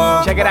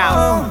 Check it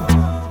out.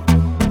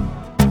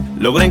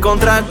 Logré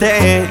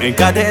encontrarte en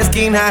cada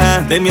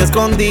esquina de mi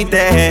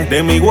escondite,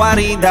 de mi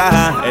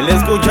guarida. El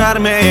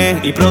escucharme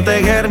y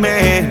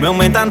protegerme me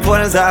aumentan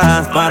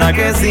fuerzas para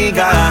que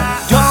siga.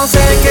 Yo sé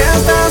que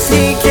estás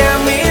y que a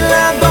mi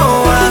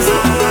lado vas.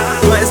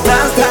 Tú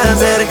estás tan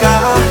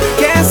cerca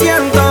que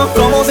siento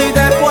como si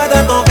te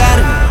pueda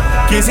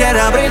tocar.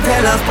 Quisiera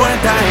abrirte las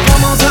puertas y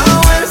vamos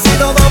a ver si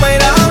todo me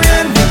irá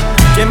bien.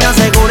 ¿Quién me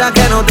asegura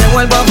que no te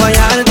vuelvo a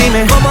fallar?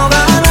 Dime cómo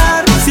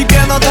ganar si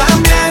pierdo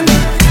también.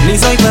 Ni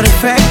soy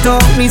perfecto,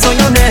 ni soy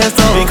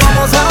honesto. ¿Y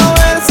cómo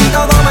saber si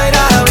todo me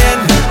irá bien?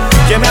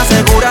 ¿Quién me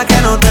asegura que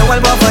no te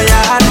vuelvo a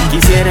fallar?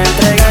 Quisiera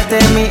entregarte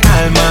mi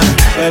alma,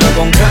 pero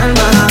con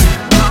calma.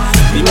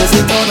 Dime si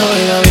todo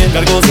irá bien.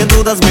 Cargo 100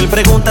 dudas, 1000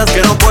 preguntas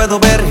que no puedo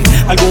ver.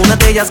 Algunas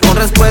de ellas con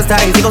respuesta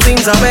y sigo sin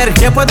saber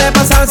qué puede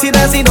pasar si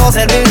decido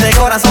servir de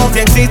corazón. Si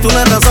existe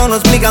una razón o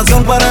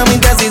explicación para mi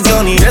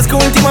decisión. Y es que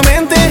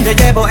últimamente te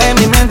llevo en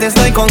mi mente.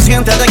 Estoy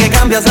consciente de que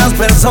cambias las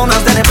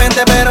personas de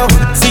repente, pero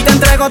si te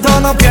entrego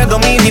todo pierdo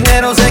mi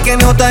dinero. Sé que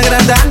no te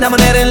agrada la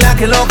manera en la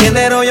que lo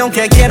genero. Y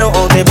aunque quiero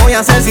o te voy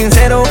a ser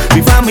sincero,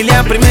 mi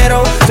familia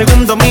primero,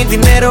 segundo mi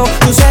dinero,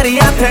 tú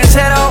serías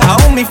tercero.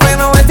 Aún mi fe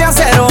no es de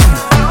acero,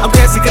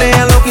 aunque si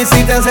creas lo que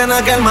hiciste en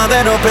aquel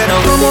madero. Pero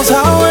 ¿cómo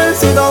saber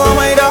si todo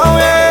me irá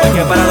bien?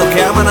 Que para los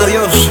que aman a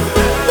Dios.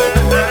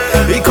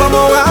 ¿Y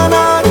cómo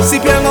ganar si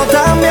pierdo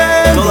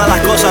también? Todas las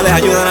cosas les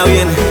ayudan a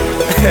bien.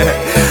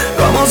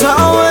 ¿Cómo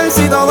saber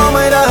si todo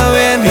me irá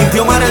bien? Mi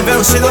tío Mar el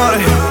vencedor.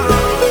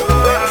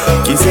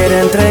 Quisiera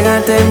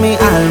entregarte mi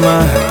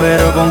alma,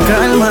 pero con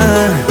calma.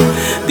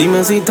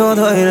 Dime si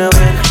todo irá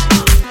bien.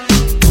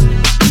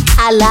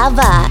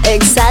 Alaba,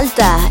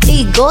 exalta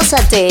y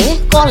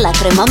gózate con la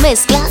crema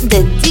mezcla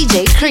de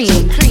DJ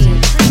Cream.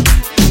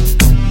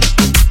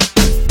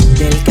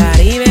 Del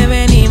Caribe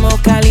venimos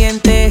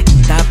caliente,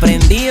 está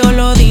prendido,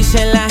 lo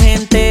dice la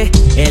gente.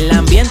 El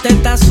ambiente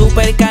está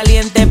súper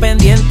caliente,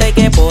 pendiente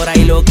que por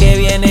ahí lo que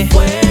viene.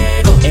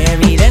 Fuego.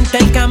 Evidente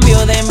el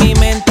cambio de mi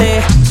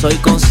mente, soy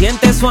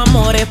consciente, su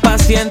amor es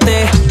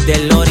paciente.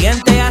 Del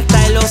oriente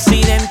hasta el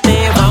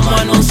occidente, vamos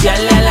a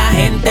anunciarle a la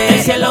gente.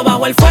 El cielo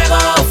bajo el fuego,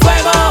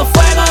 fuego,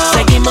 fuego.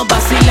 Seguimos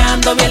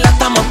vacilando, bien la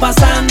estamos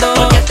pasando.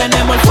 Porque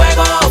tenemos el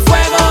fuego,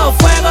 fuego,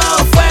 fuego,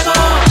 fuego.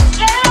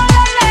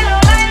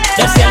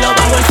 Del cielo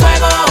bajo el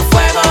fuego,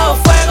 fuego,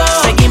 fuego.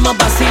 Seguimos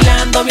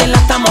vacilando, bien la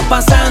estamos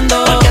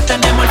pasando. Porque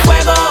tenemos el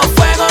fuego,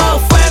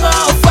 fuego, fuego,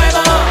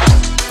 fuego.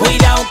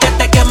 Cuidado que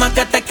te quema,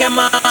 que te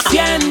quema.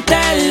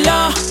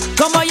 Siéntelo,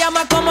 como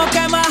llama, como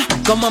quema.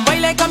 Como en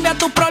baile cambia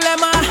tus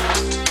problemas.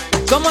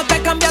 Como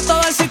te cambia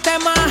todo el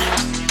sistema.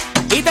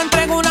 Y te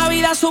entrego una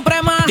vida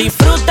suprema.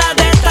 Disfruta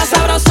de esta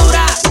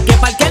sabrosura, que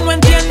para el que no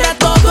entiende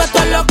todo esto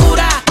es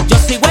locura. Yo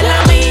sigo en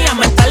la mía,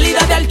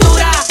 mentalidad de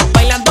altura,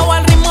 bailando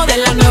al ritmo de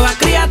la nueva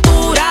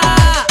criatura.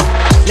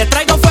 Le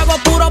traigo fuego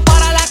puro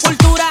para la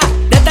cultura.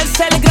 De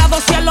tercer grado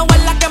cielo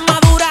en la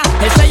quemadura.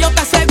 El sello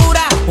te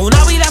asegura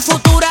una vida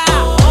futura.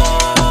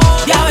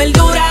 Ya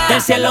verdura.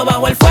 Del cielo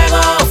bajo el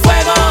fuego,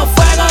 fuego,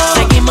 fuego.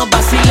 Seguimos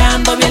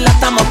vacilando, bien la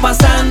estamos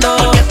pasando.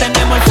 Porque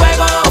tenemos el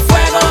fuego,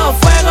 fuego,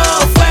 fuego,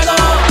 fuego.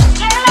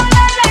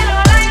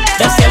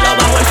 Del cielo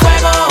bajo el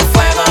fuego,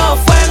 fuego,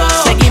 fuego.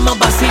 Seguimos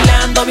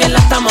vacilando, bien la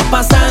estamos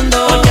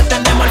pasando. Porque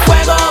tenemos el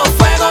fuego,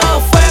 fuego,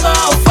 fuego,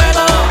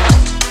 fuego.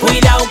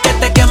 Cuidado que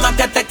te quema,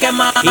 que te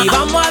quema. Y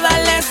vamos a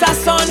darle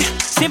sazón,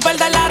 sin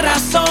perder la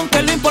razón,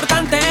 que lo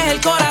importante es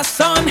el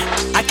corazón.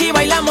 Aquí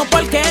bailamos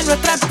porque es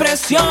nuestra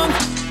expresión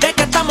de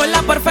que estamos en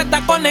la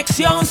perfecta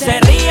conexión. Se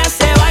ríe,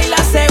 se baila,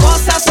 se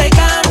goza, se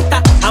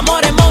canta.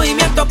 Amor en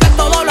movimiento que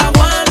todo lo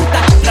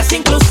aguanta. Raza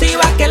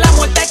inclusiva que la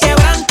muerte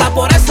quebranta.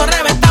 Por eso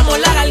reventamos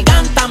la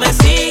garganta. Me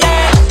sigue,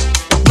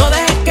 no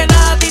dejes que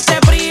nada a ti te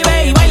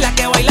prive. Y baila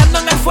que bailando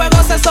en el fuego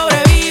se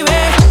sobrevive.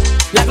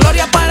 La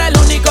gloria para el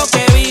único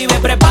que vive.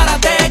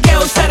 Prepárate que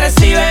hoy se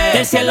recibe.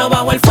 Del cielo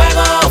bajo el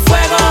fuego,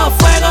 fuego,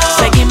 fuego.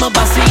 Seguimos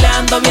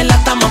vacilando, bien la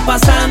estamos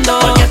pasando.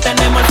 Porque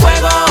tenemos el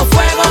fuego,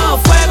 fuego,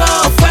 fuego,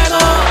 fuego.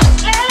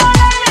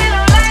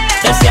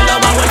 Del cielo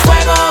bajo el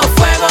fuego,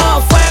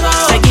 fuego, fuego.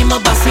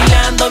 Seguimos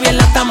vacilando, bien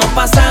la estamos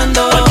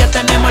pasando. Porque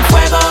tenemos el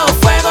fuego,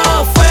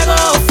 fuego, fuego,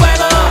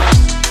 fuego.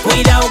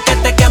 Cuidado que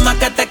te quema,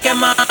 que te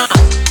quema.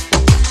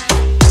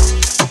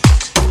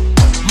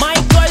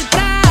 Michael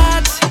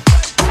Prats,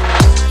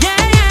 yeah,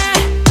 yeah,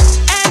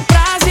 el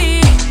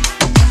Prasi.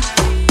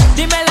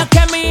 Dímelo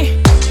que mi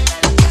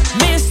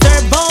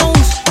Mr.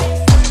 Bones,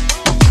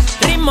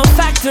 Ritmo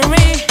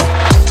Factory.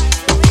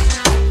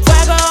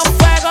 Fuego,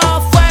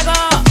 fuego, fuego.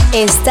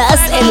 Estás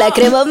en la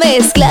crema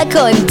mezcla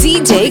con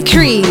DJ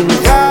Cream.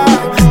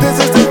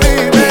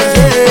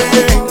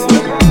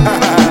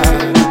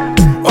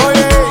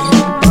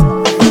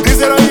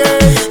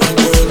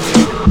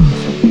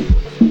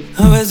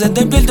 A veces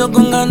despierto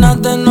con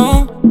ganas de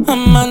no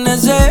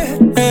amanecer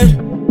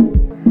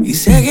y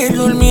seguir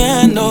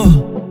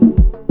durmiendo.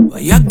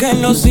 Vaya que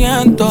lo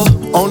siento.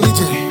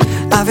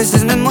 A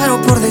veces me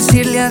muero por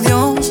decirle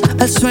adiós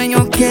al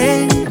sueño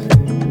que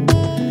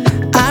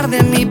arde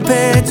en mi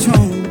pecho.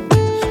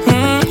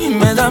 Y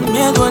me da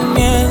miedo el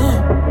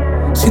miedo.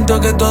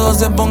 siento que todo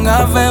se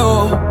ponga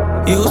feo.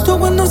 Y justo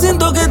cuando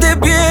siento que te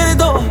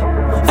pierdo,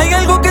 hay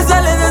algo que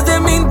sale desde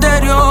mi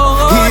interior.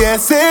 Y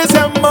es ese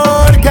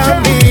amor que a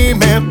mí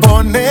me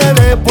pone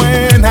de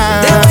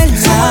buena.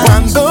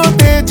 Cuando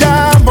te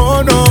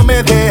llamo no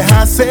me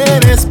dejas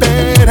en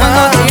espera.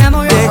 Cuando te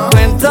llamo te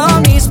cuento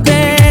mis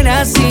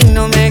penas y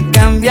no me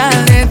cambias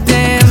de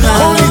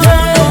tema.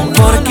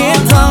 Porque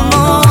tu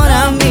amor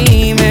a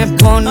mí me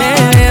pone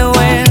de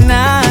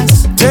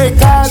buenas.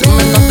 Se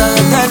me nota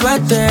desde lo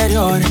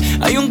exterior,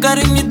 hay un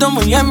cariñito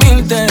muy en mi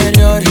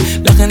interior.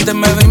 La gente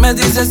me ve y me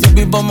dice si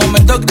vivo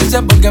momentos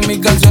grises, porque mis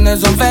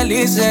canciones son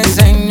felices,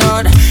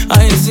 señor.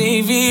 Ay,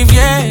 si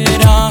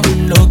vivieran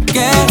lo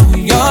que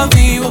yo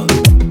vivo,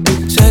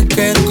 sé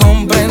que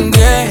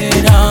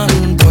comprendieran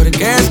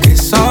porque es que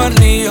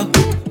sonrío.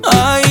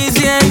 Ay,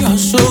 si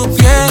ellos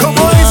supieran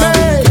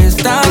que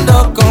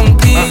estando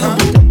contigo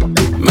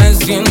me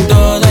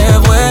siento de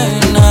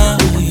buena,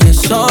 y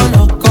es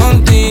solo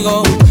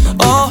contigo.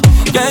 Oh,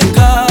 qué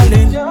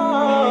Cali.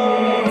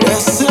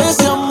 Es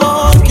ese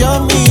amor que a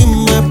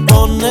mí me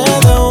pone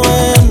de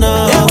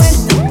buena.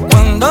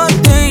 Cuando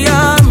te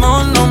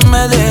llamo no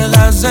me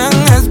dejas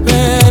en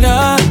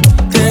espera.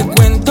 Te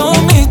cuento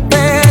mis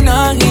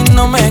penas y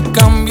no me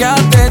cambias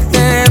de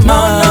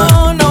tema.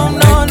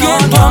 Es que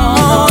tu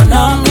amor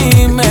a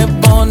mí me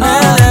pone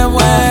de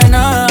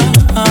buena.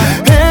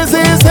 Es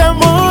ese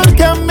amor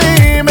que a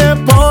mí me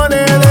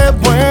pone de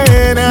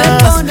buena.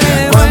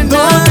 Cuando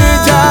te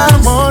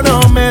llamo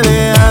no me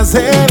dejas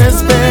en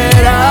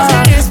espera.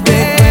 Te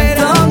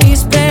cuento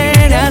mis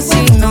penas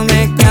y no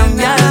me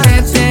cambias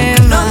de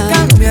tema.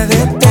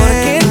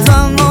 Porque tu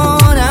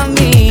amor a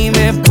mí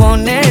me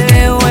pone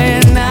de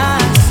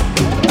buenas.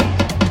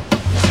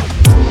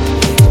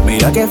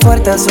 Mira que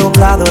fuerte ha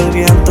soplado el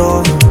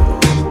viento,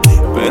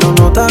 pero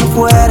no tan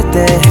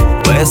fuerte,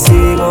 pues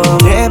sigo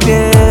de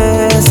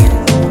pies.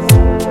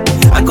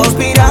 Han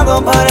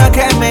conspirado para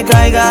que me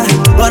caiga,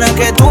 para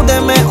que tú te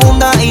me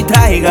hunda y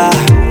traiga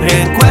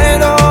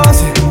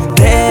recuerdos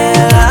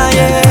del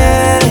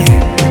ayer.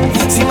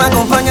 Si me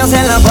acompañas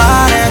en la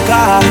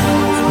barca,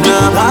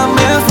 nada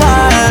me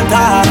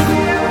falta.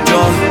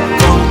 Yo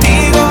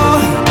contigo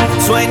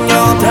sueño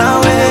otra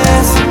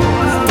vez,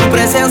 tu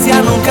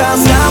presencia nunca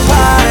se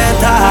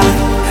aparta.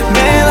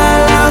 Me da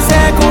la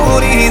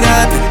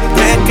seguridad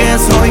de que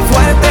soy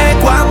fuerte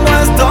cuando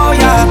estoy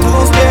a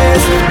tus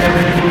pies.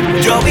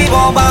 Yo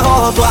vivo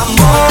bajo tu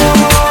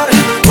amor,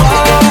 oh,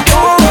 oh,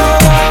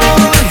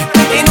 oh,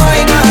 y no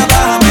hay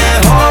nada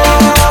mejor,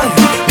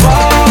 oh,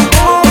 oh,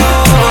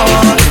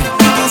 oh.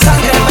 Tu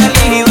sangre me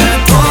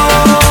libertó,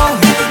 oh,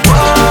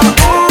 oh,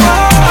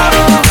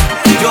 oh.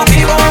 Yo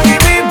vivo y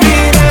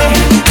viviré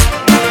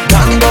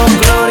dando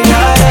gloria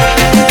a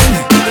él.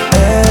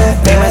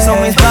 Dime son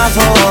mis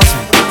pasos,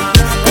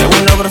 de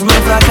buen logros no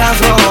hay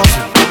fracasos.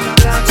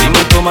 Si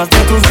me tomas de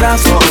tus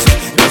brazos,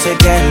 yo sé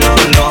que lo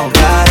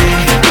lograré.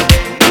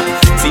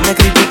 Si me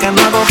critican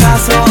no hago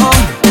caso,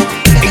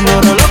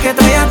 ignoro lo que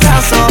trae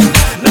atraso,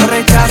 lo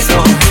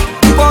rechazo.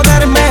 Tu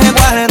poder me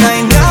guarda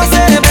y me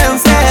hace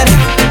vencer.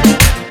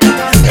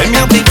 En mi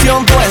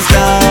aflicción tú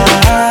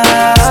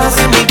estás,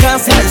 en mi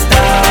casa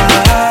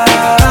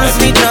estás,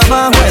 en mi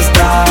trabajo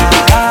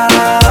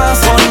estás,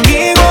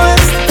 conmigo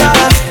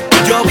estás.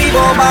 Yo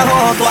vivo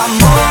bajo tu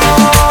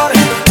amor,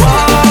 oh,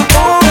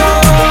 oh,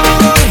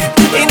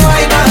 oh, y no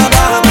hay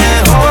nada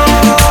mejor,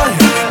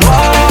 oh,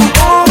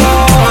 oh,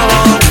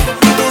 oh.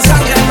 Tu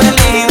sangre me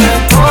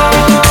libertó,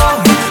 oh,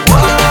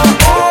 oh,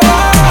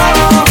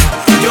 oh.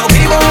 Yo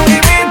vivo y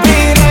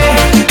viviré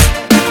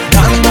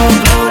dando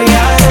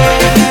gloria a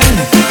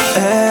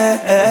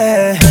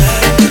él.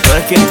 Tú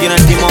eres quien tiene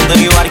el timón de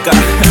mi barca,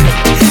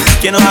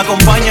 quien nos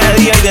acompaña de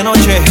día y de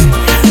noche,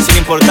 sin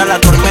importar la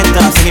tormenta,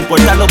 sin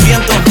importar los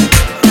vientos.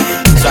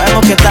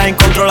 Sabemos que estás en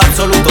control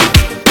absoluto.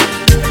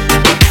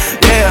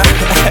 Yeah.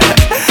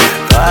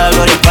 Toda la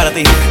gloria es para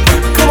ti.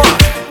 Come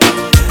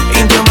on.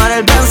 Indio Mar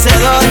el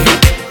vencedor.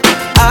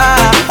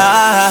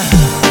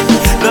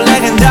 Lo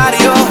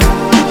legendario.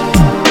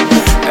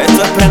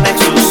 Esto es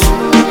Prenexus.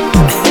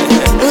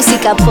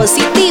 Música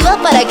positiva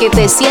para que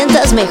te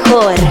sientas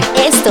mejor.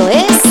 Esto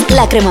es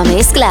La Crema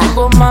Mezcla.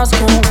 Tengo más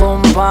que un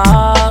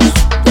compás,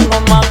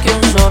 tengo más que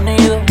un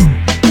sonido,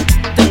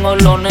 tengo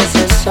lo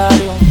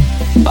necesario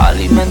para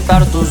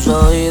alimentar tus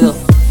oídos.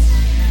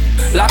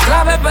 La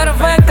clave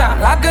perfecta,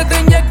 la que te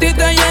inyecta y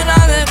te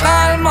llena de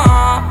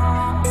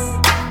calma.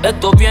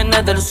 Esto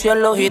viene del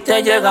cielo y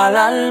te llega al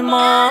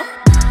alma.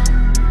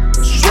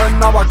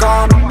 Suena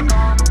bacano,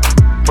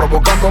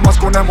 provocando más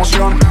que una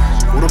emoción.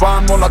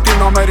 Urbano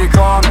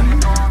latinoamericano,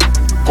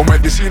 con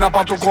medicina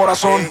pa' tu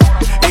corazón.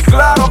 Y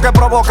claro que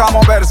provoca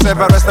moverse,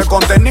 pero este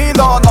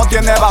contenido no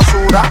tiene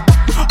basura.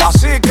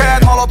 Así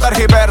que no lo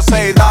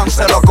tergiverse y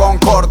dánselo con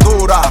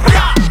cordura.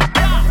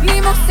 Mi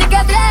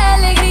música trae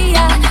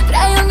alegría,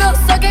 trae un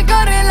gozo que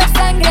corre en la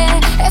sangre,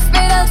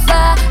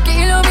 esperanza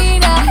que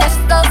ilumina,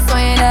 esto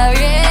suena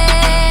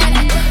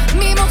bien.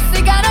 Mi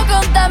música no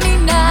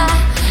contamina,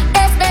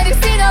 es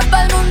medicina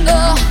para el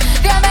mundo.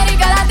 De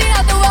América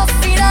Latina tu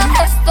bocina,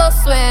 esto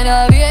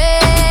suena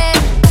bien.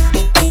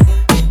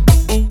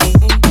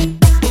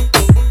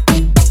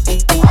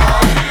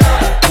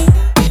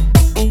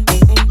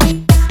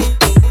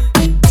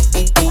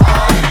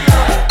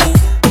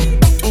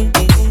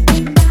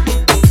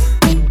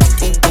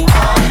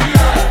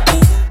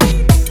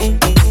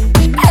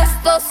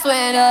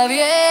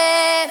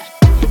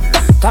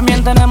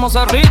 subimos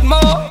el ritmo.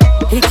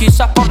 Y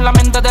quizás por la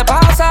mente te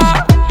pasa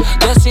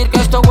decir que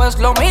esto es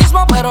lo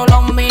mismo, pero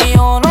lo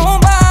mío no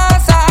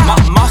pasa.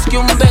 Más que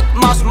un beat,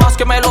 más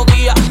que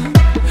melodía,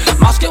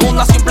 más que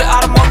una simple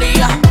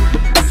armonía.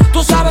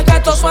 Tú sabes que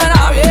esto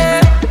suena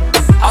bien,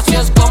 así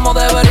es como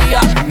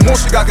debería.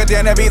 Música que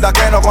tiene vida,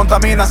 que no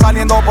contamina,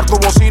 saliendo por tu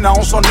bocina,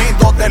 un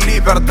sonido de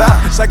libertad.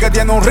 Sé que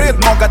tiene un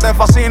ritmo que te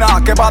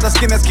fascina, que va de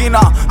esquina a esquina,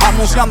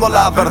 anunciando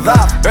la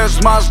verdad.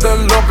 Es más de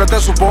lo que te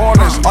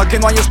supones, aquí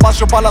no hay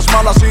espacio para las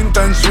malas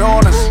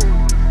intenciones.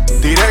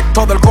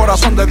 Directo del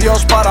corazón de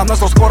Dios para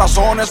nuestros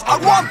corazones.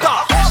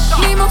 ¡Aguanta!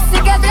 Mi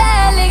música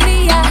trae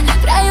alegría,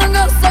 trae un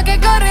gozo que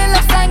corre en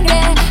la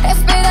sangre,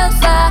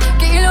 esperanza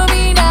que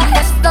ilumina,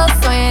 esto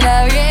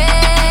suena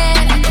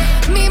bien.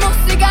 Mi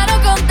música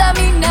no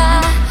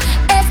contamina,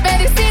 es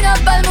medicina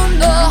para el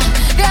mundo,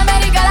 de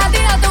América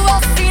Latina tu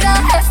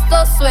bocina,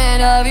 esto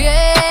suena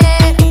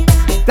bien.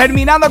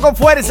 Terminando con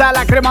fuerza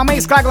la crema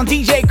mezcla con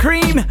DJ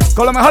Cream,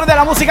 con lo mejor de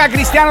la música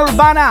cristiana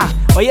urbana.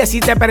 Oye, si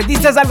te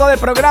perdiste algo del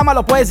programa,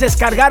 lo puedes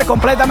descargar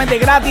completamente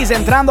gratis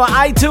entrando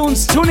a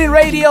iTunes, TuneIn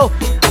Radio,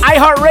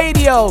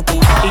 iHeartRadio.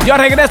 Y yo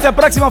regreso el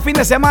próximo fin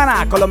de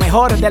semana con lo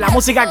mejor de la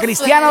música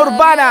cristiana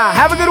urbana.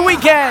 Have a good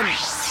weekend.